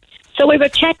with him." So we were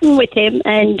chatting with him,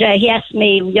 and he asked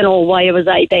me, why was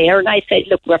I there? And I said,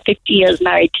 "Look, we're 50 years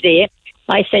married today."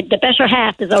 I said, "The better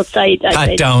half is outside."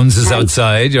 Pat Downs is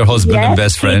outside, your husband and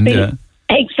best friend. Yeah.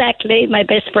 Exactly, my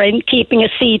best friend, keeping a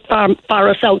seat for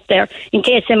us out there in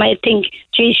case they might think,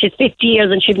 "Gee, she's 50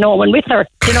 years and she's no one with her,"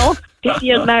 50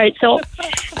 years married. So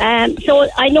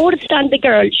I noticed on the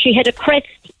girl, she had a crest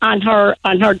on her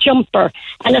jumper,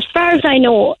 and as far as I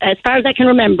know, as far as I can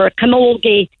remember,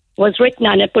 Camogie was written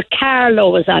on it, but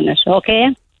Carlo was on it.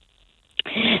 Okay.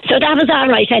 So that was all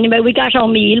right. Anyway, we got our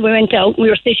meal. We went out. We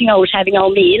were sitting out having our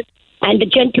meal, and the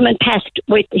gentleman passed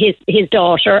with his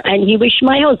daughter, and he wished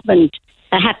my husband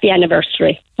a happy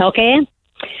anniversary. Okay.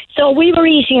 So we were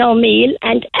eating our meal,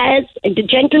 and as the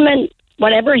gentleman,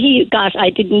 whatever he got,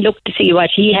 I didn't look to see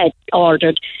what he had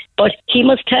ordered, but he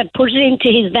must have put it into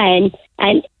his van,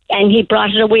 and he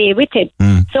brought it away with him.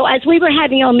 So as we were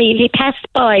having our meal, he passed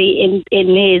by in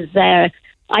his,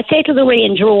 I'd say it was a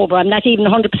Range Rover, I'm not even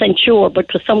 100% sure, but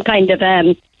it was some kind of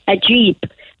a Jeep.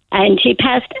 And he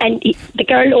passed, and the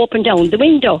girl opened down the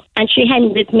window, and she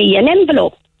handed me an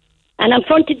envelope. And in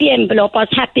front of the envelope was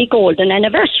 "Happy Golden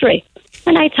Anniversary."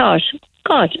 And I thought,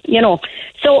 God,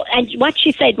 So, and what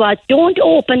she said was, "Don't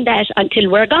open that until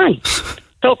we're gone."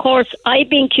 So, of course, I,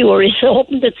 being curious,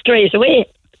 opened it straight away.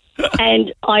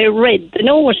 And I read the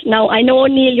note. Now, I know,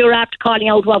 Neil, you're after calling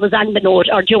out what was on the note,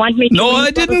 or do you want me to? No,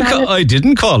 I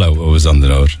didn't call out what was on the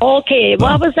note. Okay,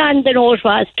 what was on the note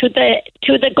was, to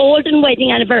the golden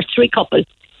wedding anniversary couple,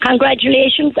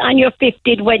 congratulations on your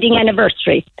 50th wedding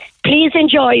anniversary. Please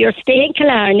enjoy your stay in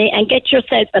Killarney and get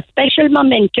yourself a special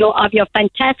memento of your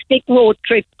fantastic road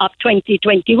trip of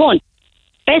 2021.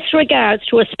 Best regards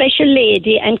to a special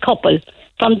lady and couple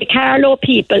from the Carlow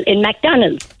people in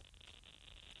McDonald's.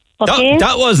 Okay?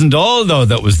 That wasn't all, though,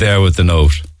 that was there with the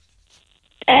note.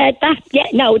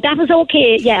 That was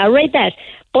okay. Yeah, I read that.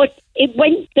 But it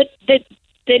went,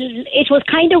 it was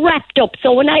kind of wrapped up.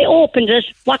 So when I opened it,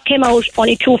 what came out?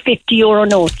 Only €250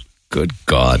 note. Good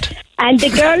God. And the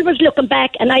girl was looking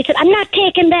back, and I said, "I'm not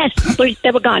taking that." But they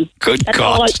were gone. That's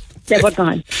God. All. They were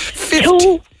gone.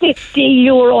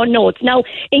 €250 notes. Now,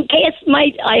 in case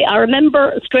I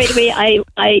remember straight away,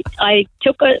 I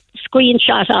took a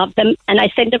screenshot of them and I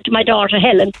sent them to my daughter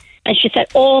Helen, and she said,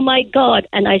 "Oh my God!"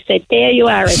 And I said, "There you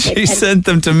are." She sent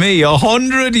them to me,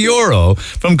 €100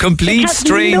 from complete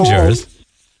strangers.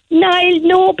 Niall,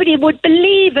 nobody would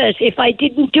believe it if I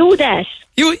didn't do that.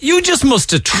 You just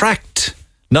must attract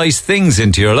nice things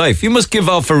into your life. You must give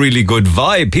off a really good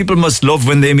vibe. People must love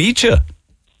when they meet you.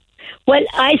 Well,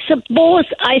 I suppose,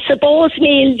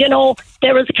 Neil,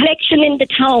 there is a collection in the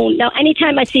town. Now,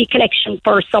 anytime I see a collection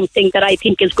for something that I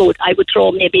think is good, I would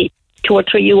throw maybe €2 or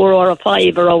 €3 or a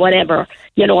 €5 or whatever.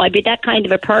 I'd be that kind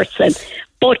of a person.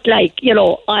 But, I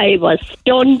was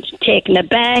stunned, taken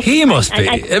aback. He must be.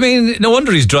 I mean, no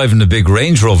wonder he's driving a big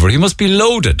Range Rover. He must be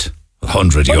loaded.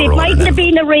 €100. But it mightn't have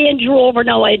been a Range Rover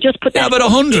now. I just put that. Yeah, but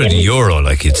 €100,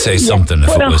 like you'd say something if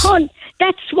it was.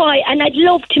 That's why, and I'd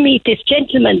love to meet this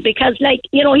gentleman because, he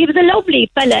was a lovely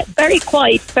fella, very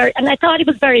quiet, and I thought he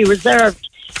was very reserved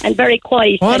and very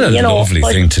quiet. What a lovely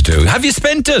thing to do. Have you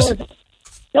spent it?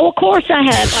 No, of course I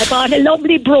have. I bought a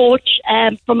lovely brooch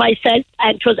for myself,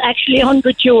 and it was actually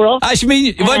 €100.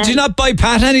 Did you not buy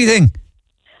Pat anything?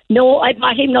 No, I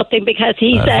bought him nothing because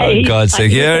he's... for God's sake,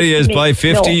 here he is, by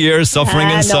 50 years, suffering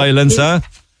in silence, huh?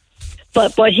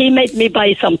 But he made me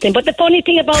buy something. But the funny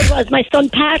thing about it was my son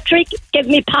Patrick gave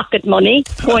me pocket money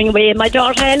going away. My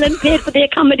daughter Helen paid for the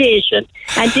accommodation.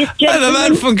 And this gentleman... the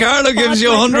man from Carlow gives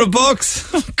you $100.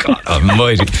 Oh, God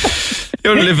almighty.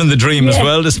 You're living the dream as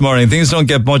well this morning. Things don't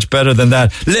get much better than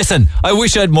that. Listen, I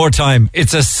wish I had more time.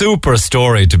 It's a super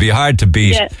story to be hard to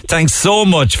beat. Yeah. Thanks so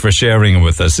much for sharing it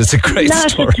with us. It's a great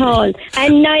story. Not at all.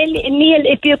 And Neil,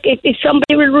 if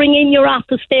somebody will ring in your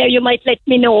office there, you might let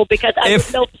me know because I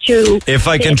would love to. If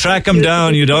I can track him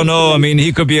down, you don't know. I mean,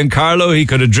 he could be in Carlow. He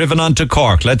could have driven on to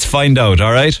Cork. Let's find out,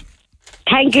 all right?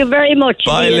 Thank you very much.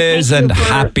 Bye, Liz, and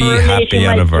happy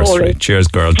anniversary. Cheers,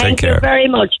 girl. Take care. Thank you very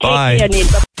much. Bye. Take care, Neil.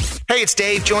 Hey, it's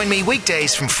Dave. Join me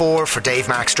weekdays from 4 for Dave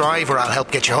Max Drive, where I'll help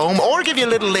get you home or give you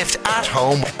a little lift at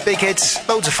home. Big hits,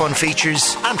 loads of fun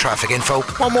features and traffic info.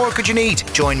 What more could you need?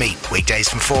 Join me weekdays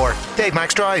from 4. Dave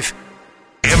Max Drive.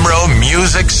 Imro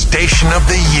Music Station of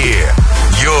the Year.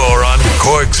 You're on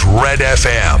Cork's Red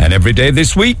FM. And every day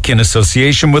this week, in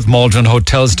association with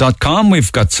MaldronHotels.com,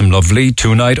 we've got some lovely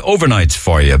 2-night overnights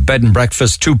for you. Bed and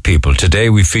breakfast, 2 people. Today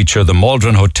we feature the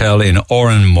Maldron Hotel in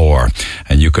Oranmore.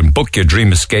 And you can book your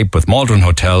dream escape with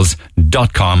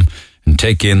MaldronHotels.com and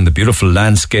take in the beautiful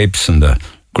landscapes and the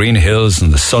green hills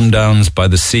and the sundowns by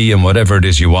the sea and whatever it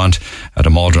is you want at a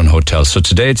Maldron Hotel. So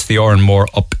today it's the Oranmore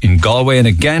up in Galway. And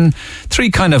again, 3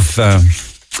 kind of...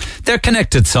 they're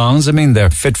connected songs. I mean, they're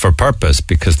fit for purpose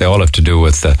because they all have to do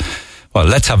with... well,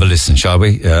 let's have a listen, shall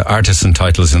we? Artists and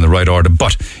titles in the right order.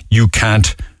 But you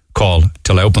can't call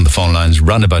till I open the phone lines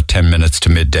round about 10 minutes to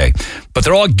midday. But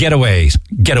they're all getaway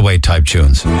type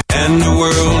tunes. And the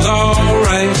world's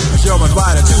alright. Show my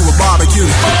body to a barbecue.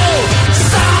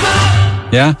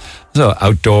 Yeah, so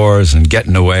outdoors and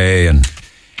getting away and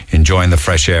enjoying the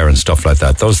fresh air and stuff like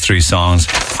that. Those 3 songs.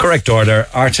 Correct order,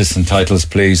 artists and titles,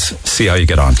 please. See how you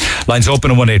get on. Lines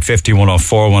open at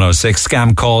 1-850-104-106.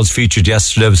 Scam calls featured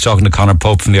yesterday. I was talking to Conor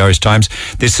Pope from the Irish Times.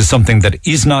 This is something that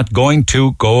is not going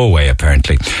to go away,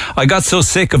 apparently. I got so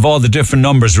sick of all the different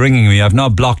numbers ringing me, I've now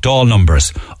blocked all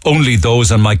numbers. Only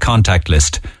those on my contact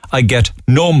list. I get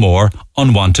no more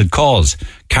unwanted calls.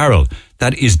 Carol,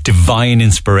 that is divine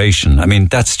inspiration. I mean,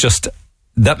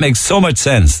 that makes so much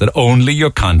sense that only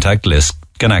your contact list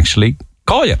can actually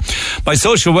call you. My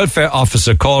social welfare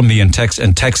officer called me and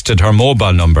texted her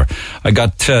mobile number. I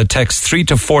got text 3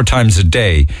 to 4 times a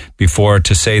day before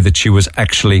to say that she was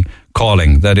actually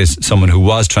calling. That is someone who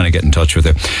was trying to get in touch with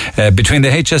her. Between the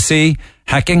HSE,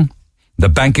 hacking, the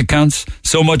bank accounts,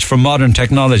 so much for modern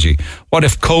technology. What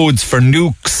if codes for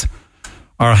nukes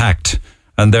are hacked?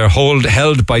 And they're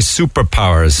held by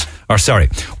superpowers.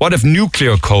 What if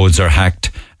nuclear codes are hacked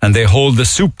and they hold the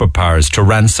superpowers to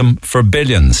ransom for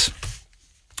billions?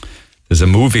 There's a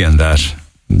movie in that.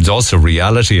 There's also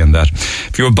reality in that.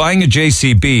 If you were buying a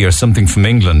JCB or something from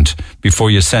England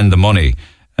before you send the money,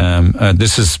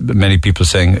 this is many people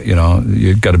saying,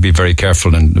 you've got to be very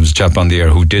careful. And there was a chap on the air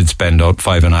who did spend out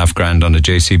 $5,500 on a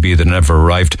JCB that never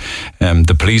arrived.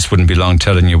 The police wouldn't be long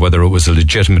telling you whether it was a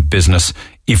legitimate business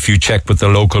if you check with the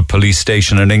local police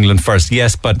station in England first.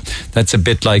 Yes, but that's a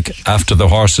bit like after the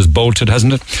horse has bolted,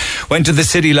 hasn't it? Went to the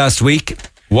city last week.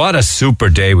 What a super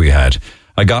day we had.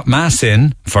 I got mass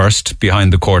in first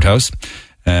behind the courthouse.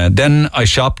 Then I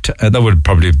shopped. That would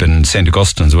probably have been St.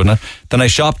 Augustine's, wouldn't it? Then I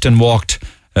shopped and walked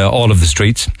all of the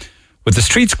streets. With the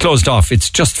streets closed off, it's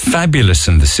just fabulous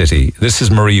in the city. This is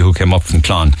Marie who came up from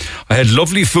Clon. I had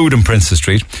lovely food in Princess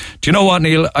Street. Do you know what,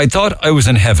 Neil? I thought I was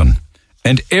in heaven.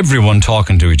 And everyone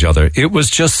talking to each other. It was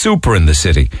just super in the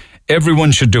city.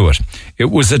 Everyone should do it.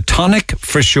 It was a tonic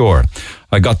for sure.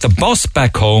 I got the bus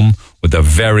back home with a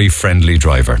very friendly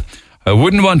driver. I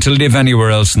wouldn't want to live anywhere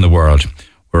else in the world.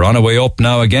 We're on our way up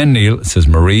now again, Neil, says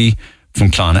Marie from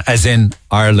Clonagh, as in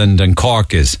Ireland and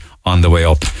Cork is on the way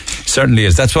up. Certainly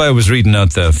is. That's why I was reading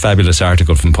out the fabulous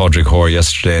article from Padraig Hoare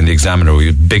yesterday in the Examiner, where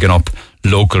you're bigging up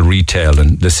local retail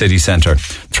and the city centre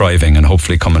thriving and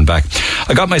hopefully coming back.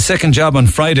 I got my second job on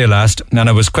Friday last, and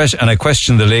I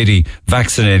questioned the lady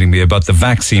vaccinating me about the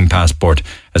vaccine passport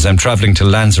as I'm travelling to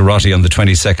Lanzarote on the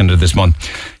 22nd of this month.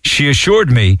 She assured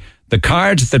me the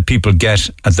card that people get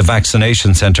at the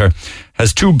vaccination centre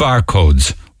has 2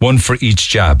 barcodes, one for each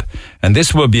jab, and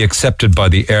this will be accepted by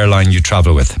the airline you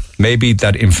travel with. Maybe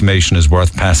that information is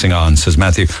worth passing on, says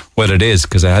Matthew. Well, it is,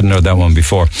 because I hadn't heard that one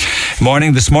before.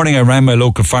 This morning I rang my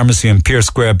local pharmacy in Pierce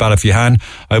Square, Ballyfihan.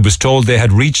 I was told they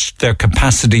had reached their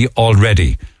capacity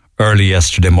already early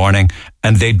yesterday morning,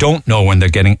 and they don't know when they're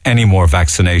getting any more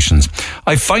vaccinations.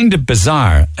 I find it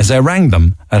bizarre, as I rang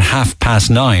them at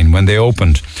 9:30 when they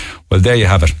opened. Well, there you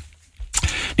have it.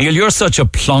 Neil, you're such a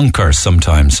plonker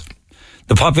sometimes.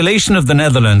 The population of the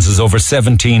Netherlands is over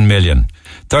 17 million.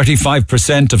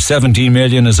 35% of 17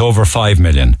 million is over 5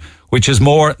 million, which is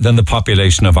more than the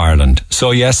population of Ireland.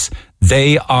 So yes,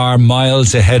 they are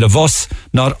miles ahead of us,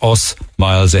 not us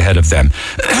miles ahead of them.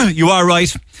 You are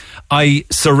right. I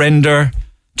surrender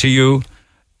to you.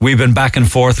 We've been back and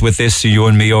forth with this, you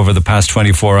and me, over the past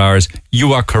 24 hours.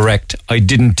 You are correct. I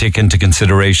didn't take into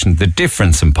consideration the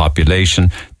difference in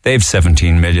population. They've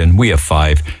 17 million. We have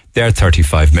 5. Their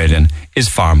 35 million is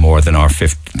far more than our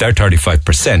 50. Their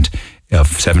 35% of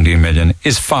 17 million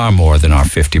is far more than our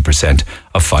 50%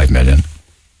 of 5 million.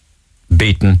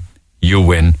 Beaten. You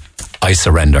win. I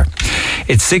surrender.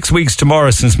 It's 6 weeks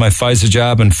tomorrow since my Pfizer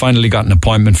jab and finally got an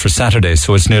appointment for Saturday,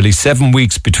 so it's nearly 7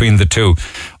 weeks between the two.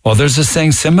 Others are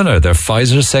saying similar. Their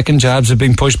Pfizer second jabs are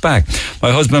being pushed back.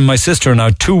 My husband and my sister are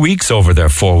now 2 weeks over their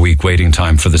 4-week waiting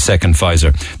time for the second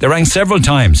Pfizer. They rang several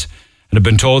times and have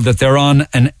been told that they're on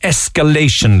an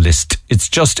escalation list. It's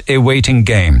just a waiting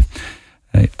game.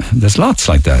 There's lots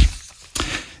like that.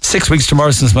 6 weeks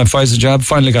tomorrow since my Pfizer jab.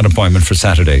 Finally got an appointment for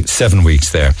Saturday. 7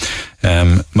 weeks there.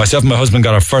 Myself and my husband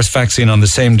got our first vaccine on the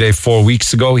same day 4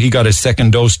 weeks ago. He got his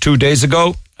second dose 2 days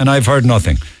ago, and I've heard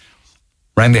nothing.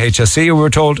 Rang the HSE and we were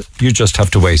told, you just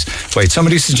have to wait.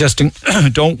 Somebody's suggesting,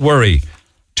 don't worry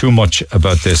too much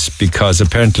about this, because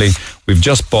apparently we've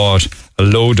just bought a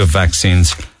load of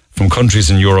vaccines from countries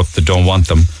in Europe that don't want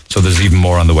them, so there's even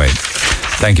more on the way.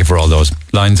 Thank you for all those.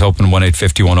 Lines open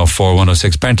 1850 104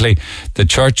 106. Apparently, the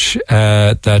church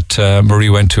that Marie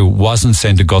went to wasn't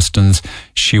St. Augustine's.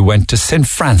 She went to St.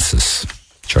 Francis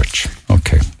Church.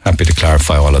 Okay, happy to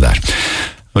clarify all of that.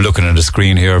 I'm looking at a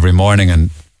screen here every morning and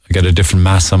I get a different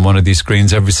mass on one of these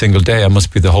screens every single day. I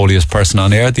must be the holiest person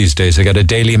on air these days. I get a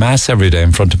daily mass every day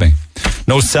in front of me.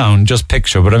 No sound, just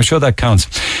picture, but I'm sure that counts.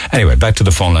 Anyway, back to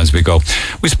the phone lines we go.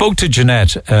 We spoke to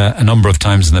Jeanette a number of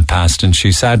times in the past, and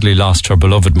she sadly lost her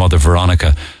beloved mother,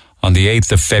 Veronica, on the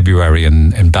 8th of February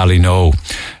in Ballyknoe.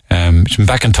 She's been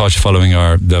back in touch following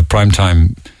the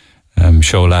primetime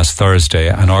show last Thursday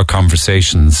and our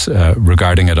conversations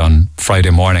regarding it on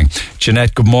Friday morning.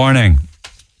 Jeanette, good morning.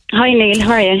 Hi Neil,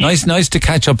 how are you? Nice to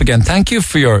catch up again. Thank you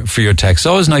for your text.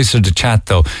 Always nicer to chat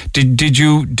though. Did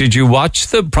you watch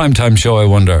the primetime show, I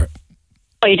wonder?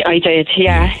 I did,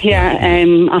 yeah.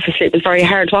 Obviously it was very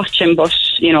hard watching, but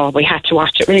we had to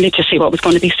watch it really to see what was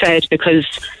going to be said, because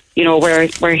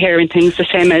we're hearing things the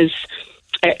same as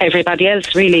everybody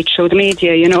else really through the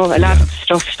media, a lot of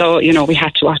stuff, so we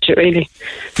had to watch it really.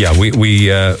 Yeah,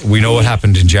 we know what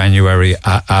happened in January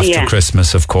after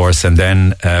Christmas, of course, and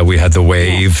then we had the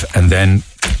wave, and then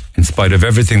in spite of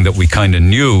everything that we kind of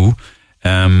knew,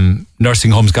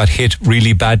 nursing homes got hit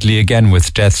really badly again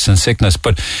with deaths and sickness.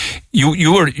 But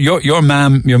your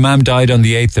mum died on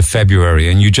the 8th of February,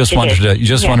 and you just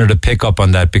wanted to pick up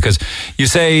on that, because you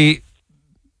say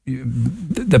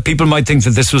that people might think that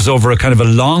this was over a kind of a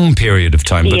long period of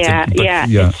time.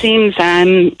 It seems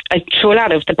through a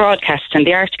lot of the broadcasts and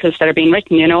the articles that are being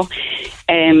written,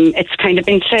 it's kind of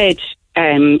been said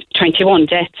 21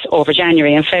 deaths over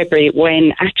January and February,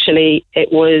 when actually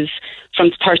it was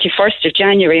from the 31st of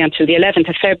January until the 11th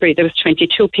of February there was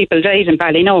 22 people died in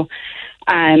Ballyknoe.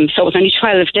 So it was only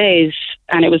 12 days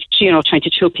and it was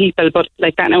 22 people, but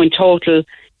like that now in total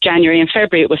January and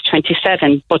February it was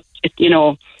 27, but in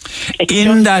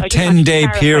that 10-day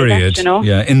period,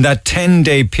 in that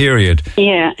 10-day period,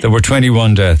 there were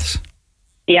 21 deaths.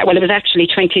 Yeah, well, it was actually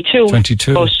 22.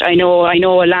 22. But I know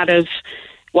a lot of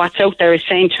what's out there is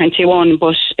saying 21,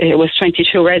 but it was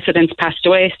 22 residents passed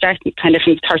away, starting kind of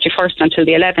from the 31st until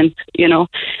the 11th.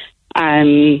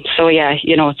 So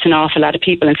it's an awful lot of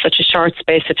people in such a short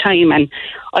space of time, and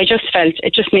I just felt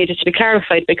it just needed to be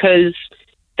clarified, because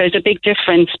there's a big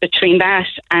difference between that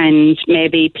and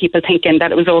maybe people thinking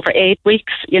that it was over 8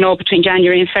 weeks, between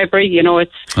January and February. It was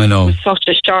such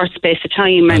a short space of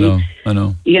time, and I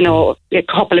know. A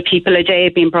couple of people a day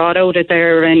being brought out of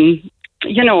there, and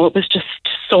it was just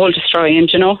soul destroying.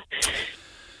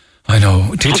 I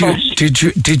know.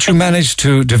 Did you manage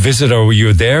to visit, or were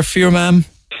you there for your mum?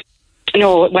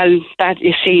 No, well, that,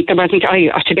 you see, there wasn't,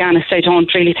 to be honest, I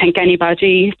don't really think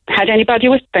anybody had anybody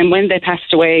with them when they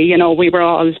passed away. We were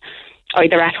all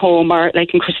either at home or,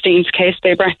 like in Christine's case,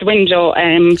 they were at the window.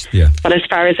 But as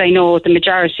far as I know, the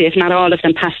majority, if not all of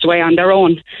them, passed away on their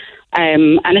own.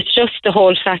 And it's just the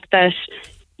whole fact that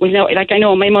I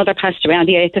know my mother passed away on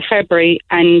the 8th of February,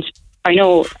 and I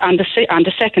know on the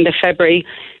 2nd of February,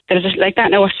 there was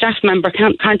a staff member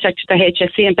contacted the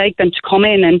HSE and begged them to come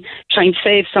in and try and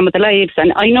save some of the lives.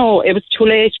 And I know it was too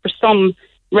late for some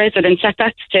residents at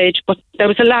that stage, but there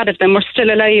was a lot of them were still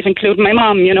alive, including my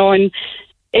mum, and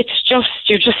it's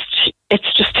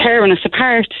just tearing us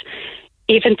apart.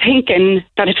 Even thinking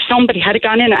that if somebody had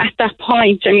gone in at that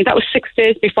point, I mean, that was 6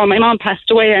 days before my mum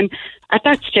passed away, and at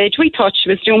that stage we thought she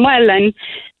was doing well, and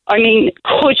I mean,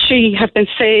 could she have been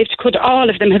saved? Could all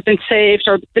of them have been saved,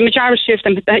 or the majority of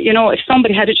them? If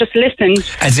somebody had just listened,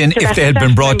 as in, if they had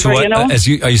been brought to,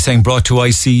 are you saying brought to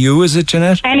ICU? Is it,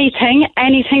 Jeanette? Anything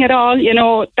at all?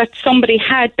 That somebody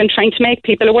had been trying to make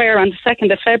people aware on the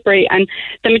 2nd of February, and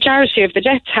the majority of the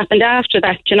deaths happened after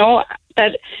that.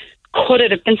 That could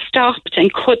it have been stopped,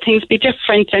 and could things be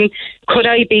different, and could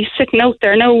I be sitting out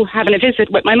there now having a visit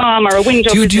with my mom, or a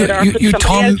window visit, or could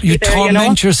somebody else be there,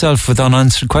 torment yourself with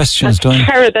unanswered questions, don't you?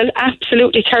 Terrible,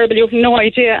 absolutely terrible. You have no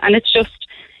idea, and it's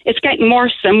getting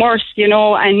worse and worse,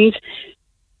 and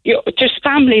just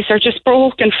families are just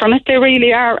broken from it. They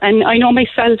really are, and I know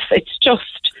myself. It's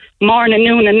just morning,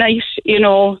 noon, and night.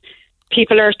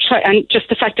 People are and just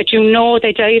the fact that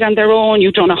they died on their own.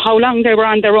 You don't know how long they were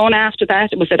on their own after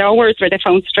that. Was it hours where they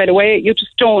found straight away? You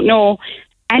just don't know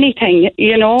anything,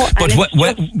 But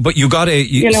but you got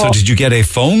so did you get a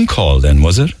phone call then?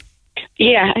 Was it?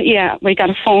 Yeah, we got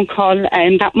a phone call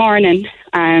that morning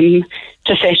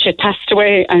to say she had passed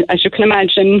away. As you can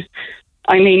imagine,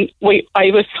 I mean,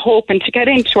 I was hoping to get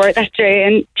into her that day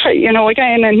and try,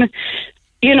 again, and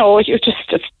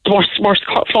it's the worst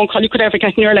phone call you could ever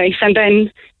get in your life. And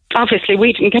then obviously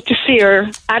we didn't get to see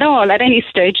her at all at any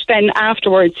stage then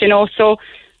afterwards, so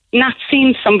not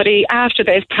seeing somebody after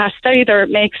they've passed either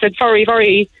makes it very,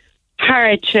 very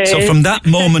hard to... So from that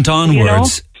moment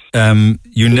onwards,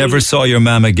 you never saw your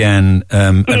mum again,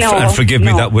 and forgive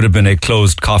me, that would have been a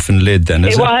closed coffin lid then,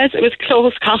 is it? It was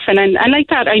closed coffin, and like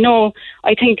that, I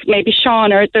think maybe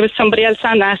Sean or there was somebody else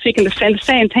on last week and they're saying the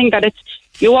same thing, that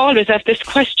you always have this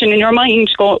question in your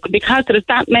mind, because there's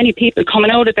that many people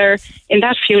coming out of there in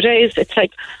that few days. It's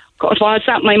like, God, was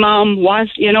that my mom? I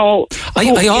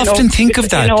often think of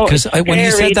that, because when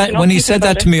he said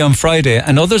that to me on Friday,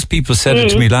 and people said it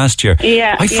to me last year,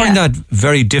 I find that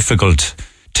very difficult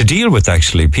to deal with,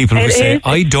 actually. People who say,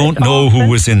 I don't know who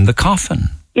was in the coffin.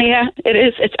 Yeah, it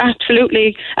is. It's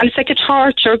absolutely, and it's like a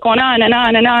torture going on and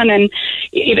on and on, and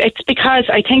it's because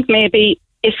I think maybe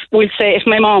if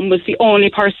my mom was the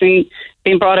only person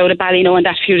being brought out of Ballino in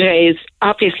that few days,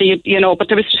 obviously, but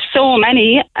there was just so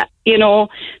many,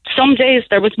 some days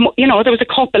there was a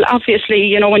couple,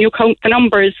 obviously, when you count the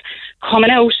numbers coming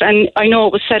out, and I know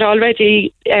it was said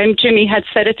already, Jimmy had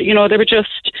said it, they were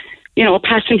just,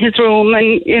 passing his room,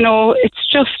 and, it's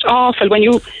just awful when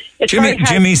you...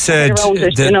 Jimmy said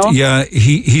that,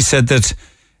 he said that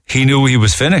he knew he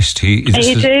was finished. He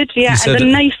did, yeah, and the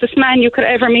nicest man you could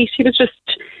ever meet. He was just...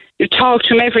 You talk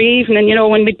to him every evening,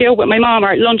 when we'd be out with my mum, or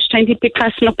at lunchtime he'd be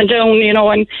passing up and down,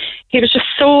 and he was just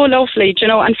so lovely,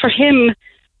 and for him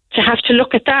to have to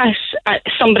look at that, at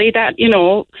somebody that,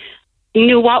 knew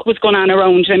what was going on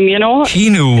around him, He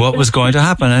knew what was going to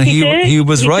happen, and he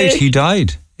was right, he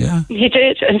died. Yeah. He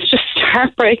did, and it's just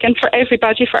heartbreaking for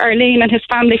everybody, for Arlene and his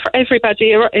family, for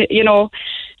everybody,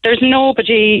 there's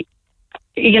nobody...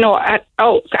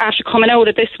 after coming out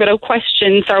of this without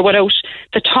questions or without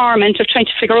the torment of trying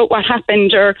to figure out what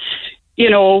happened, or,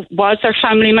 was their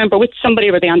family member with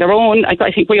somebody, were they on their own?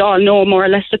 I think we all know more or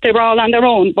less that they were all on their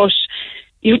own, but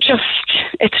it's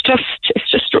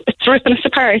ripping us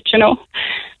apart,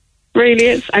 really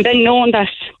is. And then knowing that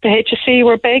the HSE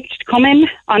were begged to come in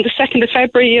on the 2nd of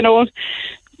February, in time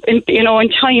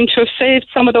to have saved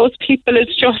some of those people,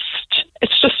 it's just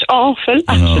awful,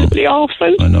 absolutely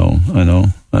awful. I know,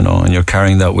 and you're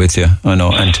carrying that with you. I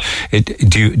know. And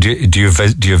do you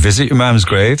visit your mum's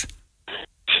grave?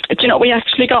 We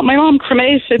actually got my mum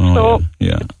cremated, we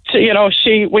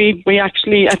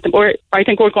actually I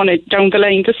think we're going to down the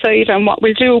line decide on what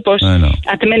we'll do, but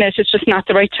at the minute it's just not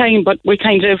the right time. But we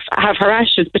kind of have her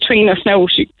ashes between us now.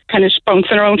 She kind of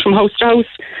bouncing around from house to house,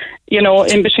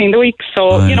 in between the weeks.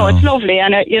 So it's lovely,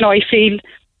 and I feel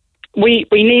we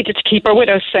needed to keep her with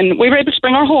us, and we were able to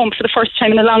bring her home for the first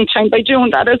time in a long time by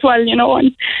doing that as well,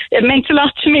 and it meant a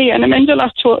lot to me, and it meant a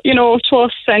lot to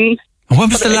us. And when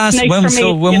was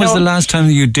the last time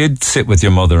you did sit with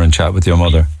your mother and chat with your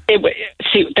mother?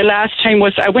 The last time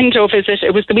was a window visit.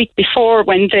 It was the week before,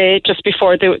 just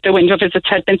before the window visits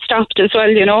had been stopped as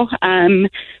well,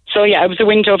 So it was a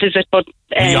window visit, but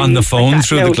were you on the phone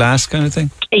through the glass kind of thing?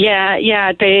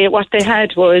 Yeah. What they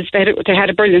had was they had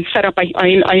a brilliant setup.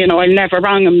 I'll never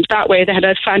wrong them that way. They had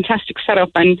a fantastic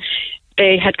setup, and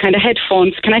they had kind of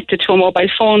headphones connected to a mobile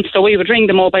phone, so we would ring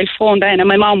the mobile phone then, and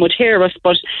my mom would hear us,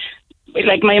 but.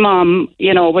 Like my mom,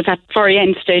 was at very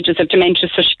end stages of dementia,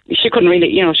 so she couldn't really,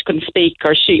 she couldn't speak,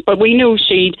 but we knew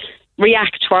she'd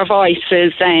react to our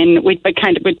voices, and we'd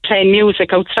play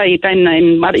music outside then,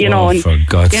 and for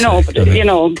God's sake,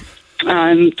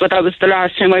 but that was the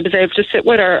last time I was able to sit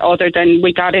with her, other than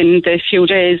we got in the few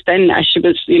days then as she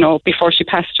was, before she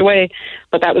passed away.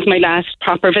 But that was my last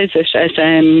proper visit, as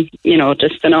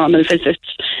just the normal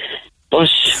visits. But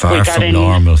far from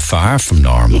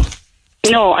normal.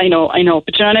 No, I know,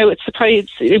 but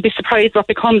you'd be surprised what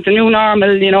becomes a new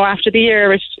normal, after the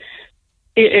year.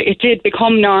 It did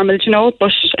become normal,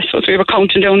 but I suppose we were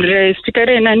counting down the days to get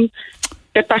in, and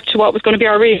get back to what was going to be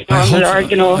our real normal,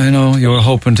 I know you were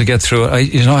hoping to get through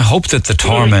it. I hope that the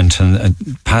torment and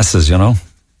passes.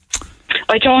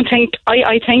 I don't think.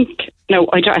 I think no.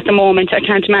 At the moment, I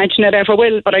can't imagine it ever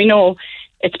will. But I know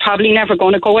it's probably never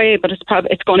going to go away. But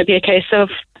it's going to be a case of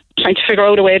trying to figure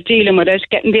out a way of dealing with it,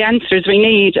 getting the answers we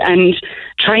need, and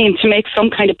trying to make some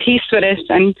kind of peace with it,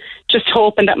 and just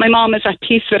hoping that my mom is at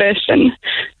peace with it, and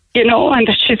and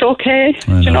that she's okay.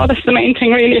 That's the main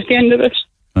thing, really, at the end of it.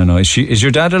 I know. Is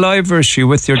your dad alive, or is she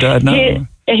with your dad now?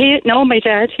 No, my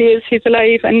dad. He's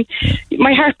alive, and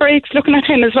my heart breaks looking at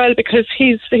him as well, because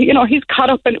he's caught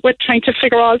up with trying to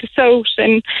figure all this out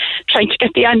and trying to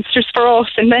get the answers for us,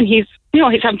 and then he's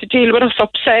having to deal with us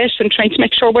upset and trying to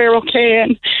make sure we're okay,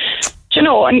 and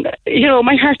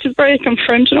my heart is breaking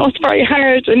for him. It's very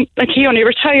hard, and he only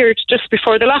retired just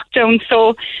before the lockdown,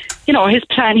 so his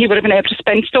plan, he would have been able to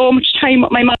spend so much time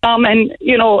with my mum, and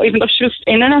even though she was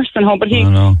in a nursing home, but he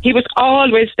was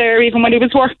always there, even when he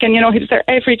was working. He was there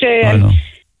every day, and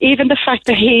even the fact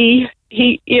that he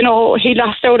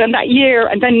lost out on that year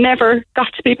and then never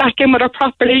got to be back in with her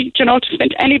properly, to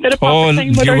spend any bit of time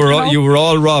with her. You were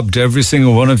all robbed, every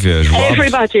single one of you.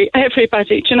 Everybody,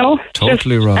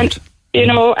 Totally robbed.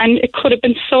 And it could have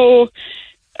been so.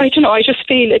 I just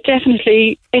feel it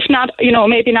definitely, if not,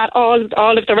 maybe not all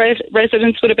of the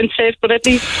residents would have been saved, but at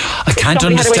least I can't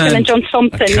understand. And done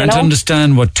something, I can't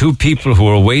understand what two people who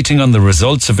were waiting on the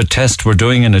results of a test were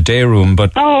doing in a day room,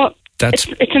 but it's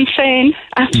insane,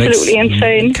 absolutely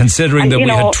insane. Considering that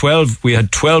we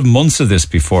had 12 months of this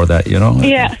before that,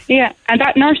 Yeah, and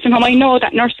that nursing home, I know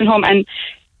that nursing home, and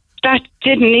that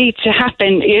didn't need to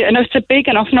happen. It's a big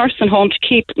enough nursing home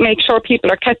to make sure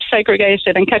people are kept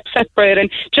segregated and kept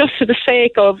separated, just for the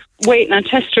sake of waiting on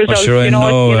test results. I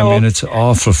know. I mean, it's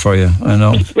awful for you. I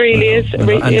know. It really is.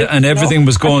 And everything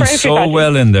was going so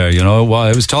well in there. While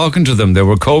I was talking to them, they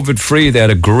were COVID free. They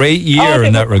had a great year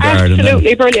in that regard.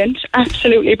 Absolutely brilliant.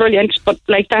 Absolutely brilliant. But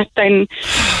like that, then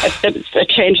a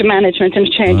change of management and a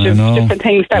change of different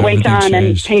things that went on,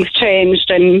 and things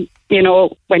changed, and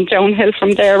went downhill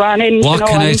from there on in. What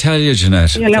can I tell you,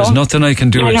 Jeanette? There's nothing I can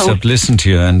do except listen to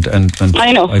you, and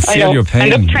I feel your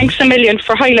pain. And thanks a million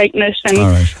for highlighting it, and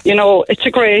it's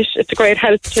a great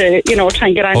help to try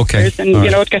and get answers, and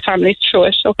to get families through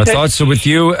it. Okay. I thought so with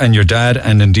you and your dad,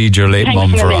 and indeed your late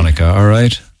mum, Veronica. All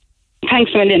right.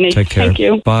 Thanks a million, Nick. Take care. Thank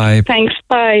you. Bye. Thanks.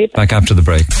 Bye. Back after the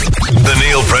break. The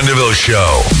Neil Prendeville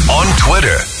Show on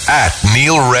Twitter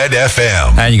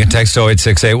 @NeilRedFM. And you can text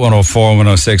 0868 104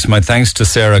 106. My thanks to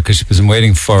Sarah, because she's been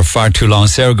waiting for far too long.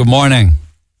 Sarah, good morning.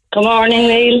 Good morning,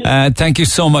 Neil. Thank you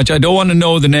so much. I don't want to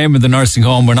know the name of the nursing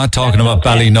home. We're not talking about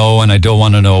Ballynoe, and I don't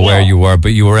want to know where you were,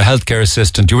 but you were a healthcare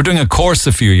assistant. You were doing a course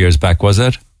a few years back, was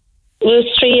it? It was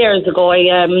 3 years ago.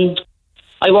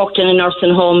 I worked in a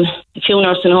few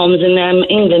nursing homes in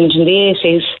England in the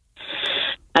 80s.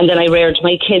 And then I reared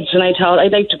my kids, and I thought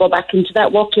I'd like to go back into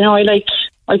that work. I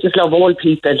just love old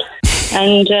people.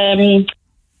 And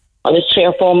I was 3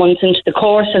 or 4 months into the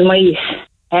course, and my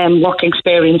work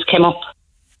experience came up.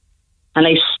 And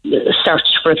I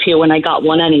searched for a few, and I got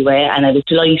one anyway, and I was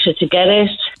delighted to get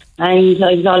it. And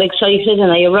I was all excited,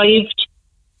 and I arrived.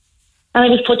 And I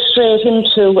was put straight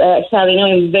into, I'm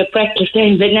a bit breathless,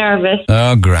 I'm a bit nervous.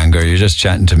 Oh, Granger, you're just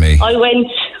chatting to me. I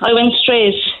went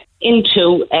straight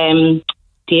into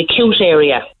the acute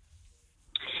area.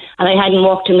 And I hadn't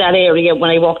worked in that area. When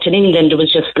I worked in England, it was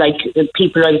just like the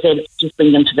people, I was able to just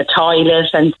bring them to the toilet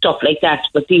and stuff like that.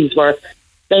 But these were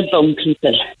bedbound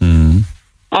people. Mm.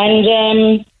 And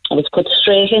I was put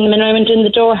straight in when I went in the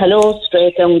door. Hello,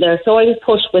 straight down there. So I was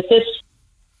put with this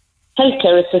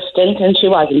healthcare assistant, and she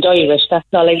wasn't Irish. That's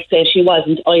all I'd say. She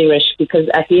wasn't Irish, because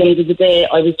at the end of the day,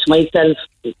 I was to myself,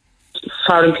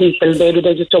 foreign people, maybe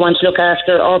they just don't want to look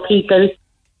after our people,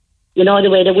 the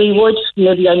way that we would.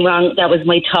 Maybe I'm wrong. That was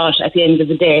my thought at the end of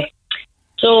the day.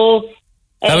 So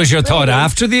that was your thought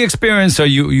after the experience, or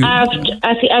you? At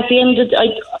the end of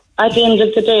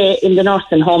the day in the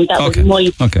nursing home, that was my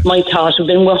thought. I've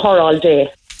been with her all day.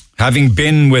 Having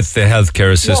been with the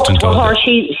healthcare assistant all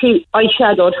day. I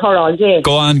shadowed her all day.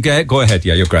 Go on, go ahead.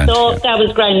 Yeah, you're grand. So that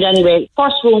was grand anyway.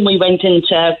 First room we went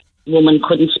into, woman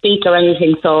couldn't speak or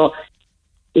anything, so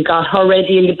we got her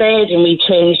ready in the bed, and we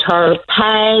changed her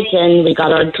pads, and we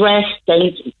got her dressed,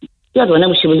 and the other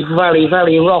one, she was very,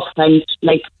 very rough, and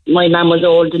like my mum was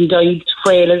old and died,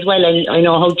 frail as well, and I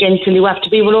know how gentle you have to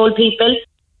be with old people.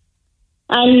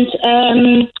 And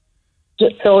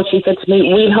so she said to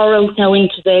me, we'll her out now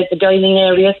into the dining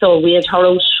area. So I'd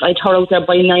her out there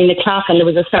by 9 o'clock, and there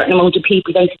was a certain amount of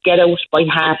people then could get out by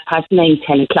 9:30,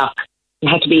 10 o'clock. You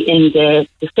had to be in the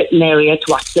sitting area to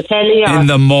watch the telly. In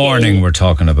the morning, we're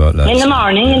talking about that. In the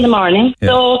morning. Yeah.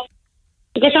 So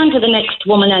I get on to the next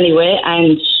woman anyway,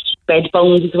 and bed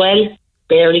bones as well.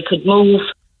 Barely could move,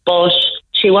 but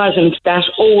she wasn't that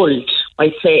old.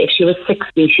 I'd say if she was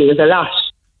 60, she was a lot.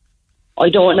 I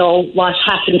don't know what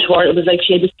happened to her. It was like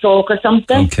she had a stroke or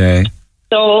something. Okay.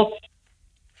 So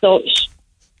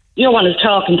no one is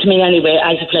talking to me anyway,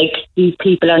 as if like these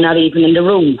people are not even in the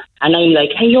room. And I'm like,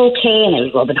 are you okay? And I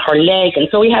was rubbing her leg, and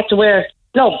so we had to wear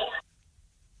gloves.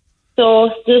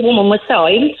 So the woman was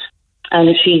silent,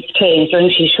 and she's changed her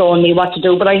and she's showing me what to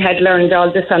do. But I had learned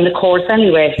all this on the course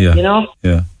anyway, Yeah. you know?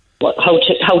 Yeah.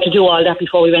 How to do all that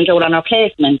before we went out on our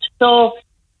placement. So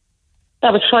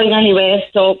that was fine anyway.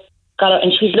 So got her,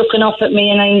 and she's looking up at me,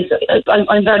 and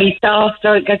I'm very soft.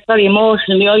 I get very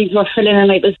emotional. My eyes were filling,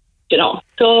 and I was, you know.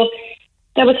 So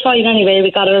that was fine anyway.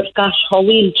 We got her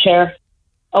wheelchair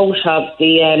out of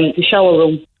the shower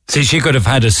room. See, she could have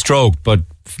had a stroke, but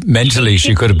mentally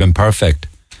she could have been perfect.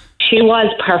 She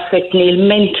was perfect, Neil.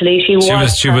 Mentally,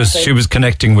 she was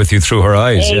connecting with you through her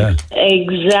eyes. Yeah.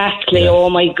 Exactly. Yeah. Oh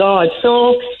my God.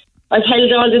 So I've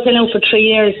held all this in out for 3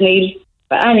 years, Neil.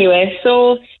 But anyway,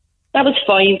 so that was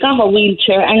fine. Got her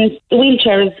wheelchair, and the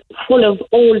wheelchair is full of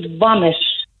old vomit.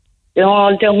 You know,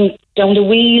 all down the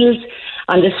wheels,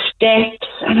 on the steps,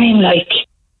 and I'm like,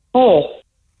 oh,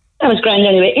 that was grand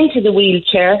anyway. Into the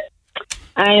wheelchair,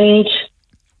 and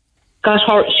got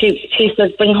her. She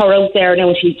said, bring her out there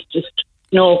now. She's just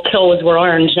no clothes were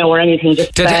ironed, no or anything.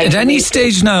 Just at any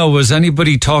stage now, was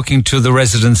anybody talking to the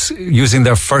residents using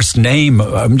their first name?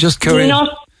 I'm just curious.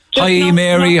 Hi,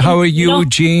 Mary. How are you,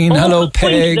 Jean? Hello,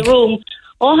 Peg. The room.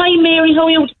 Oh, hi, Mary. How are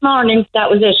you this morning? That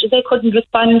was it. They couldn't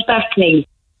respond back, Neil.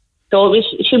 So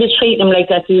she was treating them like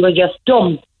that. They were just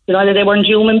dumb. You know, they weren't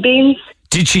human beings.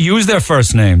 Did she use their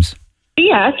first names?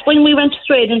 Yes, when we went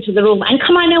straight into the room. And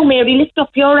come on now, Mary, lift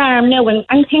up your arm now,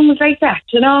 and things like that,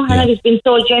 you know. And I was being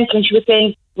so gentle, and she was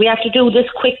saying, we have to do this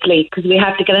quickly because we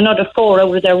have to get another 4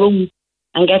 out of their room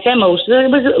and get them out. So it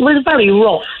was very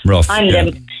rough on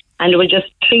them. And they were just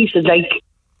treated like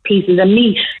pieces of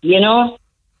meat, you know.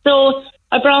 So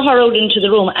I brought her out into the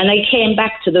room, and I came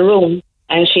back to the room,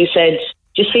 and she said,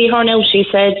 do you see her now? She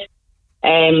said,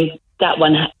 that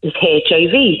one is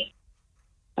HIV.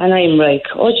 And I'm like,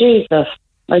 oh, Jesus.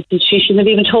 She shouldn't have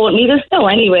even told me this now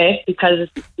anyway, because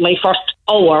it's my first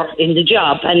hour in the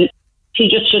job, and she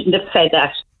just shouldn't have said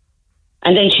that.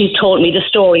 And then she told me the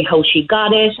story, how she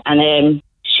got it, and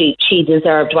she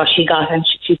deserved what she got, and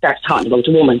she starts talking about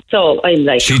the woman. So I'm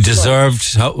like... She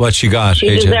deserved what she got? She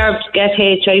deserved to get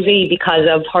HIV because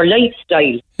of her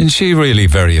lifestyle. Isn't she really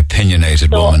very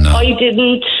opinionated woman now? I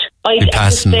didn't...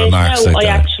 passing remarks like that. I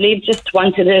actually just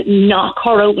wanted to knock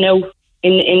her out now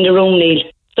in the room, Neil.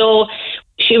 So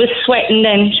she was sweating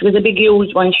then. She was a big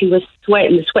huge one. She was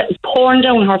sweating. The sweat was pouring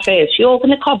down her face. She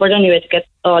opened the cupboard anyway to get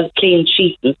all the clean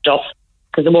sheets and stuff,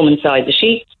 because the woman side the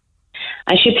sheets.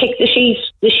 And she picked the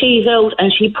sheets out,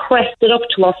 and she pressed it up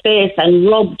to her face and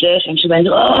rubbed it, and she went,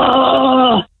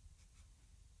 oh,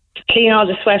 to clean all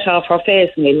the sweat off her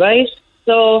face, Neil, right?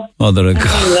 So I'm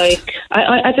like,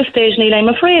 at this stage, Neil, I'm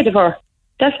afraid of her.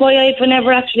 That's why I've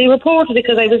never actually reported,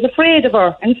 because I was afraid of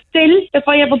her. And still, if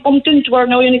I ever bumped into her,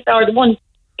 now I only saw her once,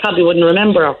 probably wouldn't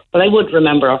remember her, but I would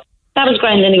remember her. That was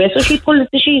grand anyway. So she pulled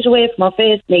the sheets away from her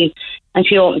face, Neil, and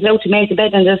she opened it out to make the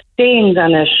bed, and there's stains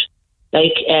on it.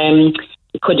 Like,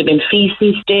 it could have been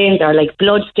feces stains or like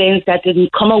blood stains that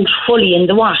didn't come out fully in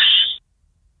the wash.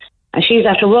 And she's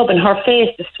after rubbing her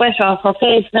face, the sweat off her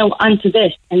face now onto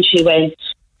this. And she went,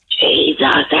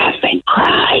 Jesus effing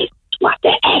Christ, what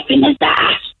the effing is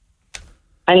that?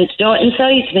 And you know,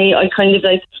 inside me, I kind of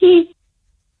like,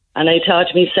 And I thought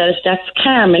to myself, that's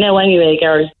karma now anyway,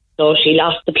 girl. So she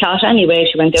lost the plot anyway.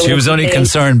 She went down. She was only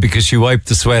concerned because she wiped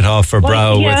the sweat off her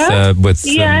brow with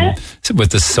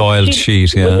the soiled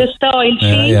sheet. Yeah, with the soiled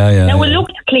sheet. Yeah. Now it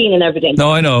looked clean and everything.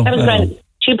 No, I know. That was grand.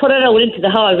 She put it out into the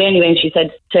hallway anyway, and she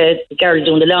said to the girl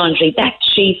doing the laundry, that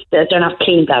sheet, they're not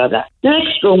clean, blah, blah, blah. The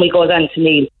next room we goes on to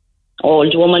Neil.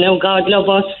 Old woman, oh God love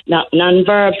us, not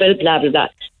non-verbal, blah, blah, blah.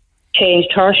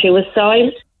 Changed her, she was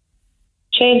soiled.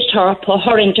 Changed her, put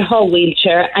her into her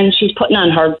wheelchair, and she's putting on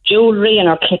her jewellery and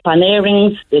her clip-on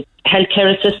earrings. The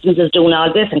healthcare assistant is doing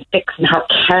all this and fixing her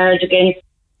cardigan.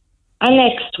 And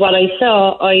next, what I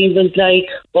saw, I was like,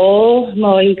 oh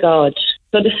my God.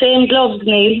 So the same gloves,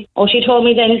 Neil. Oh, she told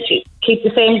me then to keep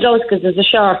the same gloves because there's a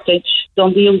shortage.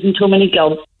 Don't be using too many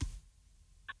gloves.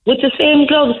 With the same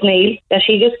gloves, Neil, that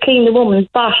she just cleaned the woman's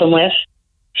bottom with,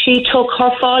 she took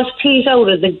her false teeth out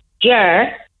of the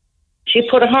jar. She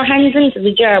put her hands into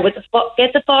the jar with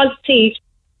get the false teeth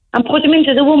and put them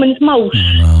into the woman's mouth.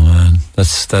 Oh, man.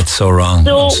 That's so wrong.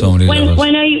 So on so many levels.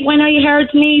 when I heard,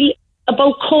 Neil,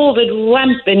 about COVID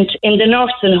rampant in the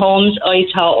nursing homes, I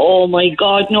thought, oh my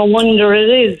God, no wonder it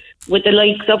is with the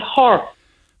likes of her.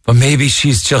 But maybe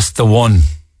she's just the one.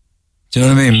 Do you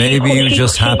know what I mean? Maybe you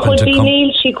just happen to come.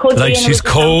 Neil, she could like be she's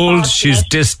cold, she's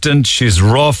distant, she's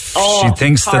rough. She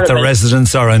thinks that the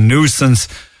residents are a nuisance.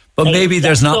 But maybe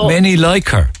there's not many like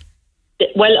her.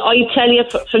 Well, I tell you,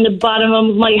 from the bottom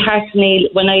of my heart, Neil,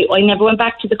 when I never went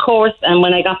back to the course, and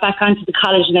when I got back onto the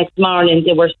college the next morning,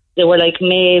 they were like,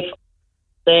 Maeve,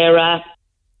 Sarah,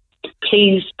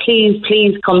 please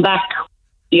come back.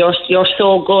 You're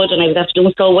so good, and I was after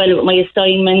doing so well with my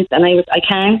assignments, and I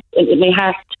can't. In my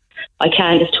heart, I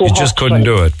can't. It's too hard. You just couldn't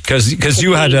do it because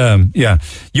you had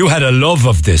you had a love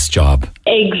of this job.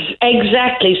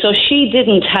 Exactly. So she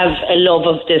didn't have a love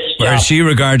of this job. Where she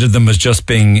regarded them as just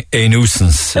being a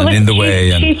nuisance and in the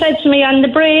way. She said to me on the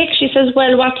break, she says,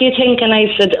 well, what do you think? And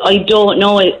I said, I don't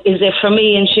know. Is it for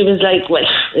me? And she was like, well,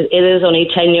 it is only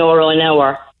 €10 an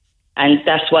hour. And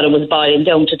that's what it was boiling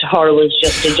down to her. It was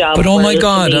just a job. But oh my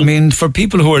God, I mean, for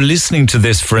people who are listening to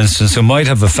this, for instance, who might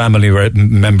have a family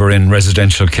member in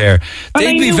residential care,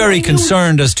 they'd be very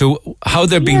concerned as to how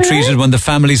they're being treated when the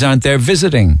families aren't there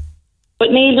visiting.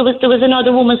 But Neil, there was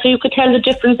another woman, so you could tell the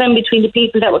difference then between the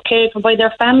people that were cared for by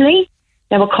their family,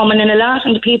 that were coming in a lot,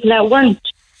 and the people that weren't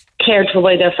cared for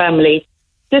by their family.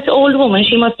 This old woman,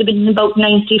 she must have been about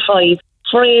 95.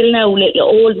 Frail now, little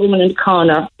old woman in the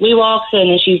corner. We walked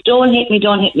in and she's, don't hit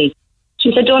me.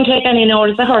 She said, don't take any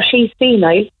notice of her, she's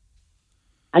senile.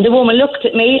 And the woman looked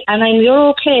at me and I'm, you're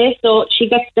okay. So she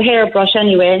gets the hairbrush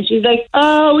anyway and she's like,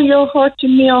 oh, you're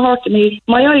hurting me.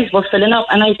 My eyes were filling up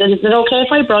and I said, is it okay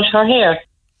if I brush her hair?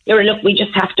 You're, look, we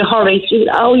just have to hurry. She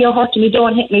said, oh, you're hurting me,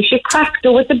 don't hit me. She cracked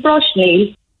her with the brush,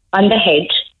 Neil, on the head.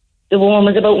 The woman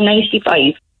was about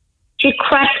 95. She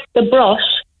cracked the brush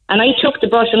and I took the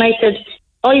brush and I said,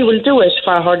 I will do it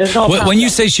for her. There's no problem. When you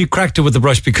say she cracked it with the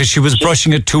brush because she was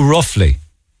brushing it too roughly?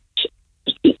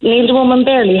 Neil, the woman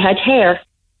barely had hair.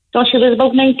 So she was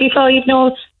about 95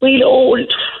 now, real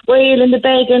old, frail in the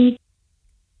bed. And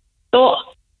so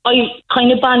I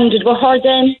kind of bonded with her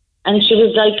then. And she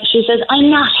was like, she says,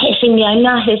 I'm not hitting you.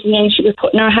 And she was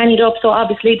putting her hand up. So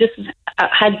obviously this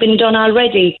had been done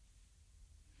already.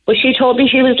 But she told me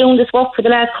she was doing this work for the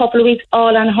last couple of weeks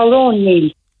all on her own,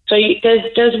 Neil. So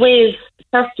there's ways,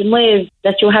 certain ways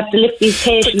that you have to lift these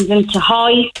patients into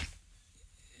high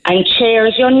and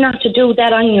chairs. You're not to do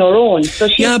that on your own. So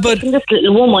she's picking this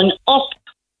little woman up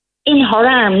in her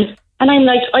arms, and I'm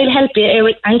like, I'll help you,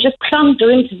 Eric, and just plumped her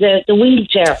into the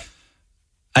wheelchair.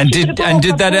 And did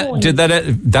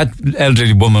that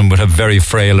elderly woman would have very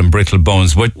frail and brittle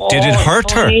bones? Did it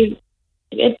hurt her?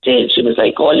 It did. She was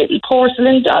like, oh, little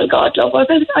porcelain doll, God love.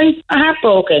 I was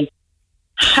heartbroken.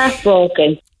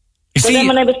 But then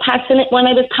when I was passing it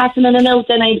in out,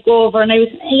 then I'd go over and I was,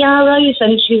 yeah, right,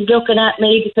 and she's looking at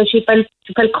me because she felt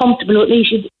comfortable with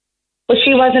me. But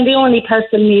she wasn't the only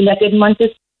person, Neil, that didn't want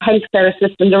this healthcare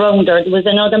assistant around her. There was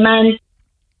another man,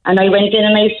 and I went in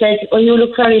and I said, oh, you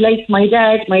look very like my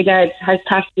dad. My dad has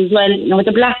passed as well, with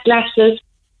the black glasses.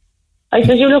 I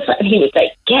said, you look, and he was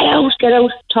like, get out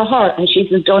to her. And she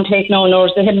says, don't take no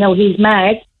notice of him now, he's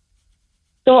mad.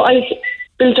 So I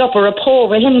built up a rapport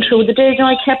with him through the day.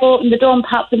 I kept opening the door and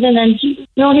popping in, and he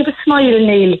was smiling,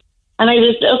 Neil. And I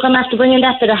was, look, I'm after bringing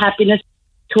that bit of happiness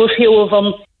to a few of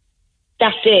them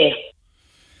that day.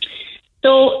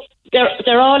 So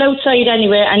they're all outside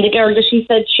anyway, and the girl that she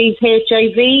said she's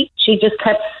HIV, she just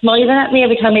kept smiling at me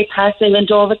every time I passed. I went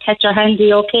over, catch her hand, are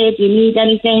you okay? Do you need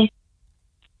anything?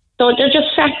 So they're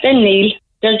just sat then, Neil.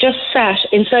 They're just sat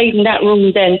inside in that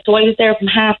room then. So I was there from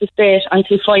 8:30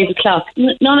 until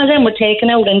 5:00. None of them were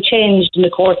taken out and changed in the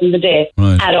course of the day.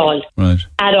 Right. At all. Right.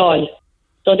 At all.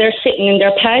 So they're sitting in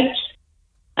their pads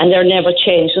and they're never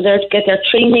changed. So they get their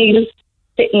 3 meals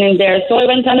sitting in there. So I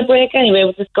went on a break anyway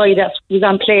with this guy that was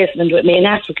on placement with me, an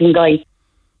African guy.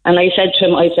 And I said to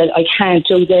him, I can't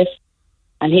do this.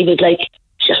 And he was like,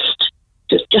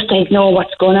 just don't know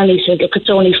what's going on. He said, look, it's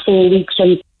only 4 weeks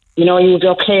and you have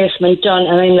your placement done.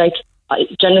 And I'm like,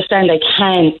 do you understand? I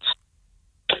can't.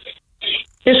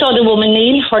 This other woman,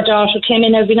 Neil, her daughter came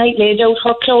in every night, laid out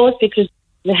her clothes because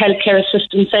the healthcare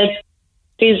assistant said,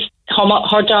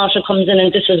 her daughter comes in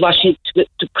and this is what she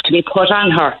to be put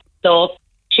on her. So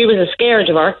she was scared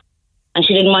of her and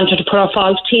she didn't want her to put her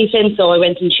false teeth in. So I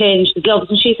went and changed the gloves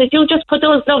and she said, you just put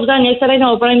those gloves on. I said, I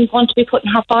know, but I'm going to be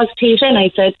putting her false teeth in,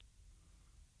 I said.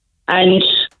 And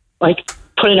I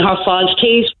put in her false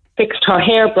teeth, fixed her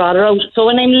hair, brought her out. So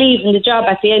when I'm leaving the job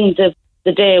at the end of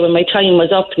the day, when my time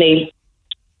was up, Neil,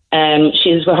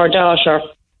 she's with her daughter,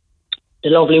 the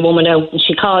lovely woman out, and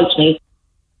she called me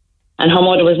And her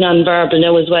mother was non-verbal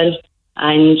now as well.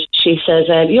 And she says,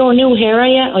 you're new here, are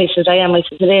you? I said, I am. I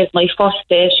said, today is my first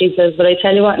day. She says, but I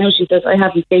tell you what now, she says, I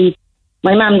haven't seen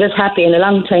my mum this happy in a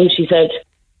long time. She said,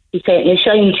 she's taking a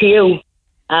shine to you.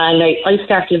 And I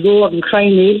started roaring and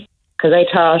crying, Neil, because I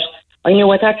thought, I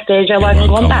knew at that stage I wasn't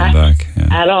going back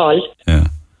at all. Yeah.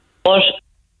 But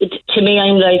to me,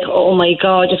 I'm like, oh my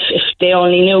God, if they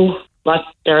only knew what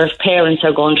their parents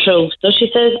are going through. So she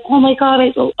says, oh my God,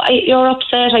 you're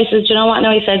upset. I said, you know what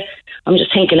now? I said, I'm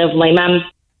just thinking of my mum.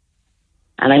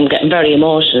 And I'm getting very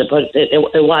emotional, but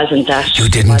it wasn't that. You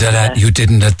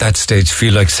didn't at that stage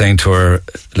feel like saying to her,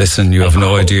 listen, you have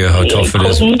no idea how tough it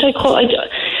is.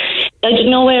 I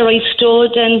didn't know where I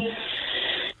stood, and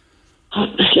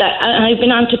I've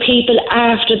been on to people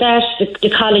after that. The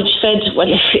college said, well,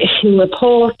 if you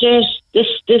report it, this,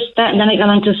 that, and then I got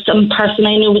on to some person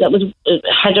I knew that was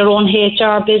had their own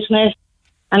HR business,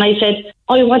 and I said,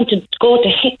 I want to go to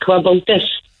HICWA about this,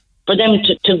 for them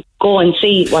to go and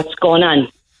see what's going on.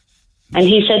 And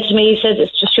he said to me,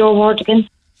 it's just your word against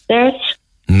theirs.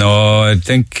 No, I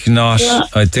think not. Yeah.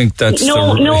 I think that's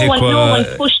no one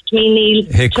pushed me, Neil,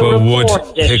 HICWA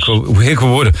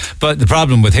would. But the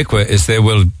problem with HICWA is they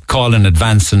will call in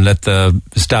advance and let the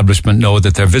establishment know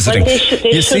that they're visiting. But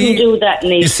they shouldn't do that,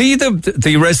 Neil. You see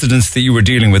the residents that you were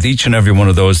dealing with, each and every one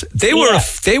of those, they were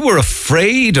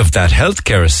afraid of that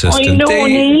healthcare assistant. I know,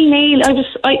 Neil.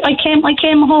 I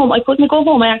came home. I couldn't go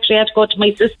home. I actually had to go to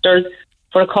my sister's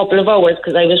for a couple of hours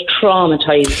because I was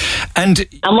traumatized. And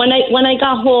when I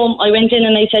got home, I went in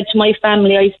and I said to my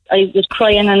family, I was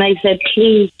crying and I said,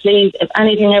 please, if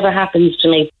anything ever happens to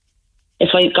me,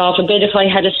 if God forbid, if I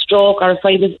had a stroke or if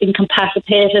I was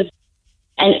incapacitated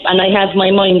and I have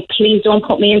my mind, please don't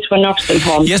put me into a nursing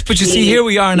home. Yes, but you see, here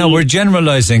we are now, we're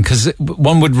generalising, because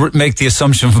one would make the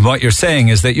assumption from what you're saying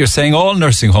is that you're saying all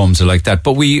nursing homes are like that,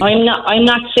 but I'm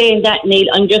not saying that, Neil.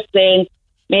 I'm just saying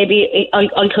maybe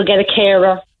I could get a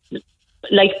carer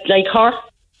like her.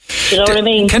 You know what I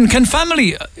mean? Can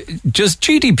family, does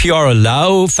GDPR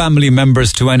allow family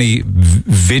members to any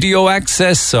video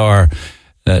access or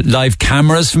live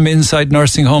cameras from inside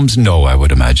nursing homes? No, I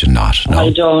would imagine not. No.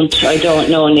 I don't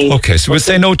know, Neil. Okay, so we'll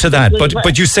say no to that.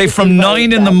 But you say from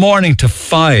 9 in the morning to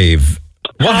 5.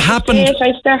 What happened?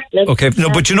 I started. Okay, no,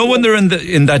 but you know when they're in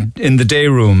the day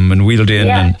room and wheeled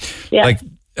in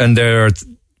and they're,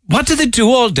 what do they do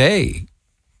all day?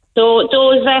 So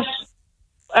those that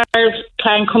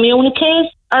can communicate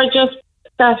are just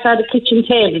sat at the kitchen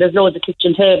table. There's loads of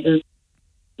kitchen tables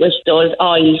with those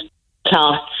oil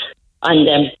cloths on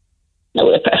them. Now,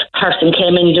 a person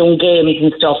came in doing games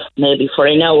and stuff maybe for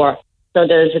an hour. So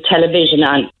there's a television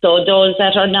on. So those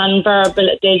that are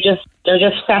non-verbal, they're just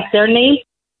sat there, Neil.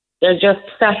 They're just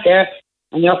sat there,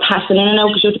 and you're passing in and out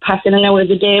because you have to pass in and out of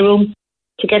the day room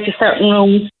to get to certain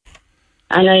rooms.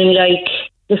 And I'm like,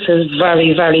 this is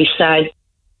very, very sad.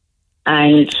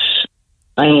 And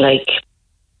I'm like,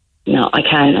 no, I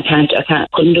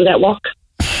couldn't do that work.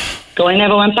 So I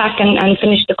never went back and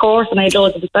finished the course, and I had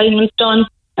loads of assignments done,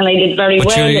 and I did very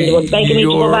well, and they were begging me to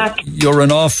go back. You're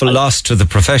an awful loss to the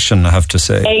profession, I have to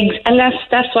say. And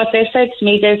that's what they said to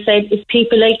me. They said, it's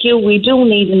people like you we do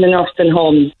need in the nursing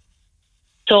homes.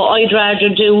 So I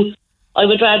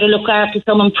would rather look after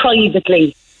someone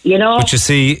privately, you know. But you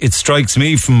see, it strikes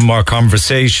me from our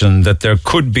conversation that there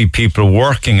could be people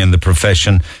working in the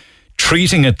profession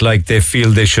treating it like they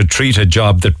feel they should treat a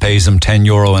job that pays them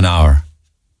 €10 an hour.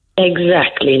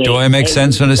 Exactly. Do I make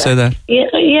sense when I say that? Yeah.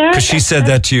 Because she said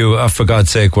that to you, for God's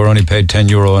sake, we're only paid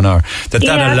 €10 an hour. That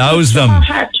allows them.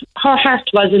 Her heart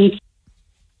wasn't,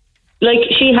 like,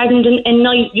 she hadn't a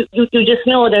night. You just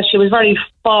know that she was very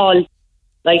fall.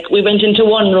 Like, we went into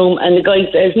one room and the guy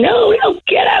says, no,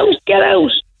 get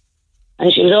out.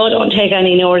 And she was, don't take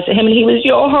any notice of him. And he was,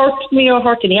 you're hurting me.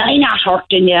 I'm not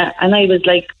hurting you. And I was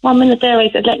like, 1 minute there. I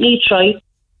said, let me try.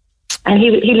 And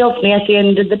he loved me at the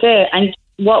end of the day. And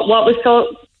what was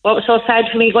so sad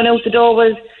for me going out the door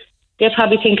was they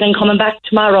probably think I'm coming back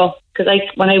tomorrow. Because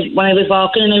when I was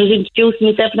walking and I was introducing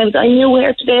myself and I was, I'm new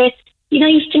here today. Be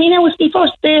nice to me now. It's my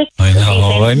first day. I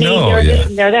know.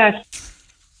 They're that.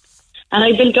 And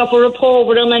I built up a rapport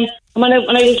with them, and when I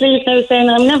was leaving, I was saying,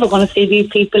 I'm never going to see these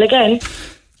people again.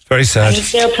 Very sad. And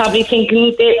they're probably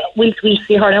thinking, we'll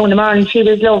see her now in the morning. She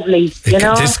was lovely, you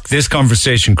know. This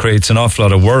conversation creates an awful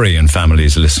lot of worry in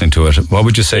families listening to it. What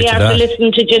would you say to that? After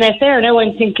listening to Jeanette there, now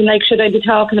I'm thinking, like, should I be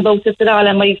talking about this at all?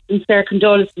 And my sincere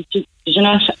condolences to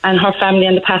Jeanette and her family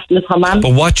and the passing of her mum.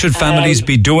 But what should families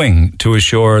be doing to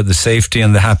assure the safety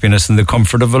and the happiness and the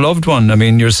comfort of a loved one? I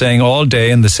mean, you're saying all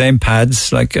day in the same pads,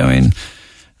 because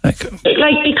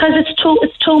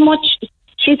it's too much.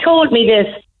 She told me this.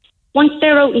 once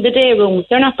they're out in the day room,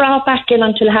 they're not brought back in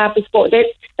until 4:30.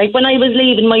 Like when I was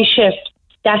leaving my shift,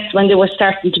 that's when they were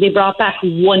starting to be brought back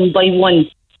one by one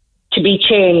to be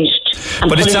changed.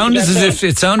 But it sounded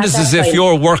as if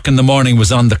your work in the morning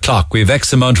was on the clock. We have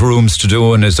X amount of rooms to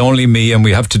do, and it's only me, and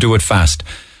we have to do it fast.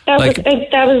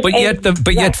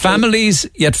 Yet families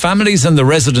and the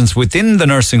residents within the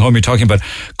nursing home you're talking about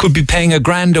could be paying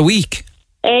 $1,000 a week.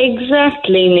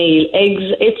 Exactly, Neil.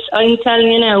 I'm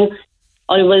telling you now,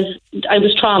 I was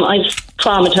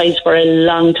traumatized for a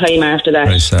long time after that.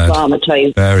 Very sad.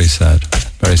 Traumatized. Very sad.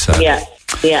 Very sad. Yeah.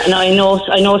 And I know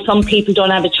some people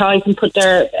don't have a choice and put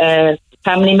their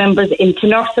family members into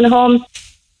nursing homes,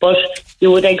 but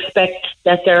you would expect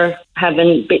that they're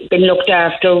having been looked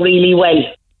after really well.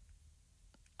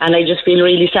 And I just feel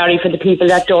really sorry for the people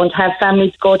that don't have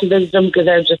families to go to visit them, because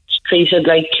they're just treated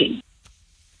like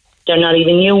they're not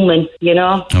even human, you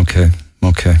know? Okay.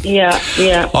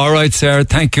 Yeah. All right, Sarah,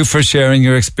 thank you for sharing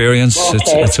your experience.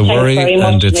 Okay. It's a worry,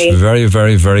 and it's very,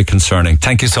 very, very concerning.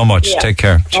 Thank you so much. Yeah. Take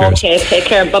care. Cheers. Okay, take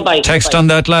care. Bye-bye. Text on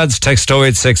that, lads. Text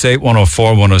 0868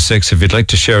 104 106 if you'd like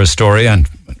to share a story, and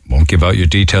won't give out your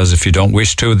details if you don't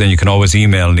wish to. Then you can always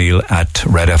email Neil at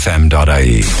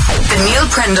redfm.ie. The Neil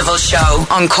Prendeville Show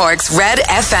on Cork's Red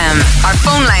FM. Our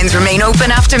phone lines remain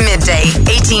open after midday.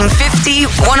 1850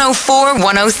 104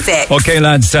 106. Okay,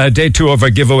 lads, day 2 of our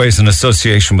giveaways in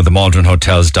association with the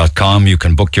MaldronHotels.com. You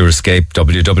can book your escape,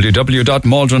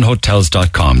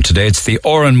 www.maldronhotels.com. Today it's the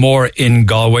Oranmore in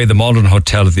Galway, the Maldron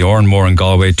Hotel at the Oranmore in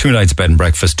Galway. 2 nights bed and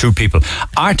breakfast, 2 people.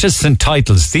 Artists and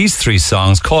titles, these 3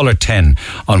 songs, caller 10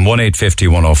 on 1850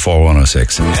 104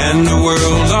 106. And the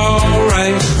world's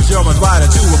alright. You're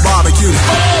invited to a barbecue.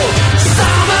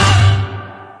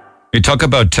 You talk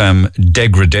about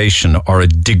degradation or a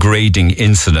degrading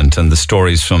incident, and the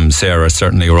stories from Sarah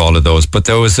certainly are all of those. But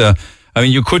there was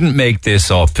you couldn't make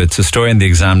this up. It's a story in the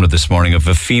Examiner this morning of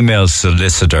a female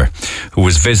solicitor who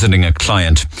was visiting a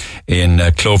client in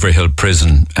Cloverhill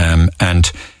Prison,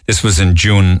 and this was in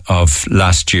June of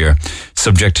last year,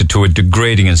 subjected to a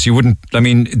degrading incident.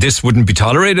 This wouldn't be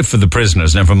tolerated for the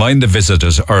prisoners, never mind the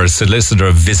visitors or a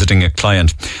solicitor visiting a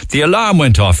client. The alarm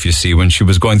went off, you see, when she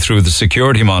was going through the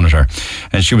security monitor,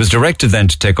 and she was directed then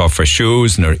to take off her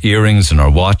shoes and her earrings and her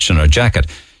watch and her jacket.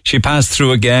 She passed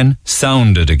through again,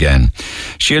 sounded again.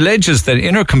 She alleges that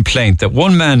in her complaint that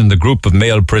one man in the group of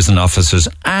male prison officers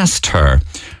asked her,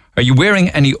 "Are you wearing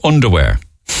any underwear?"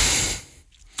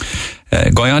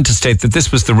 Going on to state that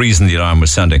this was the reason the alarm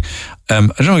was sounding. I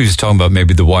don't know if he was talking about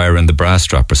maybe the wire and the brass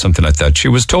strap or something like that. She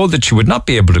was told that she would not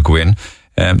be able to go in,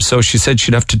 so she said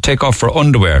she'd have to take off her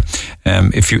underwear.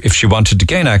 If she wanted to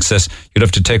gain access, you'd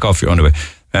have to take off your underwear.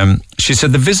 She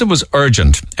said the visit was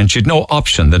urgent and she had no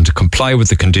option than to comply with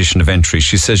the condition of entry.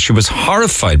 She says she was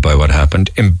horrified by what happened,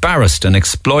 embarrassed and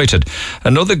exploited.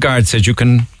 Another guard said you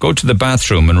can go to the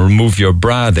bathroom and remove your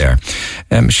bra there.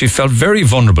 She felt very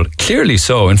vulnerable, clearly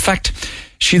so. In fact,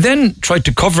 she then tried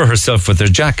to cover herself with her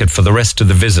jacket for the rest of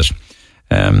the visit.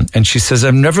 And she says,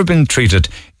 I've never been treated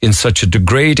in such a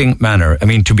degrading manner.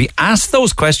 To be asked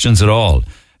those questions at all,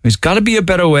 there's got to be a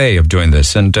better way of doing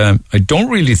this. And I don't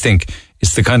really think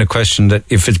it's the kind of question that,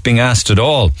 if it's being asked at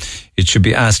all, it should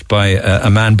be asked by a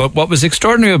man. But what was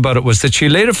extraordinary about it was that she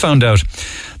later found out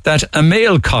that a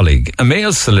male colleague, a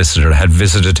male solicitor, had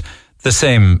visited the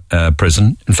same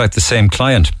prison, in fact, the same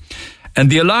client. And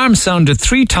the alarm sounded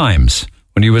 3 times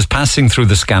when he was passing through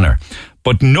the scanner.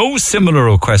 But no similar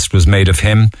request was made of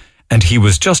him, and he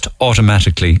was just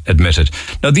automatically admitted.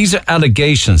 Now, these are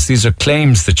allegations, these are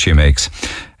claims that she makes.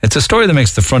 It's a story that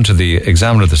makes the front of the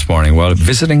Examiner this morning while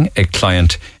visiting a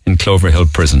client in Cloverhill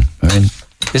Prison.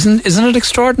 Isn't it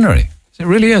extraordinary? It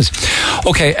really is.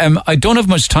 Okay, I don't have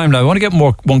much time now. I want to get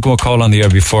one more call on the air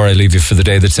before I leave you for the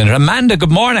day that's in it. Amanda, good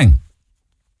morning.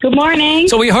 Good morning.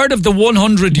 So we heard of the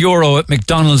 €100 at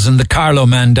McDonald's and the Carlo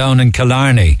man down in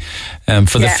Killarney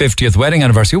for the 50th wedding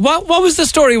anniversary. What was the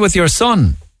story with your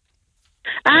son?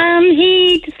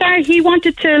 He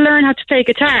wanted to learn how to play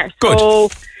guitar. Good. So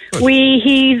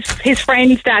his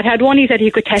friend's dad had one. He said he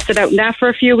could test it out in that for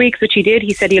a few weeks, which he did.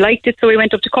 He said he liked it, so we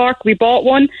went up to Cork. We bought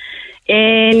one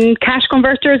in cash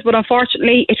converters, but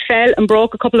unfortunately it fell and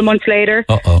broke a couple of months later.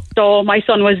 So my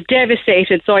son was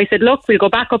devastated. So I said, look, we'll go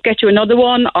back up, get you another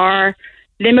one. Our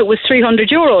limit was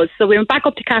 €300. So we went back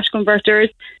up to cash converters.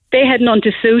 They had none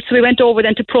to suit, so we went over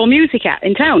then to Pro Musica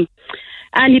in town.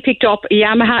 And he picked up a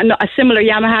Yamaha, a similar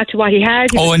Yamaha to what he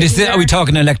had. And are we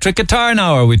talking electric guitar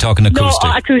now, or are we talking acoustic?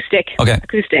 No, acoustic. Okay.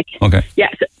 Acoustic. Okay. Yeah.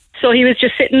 So he was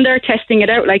just sitting there testing it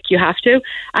out like you have to.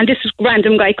 And this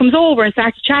random guy comes over and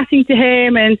starts chatting to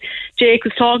him. And Jake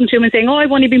was talking to him and saying,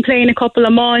 I've only been playing a couple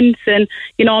of months. And,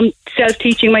 I'm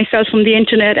self-teaching myself from the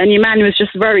internet. And your man was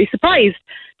just very surprised.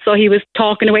 So he was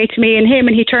talking away to me and him.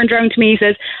 And he turned around to me. He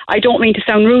says, I don't mean to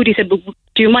sound rude. He said, but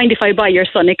do you mind if I buy your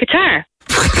son a guitar?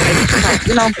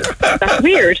 That's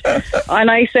weird. And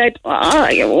I said,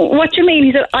 what do you mean?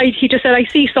 He said, he just said, I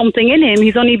see something in him.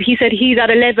 He said he's at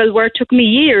a level where it took me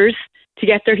years to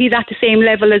get there. He's at the same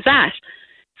level as that.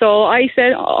 So I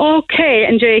said, okay.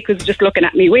 And Jake was just looking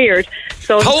at me weird.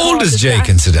 So how old is Jake,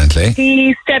 incidentally?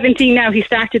 He's 17 now. He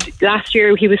started last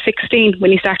year. He was 16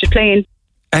 when he started playing.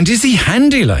 And is he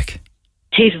handy, like?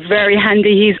 He's very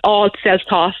handy. He's all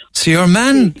self-taught. So your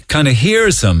man kind of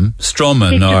hears him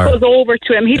strumming, he just goes over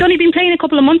to him. He'd only been playing a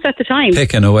couple of months at the time.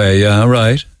 Picking away, yeah,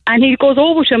 right. And he goes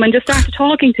over to him and just started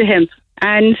talking to him.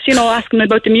 And, asking him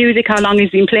about the music, how long he's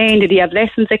been playing, did he have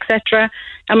lessons, etc.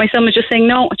 And my son was just saying,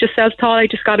 no, just self-taught. I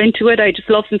just got into it. I just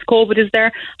love since COVID is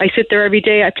there. I sit there every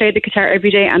day. I play the guitar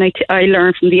every day, and I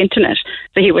learn from the internet.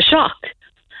 So he was shocked.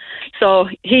 So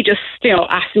he just,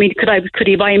 asked me, could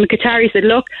he buy him a guitar? He said,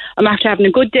 look, I'm after having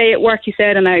a good day at work, he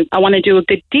said, and I want to do a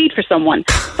good deed for someone.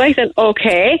 So I said,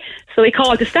 okay. So he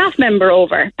called the staff member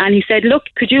over, and he said, look,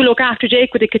 could you look after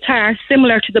Jake with a guitar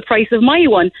similar to the price of my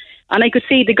one? And I could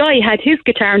see the guy had his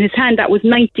guitar in his hand that was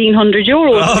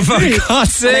 €1,900. Oh, for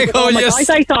God's sake. Oh, yes.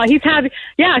 I thought he's having,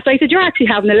 so I said, you're actually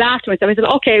having a laugh to myself. I said,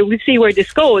 okay, we'll see where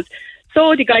this goes.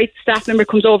 So the guy, staff member,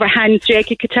 comes over, hands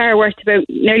Jake a guitar worth about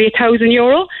nearly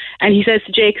 €1,000, and he says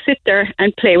to Jake, sit there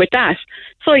and play with that.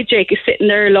 So Jake is sitting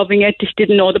there loving it. He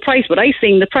didn't know the price, but I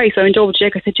seen the price. I went over to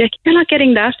Jake. I said, Jake, you're not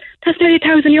getting that. That's nearly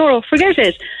 €1,000. Forget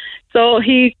it. So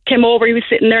he came over. He was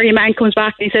sitting there. Your man comes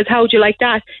back and he says, how do you like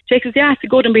that? Jake says, yeah, it's a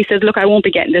good one. But he says, look, I won't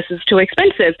be getting this. It's too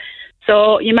expensive.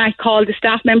 So your man called the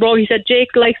staff member over. He said,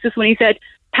 Jake likes this one. He said,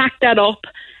 pack that up.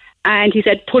 And he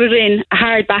said, put it in a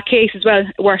hardback case as well,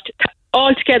 worth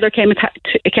altogether it came to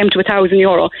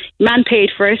 €1,000. Man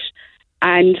paid for it,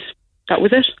 and that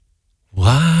was it.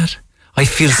 What? I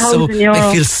feel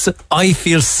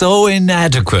so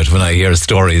inadequate when I hear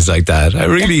stories like that. I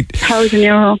really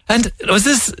 €1,000. And was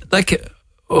this like?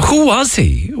 Who was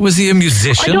he? Was he a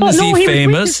musician? I don't know. He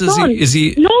famous? Is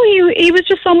he? No, he was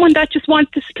just someone that just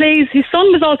wanted to play. His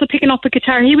son was also picking up a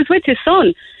guitar. He was with his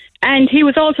son. And he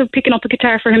was also picking up a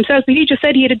guitar for himself, but he just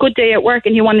said he had a good day at work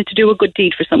and he wanted to do a good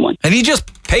deed for someone. And he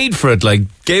just paid for it, like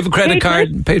gave a credit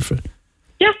card and paid for it.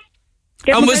 Yeah.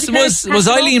 And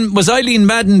was Eileen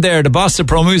Madden there, the boss of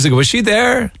Pro Musica? Was she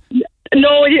there?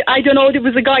 No, I don't know. There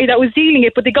was a guy that was dealing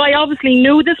it, but the guy obviously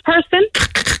knew this person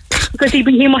because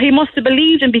he must have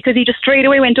believed him, because he just straight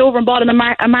away went over and bought him a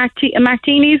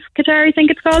Martini's guitar, I think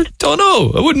it's called. Don't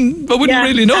know. I wouldn't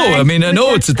really know. I mean, I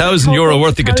know it's €1,000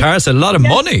 worth of guitar. It's a lot of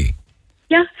money.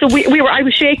 Yeah, so I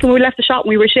was shaking. We left the shop and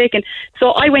we were shaking.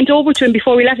 So I went over to him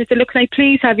before we left. I said, look, can I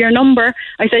please have your number?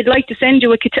 I said, I'd like to send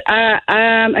you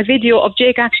a video of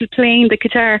Jake actually playing the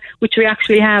guitar, which we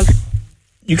actually have.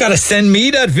 You got to send me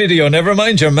that video. Never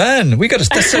mind your man.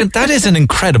 That is an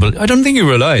incredible. I don't think you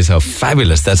realise how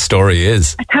fabulous that story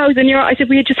is. €1,000. I said,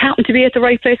 we just happened to be at the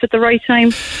right place at the right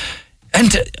time. And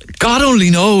God only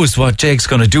knows what Jake's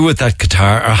going to do with that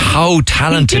guitar, or how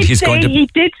talented he's going to... He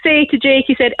did say to Jake,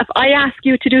 he said, if I ask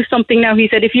you to do something now, he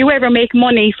said, if you ever make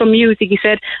money from music, he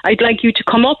said, I'd like you to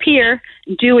come up here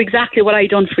and do exactly what I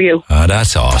done for you. Oh,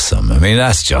 that's awesome. I mean,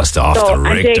 that's just off the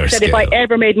Richter And Jake said, scale. if I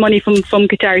ever made money from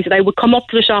guitar, he said, I would come up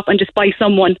to the shop and just buy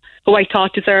someone who I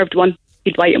thought deserved one.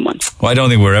 He'd buy him one. Well, I don't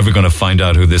think we're ever going to find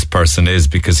out who this person is,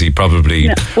 because he probably...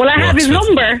 Yeah. Well, I have his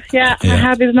number. Yeah, I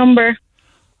have his number.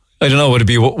 I don't know. Would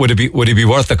it be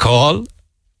worth a call?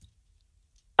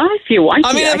 If you want.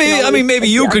 I mean, maybe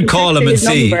you could call him and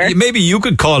see. Maybe you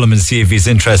could call him and see if he's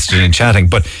interested in chatting.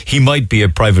 But he might be a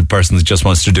private person that just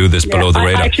wants to do this below the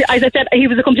radar. Actually, as I said, he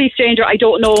was a complete stranger. I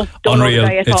don't know. Unreal. Know the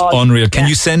guy at it's all. Unreal. Can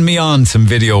you send me on some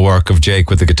video work of Jake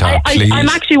with the guitar, please? I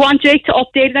actually want Jake to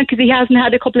update them, because he hasn't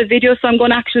had a couple of videos. So I'm going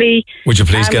to actually. Would you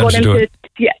please get him to do it?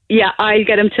 Yeah, I'll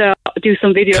get him to do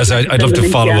some videos. Because I'd love to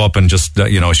follow up and just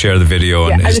share the video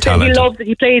and his talent. He loves it.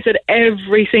 He plays it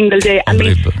every single day. I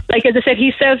mean, like as I said,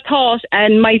 he's self-taught,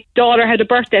 and my daughter had a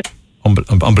birthday.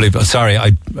 Unbelievable. Sorry,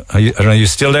 I don't know. You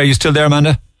still there? You still there,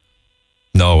 Amanda?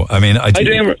 No, I mean, I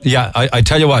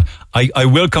tell you what, I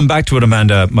will come back to it,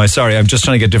 Amanda. I'm just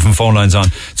trying to get different phone lines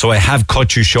on, so I have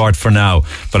cut you short for now,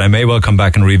 but I may well come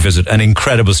back and revisit an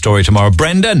incredible story tomorrow.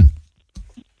 Brendan,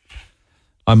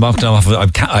 I'm off now.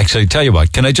 Actually, tell you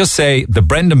what, can I just say the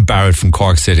Brendan Barrett from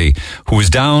Cork City, who is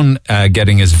down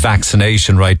getting his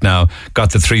vaccination right now,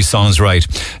 got the 3 songs right.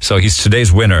 So he's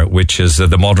today's winner, which is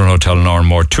the Modern Hotel in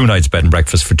Oranmore, 2 nights bed and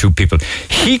breakfast for 2 people.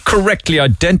 He correctly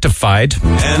identified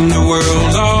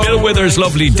Bill Withers'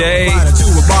 Lovely Day,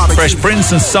 Fresh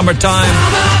Prince and Summertime,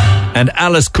 and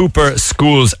Alice Cooper,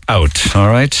 School's Out. All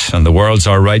right. And the world's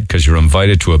all right because you're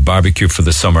invited to a barbecue for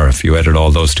the summer if you edit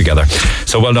all those together.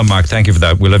 So well done, Mark. Thank you for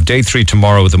that. We'll have day 3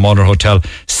 tomorrow with the Modern Hotel,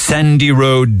 Sandy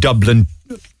Road, Dublin.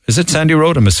 Is it Sandy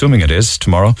Road? I'm assuming it is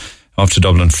tomorrow. Off to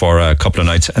Dublin for a couple of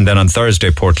nights. And then on Thursday,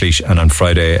 Portlaoise, and on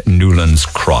Friday, Newlands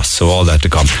Cross. So all that to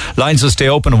come. Lines will stay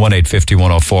open at 1850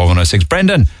 104 106.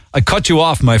 Brendan, I cut you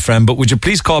off, my friend, but would you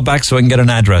please call back so I can get an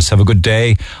address? Have a good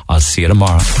day. I'll see you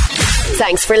tomorrow.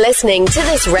 Thanks for listening to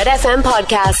this Red FM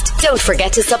podcast. Don't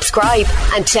forget to subscribe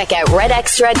and check out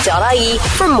redextra.ie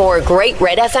for more great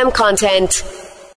Red FM content.